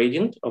absolute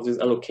gradient of these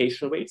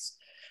allocation weights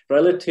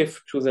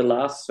relative to the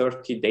last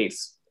 30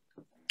 days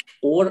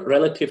or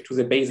relative to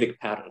the basic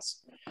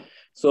patterns.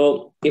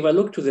 So if I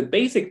look to the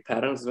basic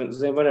patterns,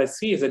 then what I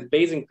see is that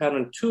basic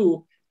pattern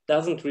 2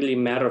 doesn't really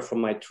matter for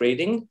my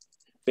trading.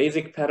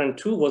 Basic pattern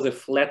 2 was a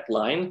flat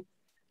line.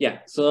 Yeah,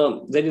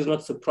 so that is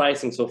not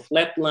surprising. So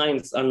flat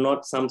lines are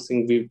not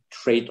something we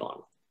trade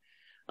on.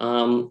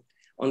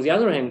 On the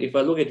other hand, if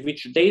I look at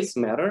which days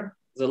matter,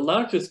 the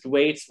largest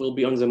weights will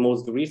be on the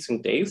most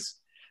recent days,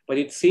 but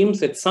it seems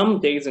that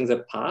some days in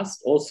the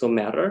past also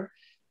matter.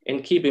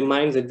 And keep in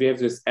mind that we have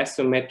this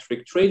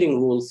asymmetric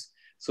trading rules.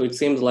 So it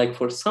seems like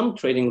for some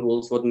trading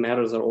rules, what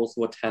matters are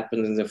also what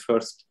happens in the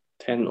first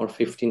 10 or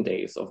 15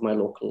 days of my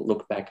local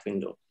look back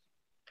window.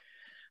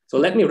 So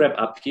let me wrap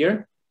up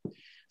here.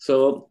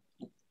 So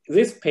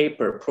this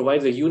paper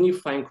provides a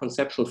unifying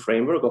conceptual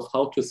framework of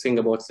how to think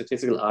about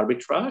statistical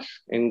arbitrage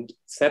and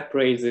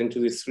separates into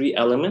these three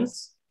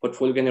elements: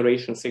 portfolio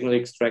generation, signal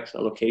extraction,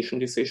 allocation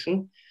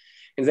decision.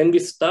 And then we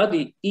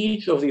study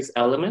each of these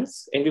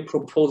elements and we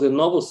propose a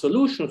novel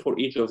solution for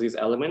each of these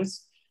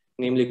elements,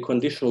 namely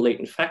conditional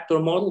latent factor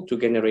model to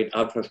generate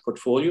arbitrage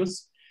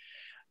portfolios,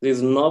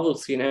 this novel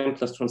CNN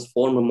plus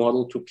transformer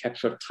model to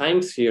capture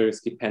time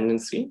series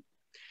dependency,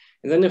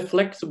 and then a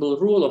flexible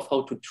rule of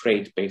how to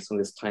trade based on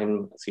this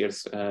time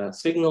series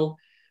signal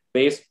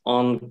based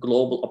on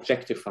global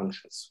objective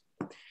functions.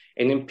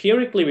 And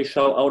empirically, we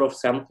show out of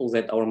samples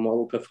that our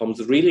model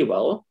performs really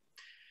well,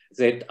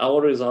 that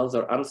our results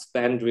are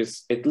unspanned with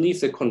at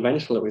least the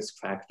conventional risk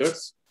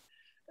factors.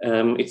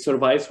 It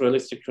survives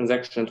realistic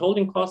transaction and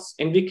holding costs,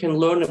 and we can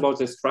learn about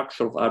the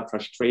structure of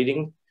arbitrage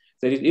trading,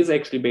 that it is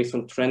actually based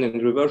on trend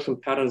and reversion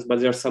patterns,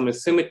 but there are some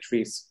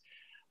asymmetries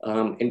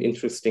and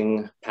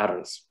interesting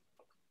patterns.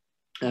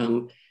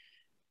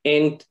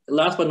 And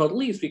last but not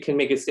least, we can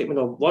make a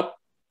statement of what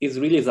is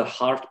really the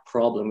hard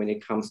problem when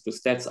it comes to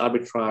stats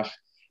arbitrage,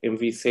 and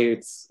we say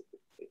it's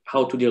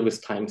how to deal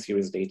with time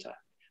series data,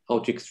 how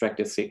to extract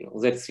a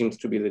signal. That seems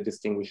to be the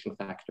distinguishing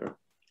factor.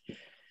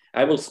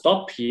 I will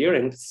stop here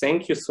and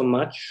thank you so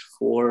much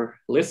for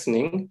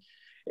listening.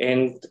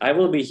 And I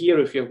will be here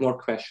if you have more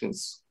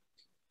questions.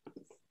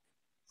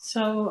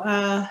 So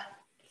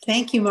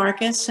thank you,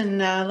 Markus. And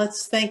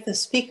let's thank the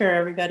speaker,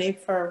 everybody,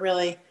 for a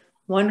really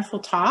wonderful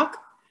talk.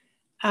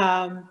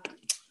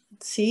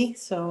 Let's see,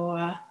 so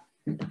I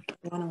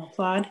want to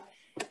applaud.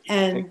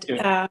 And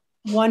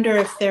wonder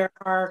if there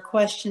are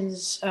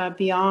questions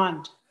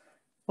beyond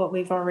what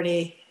we've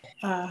already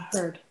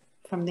heard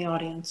from the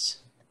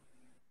audience.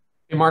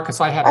 Hey,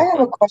 Markus, I have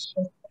a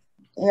question.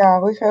 Yeah,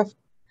 we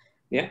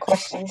have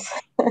questions.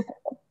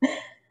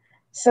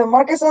 So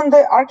Markus, on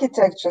the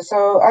architecture,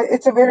 so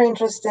it's a very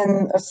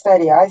interesting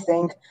study, I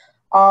think.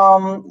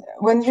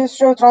 When you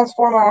show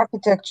transformer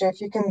architecture,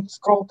 if you can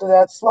scroll to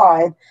that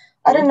slide,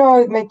 I don't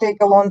know, it may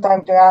take a long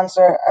time to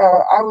answer.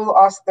 I will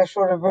ask the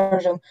shorter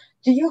version.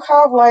 Do you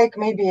have like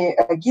maybe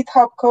a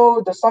GitHub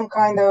code or some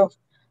kind of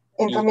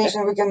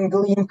information we can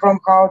glean from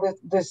how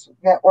this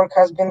network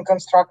has been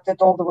constructed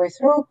all the way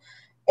through?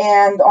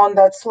 And on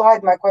that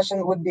slide, my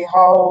question would be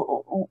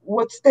how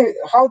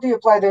do you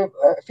apply the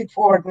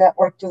feed-forward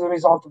network to the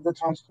result of the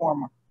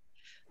transformer?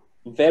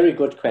 Very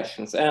good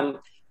questions.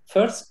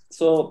 First,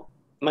 so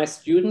my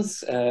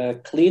students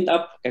cleaned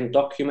up and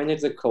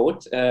documented the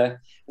code.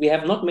 We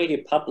have not made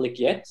it public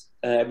yet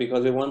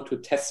because we want to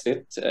test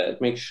it,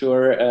 make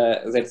sure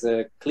that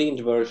the cleaned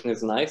version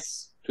is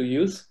nice to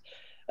use.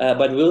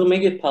 But we'll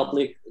make it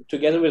public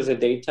together with the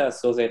data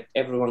so that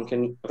everyone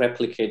can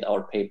replicate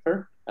our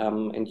paper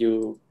and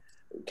you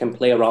can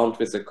play around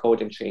with the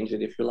code and change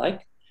it if you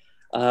like.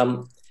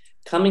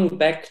 Coming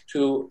back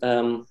to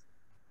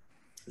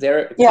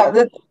there. Yeah,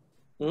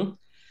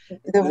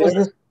 there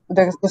was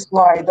the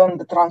slide on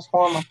the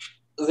transformer.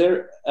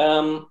 There,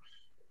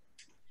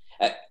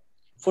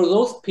 for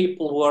those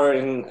people who are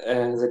in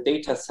the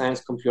data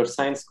science, computer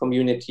science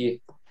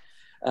community,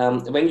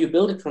 when you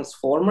build a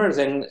transformer,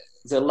 then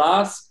the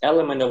last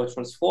element of a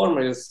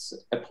transformer is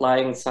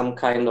applying some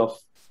kind of,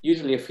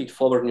 usually a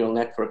feed-forward neural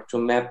network to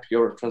map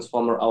your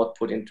transformer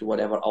output into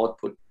whatever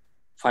output,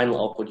 final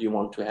output you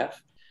want to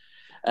have.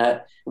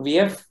 We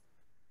have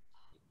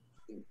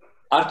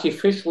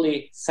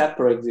artificially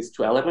separate these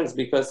two elements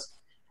because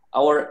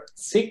our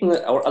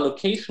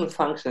allocation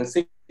function and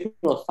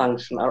signal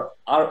function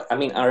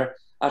are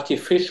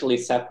artificially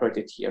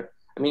separated here.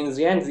 I mean, in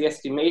the end, the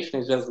estimation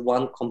is just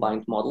one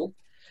combined model.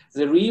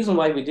 The reason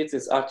why we did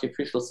this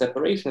artificial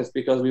separation is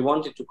because we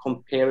wanted to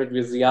compare it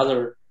with the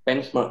other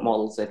benchmark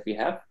models that we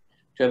have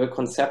to have a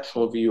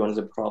conceptual view on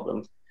the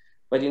problem.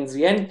 But in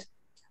the end,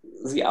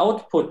 the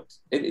output,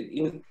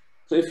 so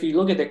if you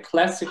look at a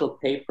classical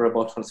paper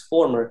about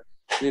transformer,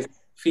 this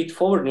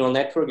feed-forward neural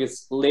network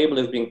is labeled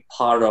as being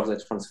part of the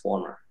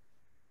transformer.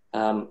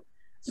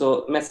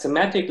 So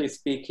mathematically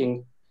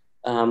speaking,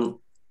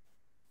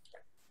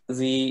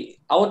 the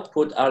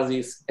output are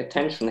these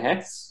attention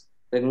heads.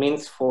 That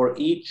means for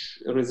each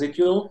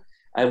residual,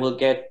 I will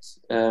get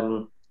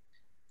a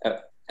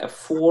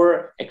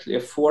 4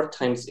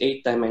 times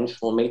 8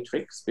 dimensional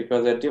matrix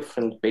because they're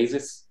different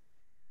bases.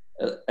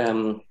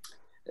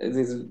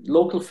 These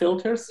local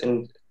filters,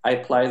 and I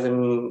apply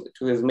them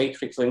to this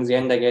matrix. So in the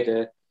end, I get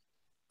a,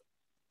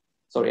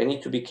 sorry, I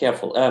need to be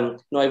careful.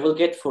 No, I will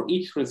get for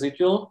each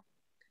residual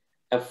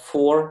a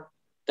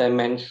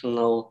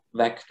 4-dimensional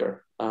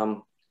vector.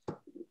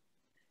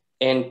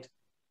 And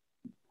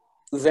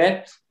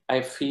that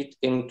I feed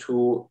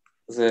into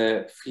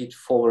the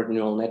feed-forward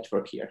neural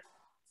network here.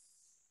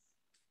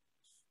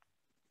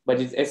 But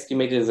it's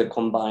estimated as a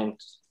combined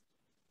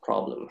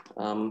problem.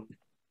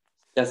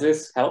 Does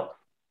this help?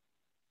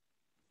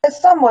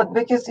 Somewhat,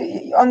 because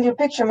on your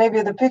picture,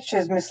 maybe the picture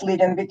is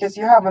misleading because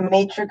you have a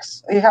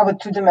matrix, you have a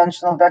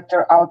 2-dimensional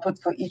vector output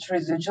for each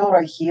residual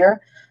right here.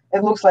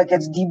 It looks like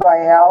it's D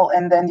by L,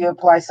 and then you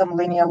apply some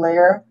linear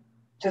layer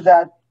to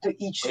that, to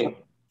each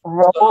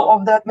row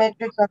of that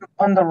matrix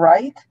on the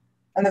right,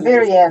 and the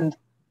very end.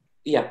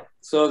 Yeah,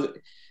 so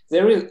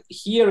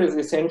here is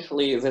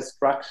essentially the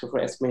structure for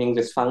estimating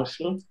this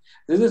function.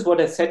 This is what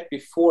I said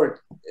before,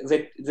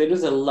 that there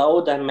is a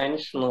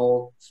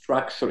low-dimensional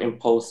structure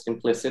imposed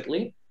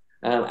implicitly.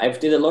 I've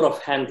did a lot of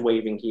hand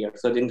waving here,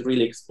 so I didn't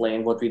really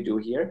explain what we do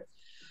here.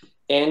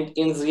 And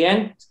in the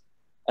end,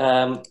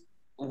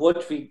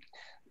 what we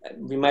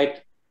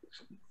might...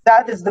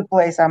 That is the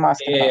place I'm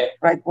asking about,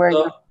 right, where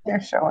you're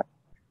showing.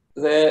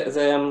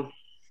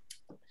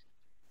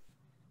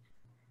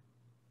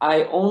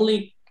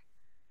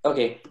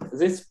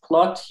 This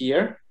plot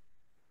here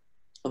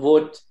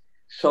would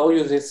show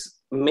you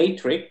this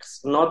matrix,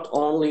 not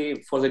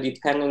only for the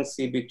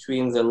dependency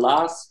between the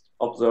last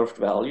observed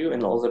value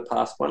and all the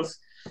past ones,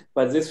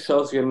 but this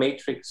shows you a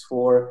matrix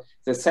for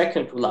the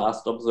second to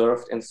last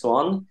observed and so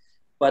on.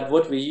 But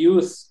what we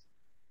use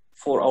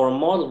for our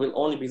model will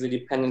only be the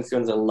dependency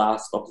on the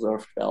last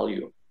observed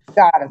value.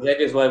 Got it.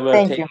 That is why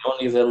we're taking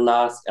only the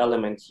last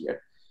element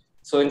here.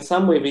 So in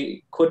some way,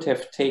 we could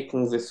have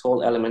taken this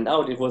whole element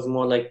out. It was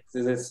more like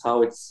this is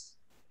how it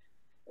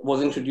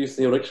was introduced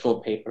in the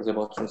original papers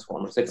about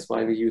transformers. That's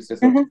why we use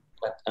this.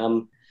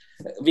 But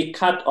we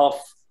cut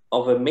off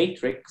of a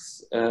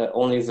matrix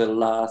only the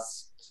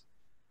last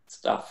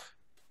stuff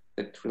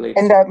that relates.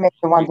 And that makes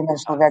the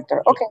 1-dimensional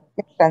vector. Okay,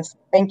 makes sense.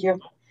 Thank you.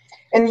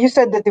 And you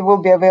said that it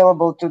will be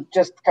available to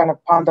just kind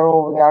of ponder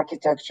over the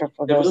architecture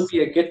for this. There will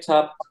be a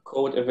GitHub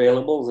code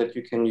available that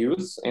you can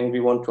use, and we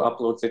want to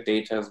upload the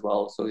data as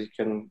well so you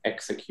can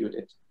execute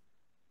it.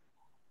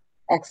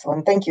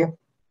 Excellent, thank you.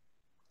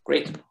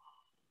 Great.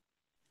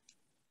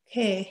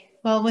 Okay,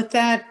 well with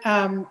that,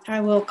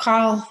 I will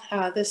call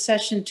this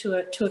session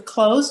to a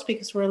close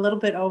because we're a little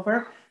bit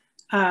over.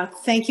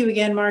 Thank you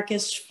again,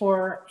 Markus,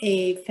 for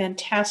a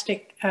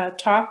fantastic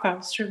talk.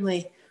 I'll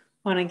certainly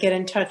want to get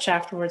in touch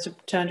afterwards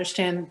to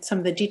understand some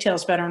of the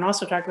details better and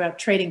also talk about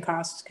trading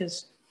costs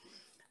because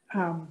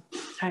I'm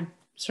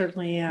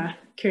certainly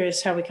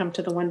curious how we come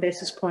to the 1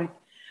 basis point.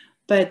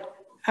 But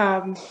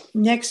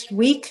next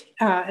week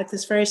at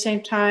this very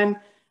same time,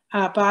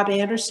 Bob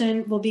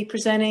Anderson will be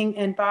presenting.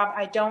 And Bob,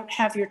 I don't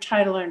have your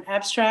title or an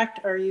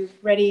abstract. Are you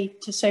ready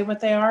to say what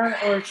they are,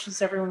 or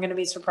is everyone going to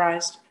be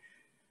surprised?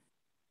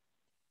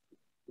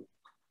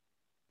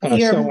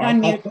 You're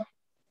unmuted.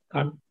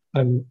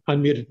 I'm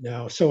unmuted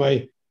now. So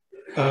I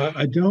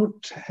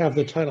don't have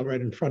the title right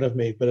in front of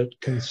me, but it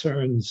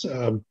concerns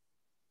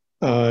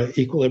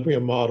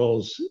equilibrium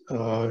models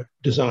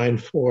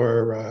designed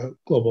for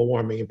global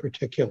warming in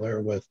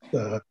particular with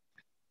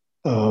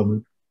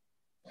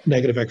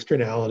negative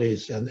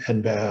externalities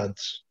and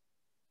bads.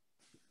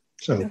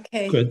 So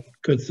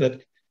goods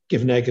that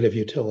give negative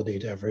utility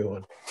to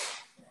everyone.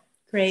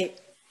 Great.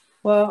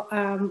 Well,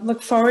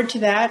 look forward to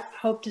that.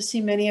 Hope to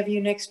see many of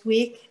you next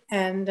week.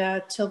 And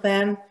till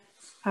then,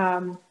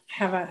 have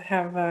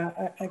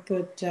a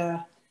good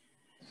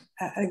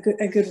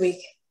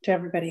week to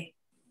everybody.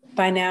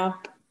 Bye now.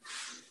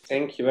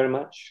 Thank you very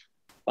much.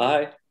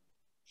 Bye.